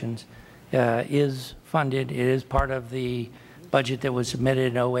organizations is funded. It is part of the budget that was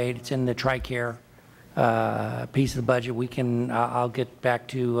submitted in 08. It's in the TRICARE piece of the budget. We can, I'll get back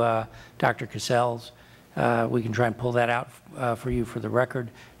to Dr. Cassell's. We can try and pull that out for you for the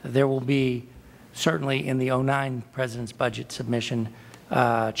record. There will be certainly in the 09 President's budget submission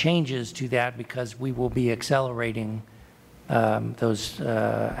changes to that because we will be accelerating those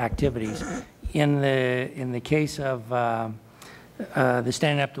activities. In the case of the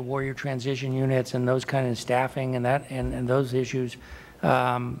Standing Up to Warrior transition units and those kind of staffing and those issues,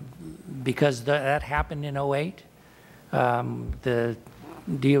 because that happened in 08, the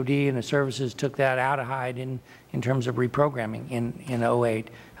DOD and the services took that out of hide in terms of reprogramming in 08.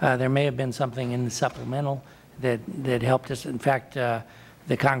 There may have been something in the supplemental that helped us. In fact,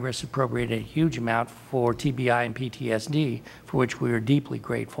 the Congress appropriated a huge amount for TBI and PTSD, for which we were deeply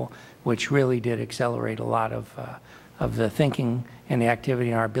grateful, which really did accelerate a lot of the thinking and the activity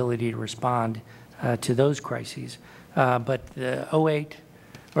and our ability to respond to those crises. But the 08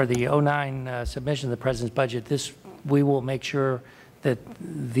 or the 09 submission of the President's budget, we will make sure that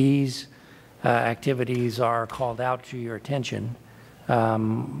these activities are called out to your attention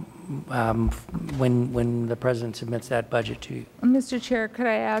when the President submits that budget to you. Mr. Chair, could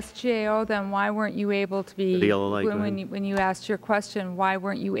I ask GAO then why weren't you able to be, when you asked your question, why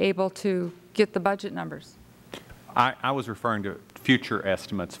weren't you able to get the budget numbers? I was referring to future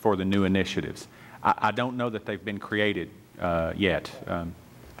estimates for the new initiatives. I don't know that they've been created yet.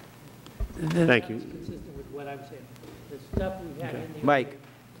 Thank you. Consistent with what I'm saying. The stuff we had in the Mike.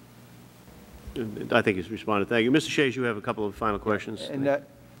 I think he's responded. Thank you. Mr. Shays, you have a couple of final questions. And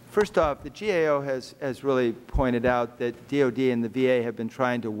first off, the GAO has really pointed out that DOD and the VA have been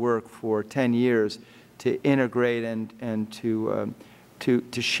trying to work for 10 years to integrate and to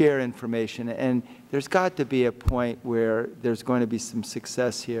share information. And there's got to be a point where there's going to be some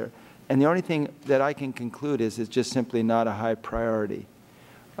success here. And the only thing that I can conclude is it's just simply not a high priority.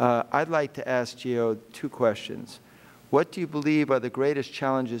 I'd like to ask GAO two questions. What do you believe are the greatest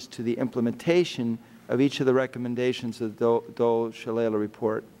challenges to the implementation of each of the recommendations of the Dole-Shalala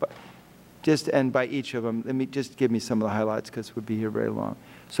report? And by each of them, let me just give me some of the highlights because we'll be here very long.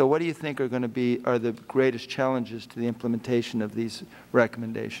 So what do you think are going to be the greatest challenges to the implementation of these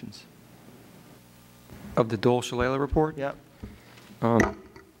recommendations? Of the Dole-Shalala report? Yep.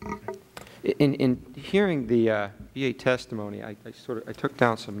 In hearing the VA testimony, I took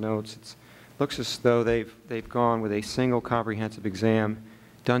down some notes. It looks as though they've gone with a single comprehensive exam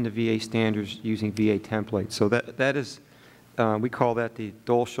done to VA standards using VA templates. So that is, we call that the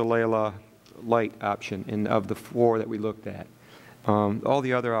Dole-Shalala light option of the 4 that we looked at. All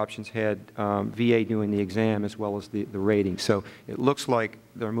the other options had VA doing the exam as well as the rating. So it looks like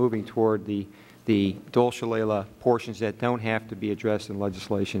they're moving toward the Dole-Shalala portions that don't have to be addressed in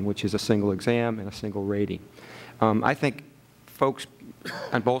legislation, which is a single exam and a single rating. I think folks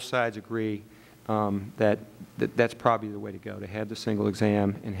on both sides agree that's probably the way to go, to have the single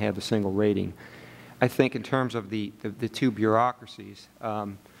exam and have the single rating. I think in terms of the two bureaucracies,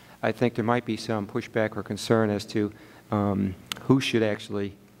 I think there might be some pushback or concern as to who should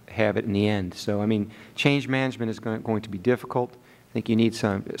actually have it in the end. So, I mean, change management is going to be difficult. I think you need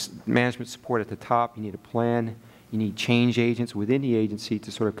some management support at the top. You need a plan. You need change agents within the agency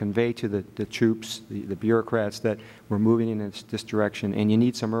to sort of convey to the troops, the bureaucrats, that we're moving in this direction, and you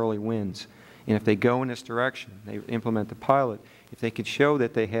need some early wins. And if they go in this direction, they implement the pilot, if they could show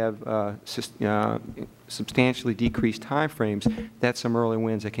that they have substantially decreased time frames, that's some early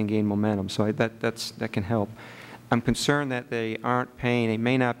wins that can gain momentum. So that can help. I'm concerned that they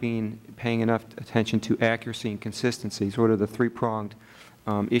may not be paying enough attention to accuracy and consistency, sort of the three-pronged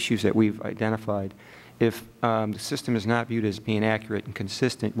issues that we've identified. If the system is not viewed as being accurate and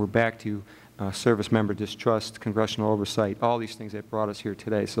consistent, we're back to service member distrust, congressional oversight, all these things that brought us here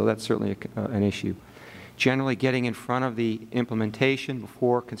today. So that's certainly an issue. Generally, getting in front of the implementation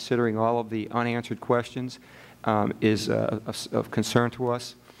before considering all of the unanswered questions is of concern to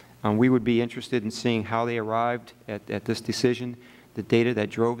us. We would be interested in seeing how they arrived at this decision, the data that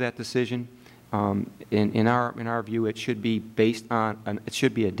drove that decision. In our view, it should be based on it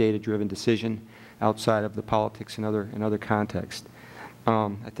should be a data-driven decision outside of the politics and other contexts.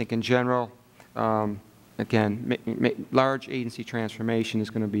 I think in general, again, large agency transformation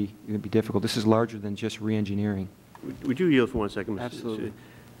is going to be difficult. This is larger than just re-engineering. Would you yield for 1 second, Mr. Absolutely.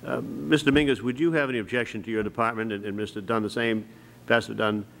 Mr. Dominguez, would you have any objection to your department and Mr. Dunn the same, Ambassador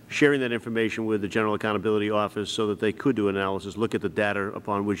Dunn, sharing that information with the General Accountability Office so that they could do analysis, look at the data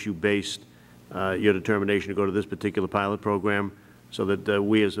upon which you based your determination to go to this particular pilot program, so that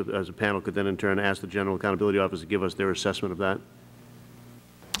we as a panel could then in turn ask the General Accountability Office to give us their assessment of that?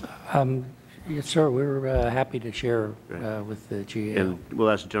 Yes, sir. We're happy to share with the GAO. And we'll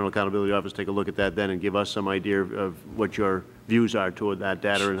ask the General Accountability Office to take a look at that then and give us some idea of what your views are toward that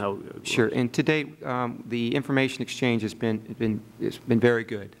data and how. Sure. And to date, the information exchange has been very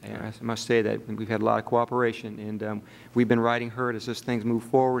good. I must say that we've had a lot of cooperation, and we've been riding herd as things move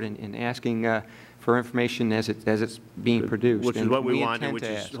forward and asking for information as it's being produced. Which is what we want, and which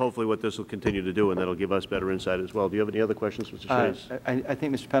is hopefully what this will continue to do, and that'll give us better insight as well. Do you have any other questions, Mr. Shays? I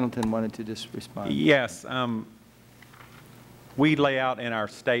think Mr. Pendleton wanted to just respond. Yes. We lay out in our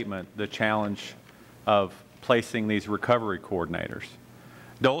statement the challenge of placing these recovery coordinators.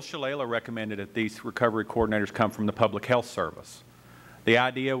 Dole Shalala recommended that these recovery coordinators come from the Public Health Service. The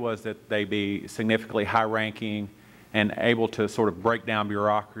idea was that they be significantly high-ranking and able to sort of break down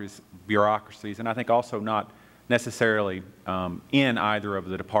bureaucracies, and I think also not necessarily in either of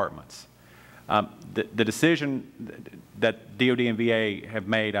the departments. The decision that DOD and VA have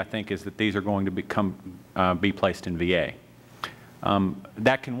made, I think, is that these are going to be placed in VA.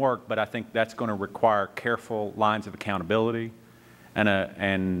 That can work, but I think that's going to require careful lines of accountability and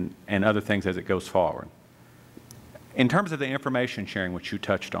other things as it goes forward. In terms of the information sharing, which you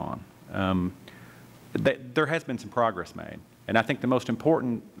touched on, there has been some progress made. And I think the most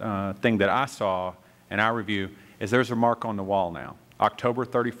important thing that I saw in our review is there's a mark on the wall now. October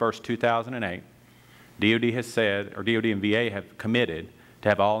 31st, 2008, DOD has said, or DOD and VA have committed to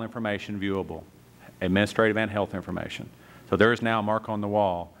have all information viewable, administrative and health information. So there is now a mark on the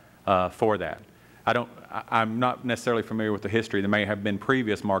wall for that. I'm not necessarily familiar with the history. There may have been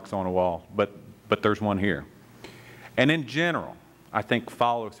previous marks on a wall, but there's one here. And in general, I think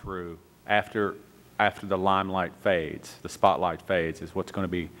follow through after the limelight fades, the spotlight fades, is what's going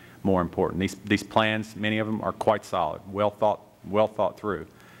to be more important. These plans, many of them are quite solid, well thought through.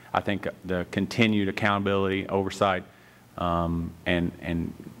 I think the continued accountability, oversight,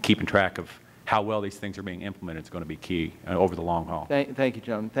 and keeping track of how well these things are being implemented is going to be key over the long haul. Thank you,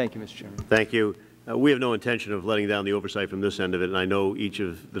 gentlemen. Thank you, Mr. Chairman. Thank you. We have no intention of letting down the oversight from this end of it, and I know each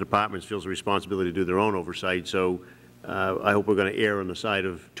of the departments feels a responsibility to do their own oversight, so I hope we're going to err on the side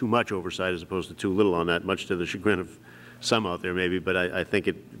of too much oversight as opposed to too little on that, much to the chagrin of some out there maybe, but I think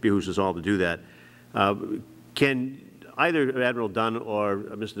it behooves us all to do that. Can either Admiral Dunn or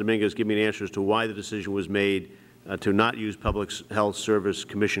Mr. Dominguez give me an answer as to why the decision was made to not use Public Health Service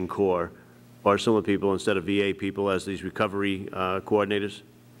Commission Corps or similar people instead of VA people as these recovery coordinators?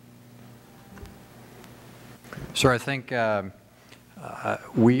 Sir, I think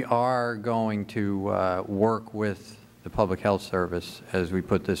we are going to work with the Public Health Service as we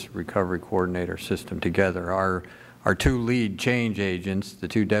put this recovery coordinator system together. Our two lead change agents, the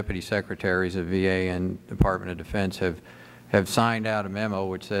two deputy secretaries of VA and Department of Defense, have signed out a memo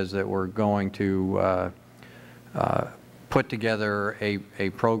which says that we're going to put together a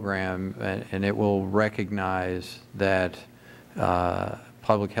program, and it will recognize that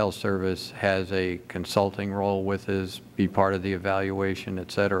Public Health Service has a consulting role with us, be part of the evaluation,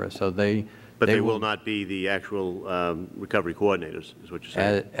 et cetera. So But they will not be the actual recovery coordinators, is what you're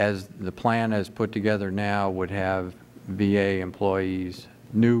saying? As the plan is put together now, would have VA employees,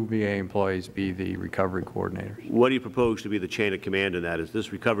 new VA employees, be the recovery coordinators. What do you propose to be the chain of command in that? Is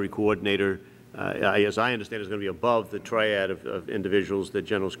this recovery coordinator, as I understand, is going to be above the triad of individuals that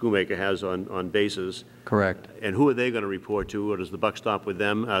General Schoolmaker has on bases? Correct. And who are they going to report to, or does the buck stop with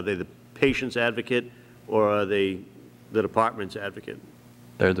them? Are they the patient's advocate, or are they the department's advocate?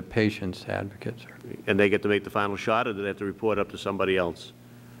 They're the patient's advocate, sir. And they get to make the final shot, or do they have to report up to somebody else?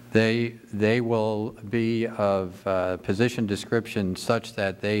 They will be of position description such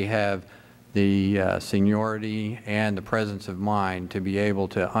that they have the seniority and the presence of mind to be able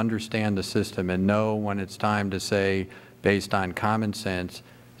to understand the system and know when it's time to say, based on common sense,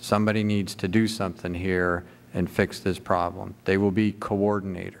 somebody needs to do something here and fix this problem. They will be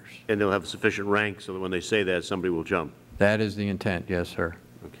coordinators. And they'll have sufficient rank so that when they say that, somebody will jump. That is the intent, yes, sir.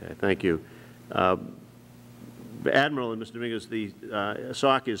 Okay, thank you. Admiral and Mr. Dominguez, the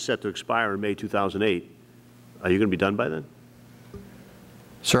SOC is set to expire in May 2008. Are you going to be done by then?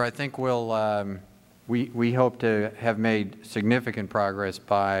 Sir, I think we hope to have made significant progress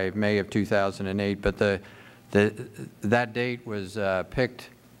by May of 2008, but that date was picked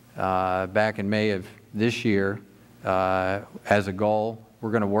back in May of this year as a goal. We're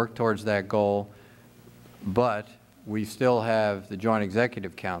going to work towards that goal, but we still have the Joint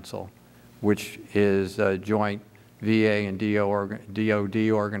Executive Council, which is a joint VA and DOD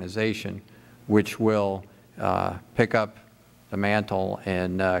organization, which will pick up the mantle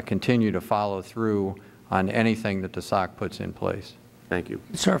and continue to follow through on anything that the SOC puts in place. Thank you.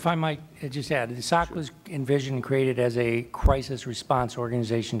 Sir, if I might just add, the SOC was envisioned and created as a crisis response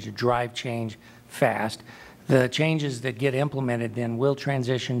organization to drive change fast. The changes that get implemented then will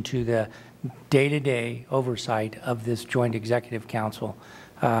transition to the day-to-day oversight of this Joint Executive Council.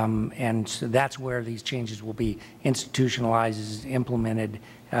 And so that's where these changes will be institutionalized, implemented,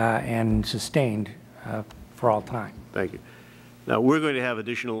 and sustained for all time. Thank you. Now, we're going to have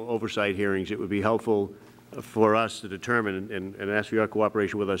additional oversight hearings. It would be helpful for us to determine and ask for your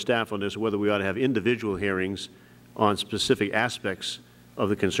cooperation with our staff on this, whether we ought to have individual hearings on specific aspects of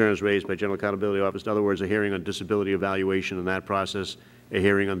the concerns raised by General Accountability Office. In other words, a hearing on disability evaluation in that process, a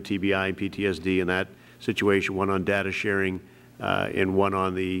hearing on TBI and PTSD in that situation, one on data sharing, and one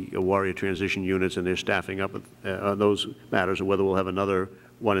on the warrior transition units and their staffing up on those matters, or whether we'll have another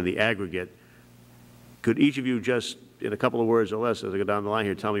one in the aggregate. Could each of you just, in a couple of words or less, as I go down the line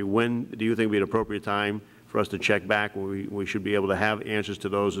here, tell me when do you think would be an appropriate time for us to check back, when we should be able to have answers to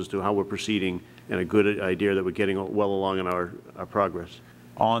those as to how we're proceeding and a good idea that we're getting well along in our progress?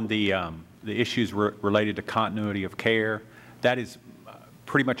 On the issues related to continuity of care, that is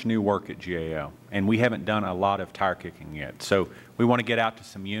pretty much new work at GAO, and we haven't done a lot of tire kicking yet. So we want to get out to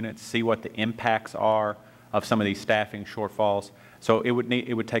some units, see what the impacts are of some of these staffing shortfalls. So it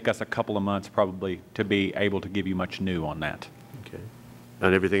would take us a couple of months probably to be able to give you much new on that. Okay.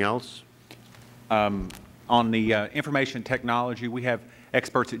 And everything else? On the information technology, we have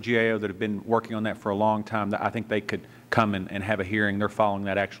experts at GAO that have been working on that for a long time. I think they could come and have a hearing. They're following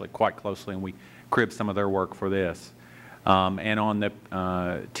that actually quite closely, and we cribbed some of their work for this. And on the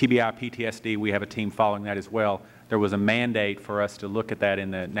TBI PTSD, we have a team following that as well. There was a mandate for us to look at that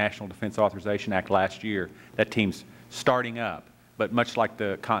in the National Defense Authorization Act last year. That team's starting up, but much like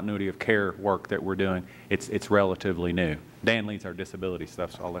the continuity of care work that we're doing, it's relatively new. Dan leads our disability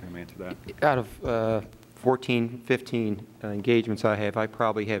stuff, so I'll let him answer that. Out of 14, 15 engagements I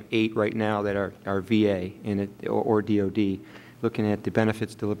probably have 8 right now that are VA or DOD, looking at the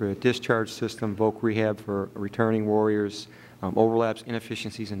benefits delivery of discharge system, voc rehab for returning warriors, overlaps,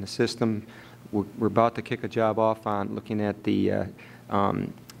 inefficiencies in the system. We're about to kick a job off on looking at the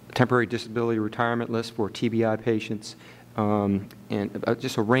temporary disability retirement list for TBI patients, and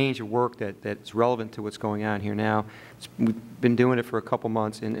just a range of work that's relevant to what's going on here now. We've been doing it for a couple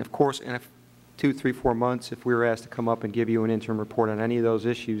months, and of course, in 2, 3, 4 months, if we were asked to come up and give you an interim report on any of those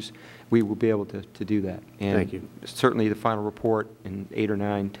issues, we will be able to do that. And thank you. Certainly the final report in 8 or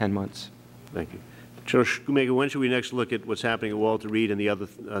 9, 10 months. Thank you. General Schoomaker, when should we next look at what's happening at Walter Reed and the other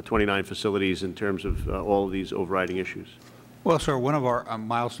 29 facilities in terms of all of these overriding issues? Well, sir, one of our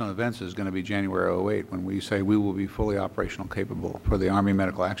milestone events is going to be January '08, when we say we will be fully operational capable for the Army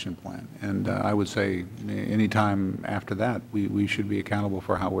Medical Action Plan. And I would say any time after that, we should be accountable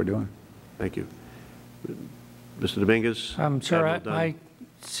for how we're doing. Thank you. Mr. Dominguez? Sir, my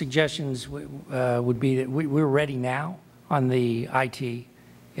suggestions would be that we're ready now on the IT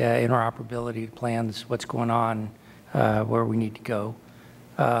interoperability plans, what's going on, where we need to go.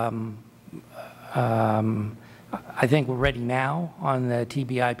 I think we're ready now on the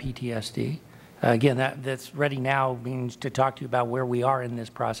TBI PTSD. Again, that's ready now means to talk to you about where we are in this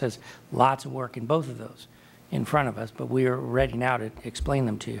process. Lots of work in both of those in front of us, but we are ready now to explain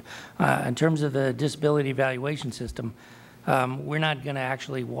them to you. In terms of the disability evaluation system, we're not going to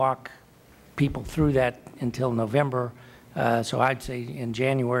actually walk people through that until November. So I'd say in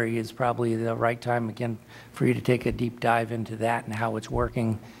January is probably the right time, again, for you to take a deep dive into that and how it's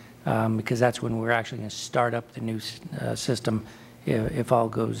working because that's when we're actually going to start up the new system if all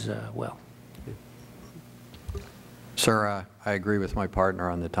goes well. Sir, I agree with my partner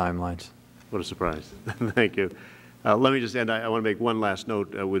on the timelines. What a surprise. Thank you. Let me just end. I want to make one last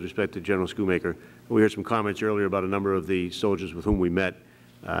note with respect to General Schoolmaker. We heard some comments earlier about a number of the soldiers with whom we met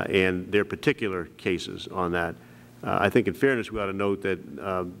and their particular cases on that. I think in fairness we ought to note that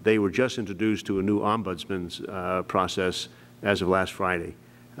they were just introduced to a new ombudsman's process as of last Friday.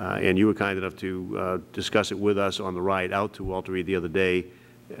 And you were kind enough to discuss it with us on the ride out to Walter Reed the other day.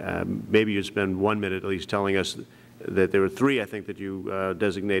 Maybe you'd spend 1 minute at least telling us that there were 3, I think, that you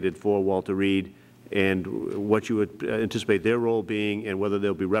designated for Walter Reed, and what you would anticipate their role being and whether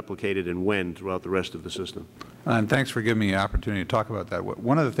they'll be replicated and when throughout the rest of the system. And thanks for giving me the opportunity to talk about that.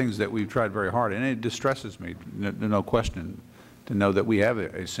 One of the things that we've tried very hard, and it distresses me, no question, to know that we have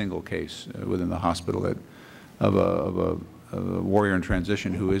a single case within the hospital of a warrior in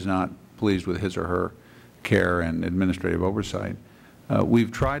transition who is not pleased with his or her care and administrative oversight.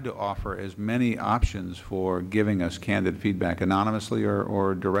 We've tried to offer as many options for giving us candid feedback anonymously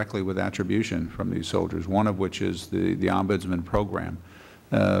or directly with attribution from these soldiers, one of which is the Ombudsman program.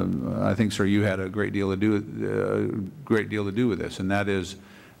 I think, sir, you had a great deal to do with this, and that is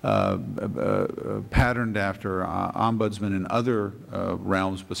patterned after ombudsman in other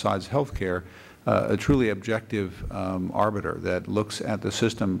realms besides health care, a truly objective arbiter that looks at the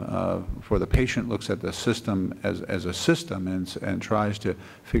system for the patient, looks at the system as a system and tries to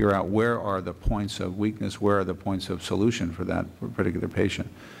figure out where are the points of weakness, where are the points of solution for that particular patient.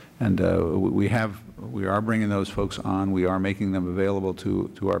 And we are bringing those folks on. We are making them available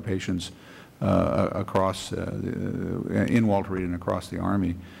to our patients across in Walter Reed and across the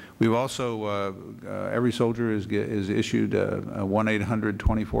Army. We've also, every soldier is issued a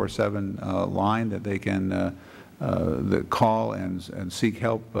 1-800-24/7 line that they can call and seek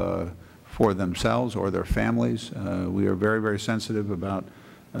help for themselves or their families. We are very, very sensitive about,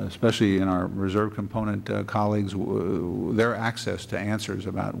 especially in our reserve component colleagues, their access to answers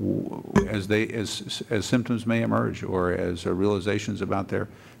about as symptoms may emerge or as realizations about their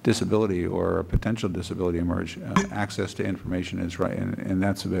disability or a potential disability emerge. Access to information is right, and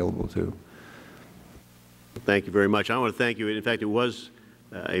that's available too. Thank you very much. I want to thank you. In fact, it was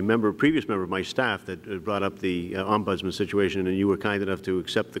a previous member of my staff that brought up the ombudsman situation, and you were kind enough to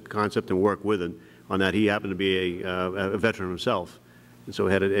accept the concept and work with it on that. He happened to be a veteran himself. And so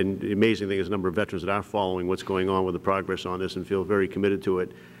and the amazing thing is a number of veterans that are following what's going on with the progress on this and feel very committed to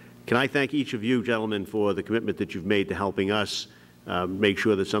it. Can I thank each of you, gentlemen, for the commitment that you've made to helping us make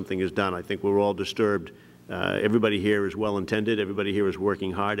sure that something is done. I think we're all disturbed. Everybody here is well-intended. Everybody here is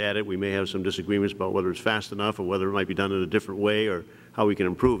working hard at it. We may have some disagreements about whether it's fast enough or whether it might be done in a different way or how we can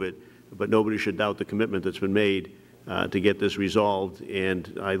improve it. But nobody should doubt the commitment that's been made to get this resolved.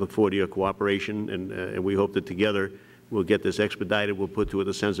 And I look forward to your cooperation, and we hope that together we'll get this expedited. We'll put to it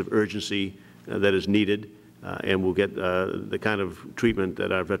a sense of urgency that is needed, and we'll get the kind of treatment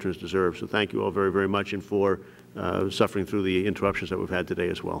that our veterans deserve. So thank you all very, very much, and for suffering through the interruptions that we've had today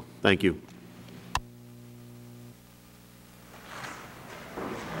as well. Thank you.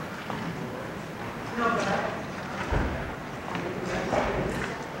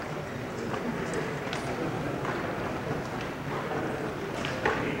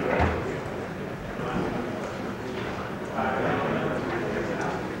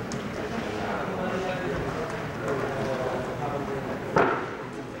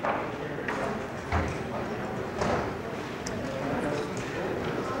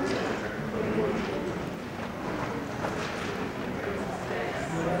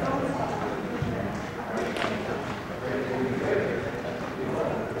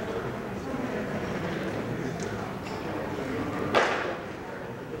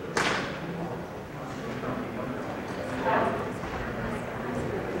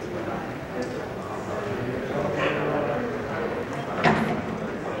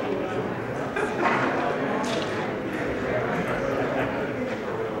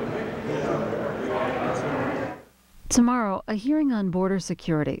 Tomorrow, a hearing on border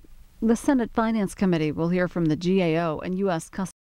security. The Senate Finance Committee will hear from the GAO and U.S. Customs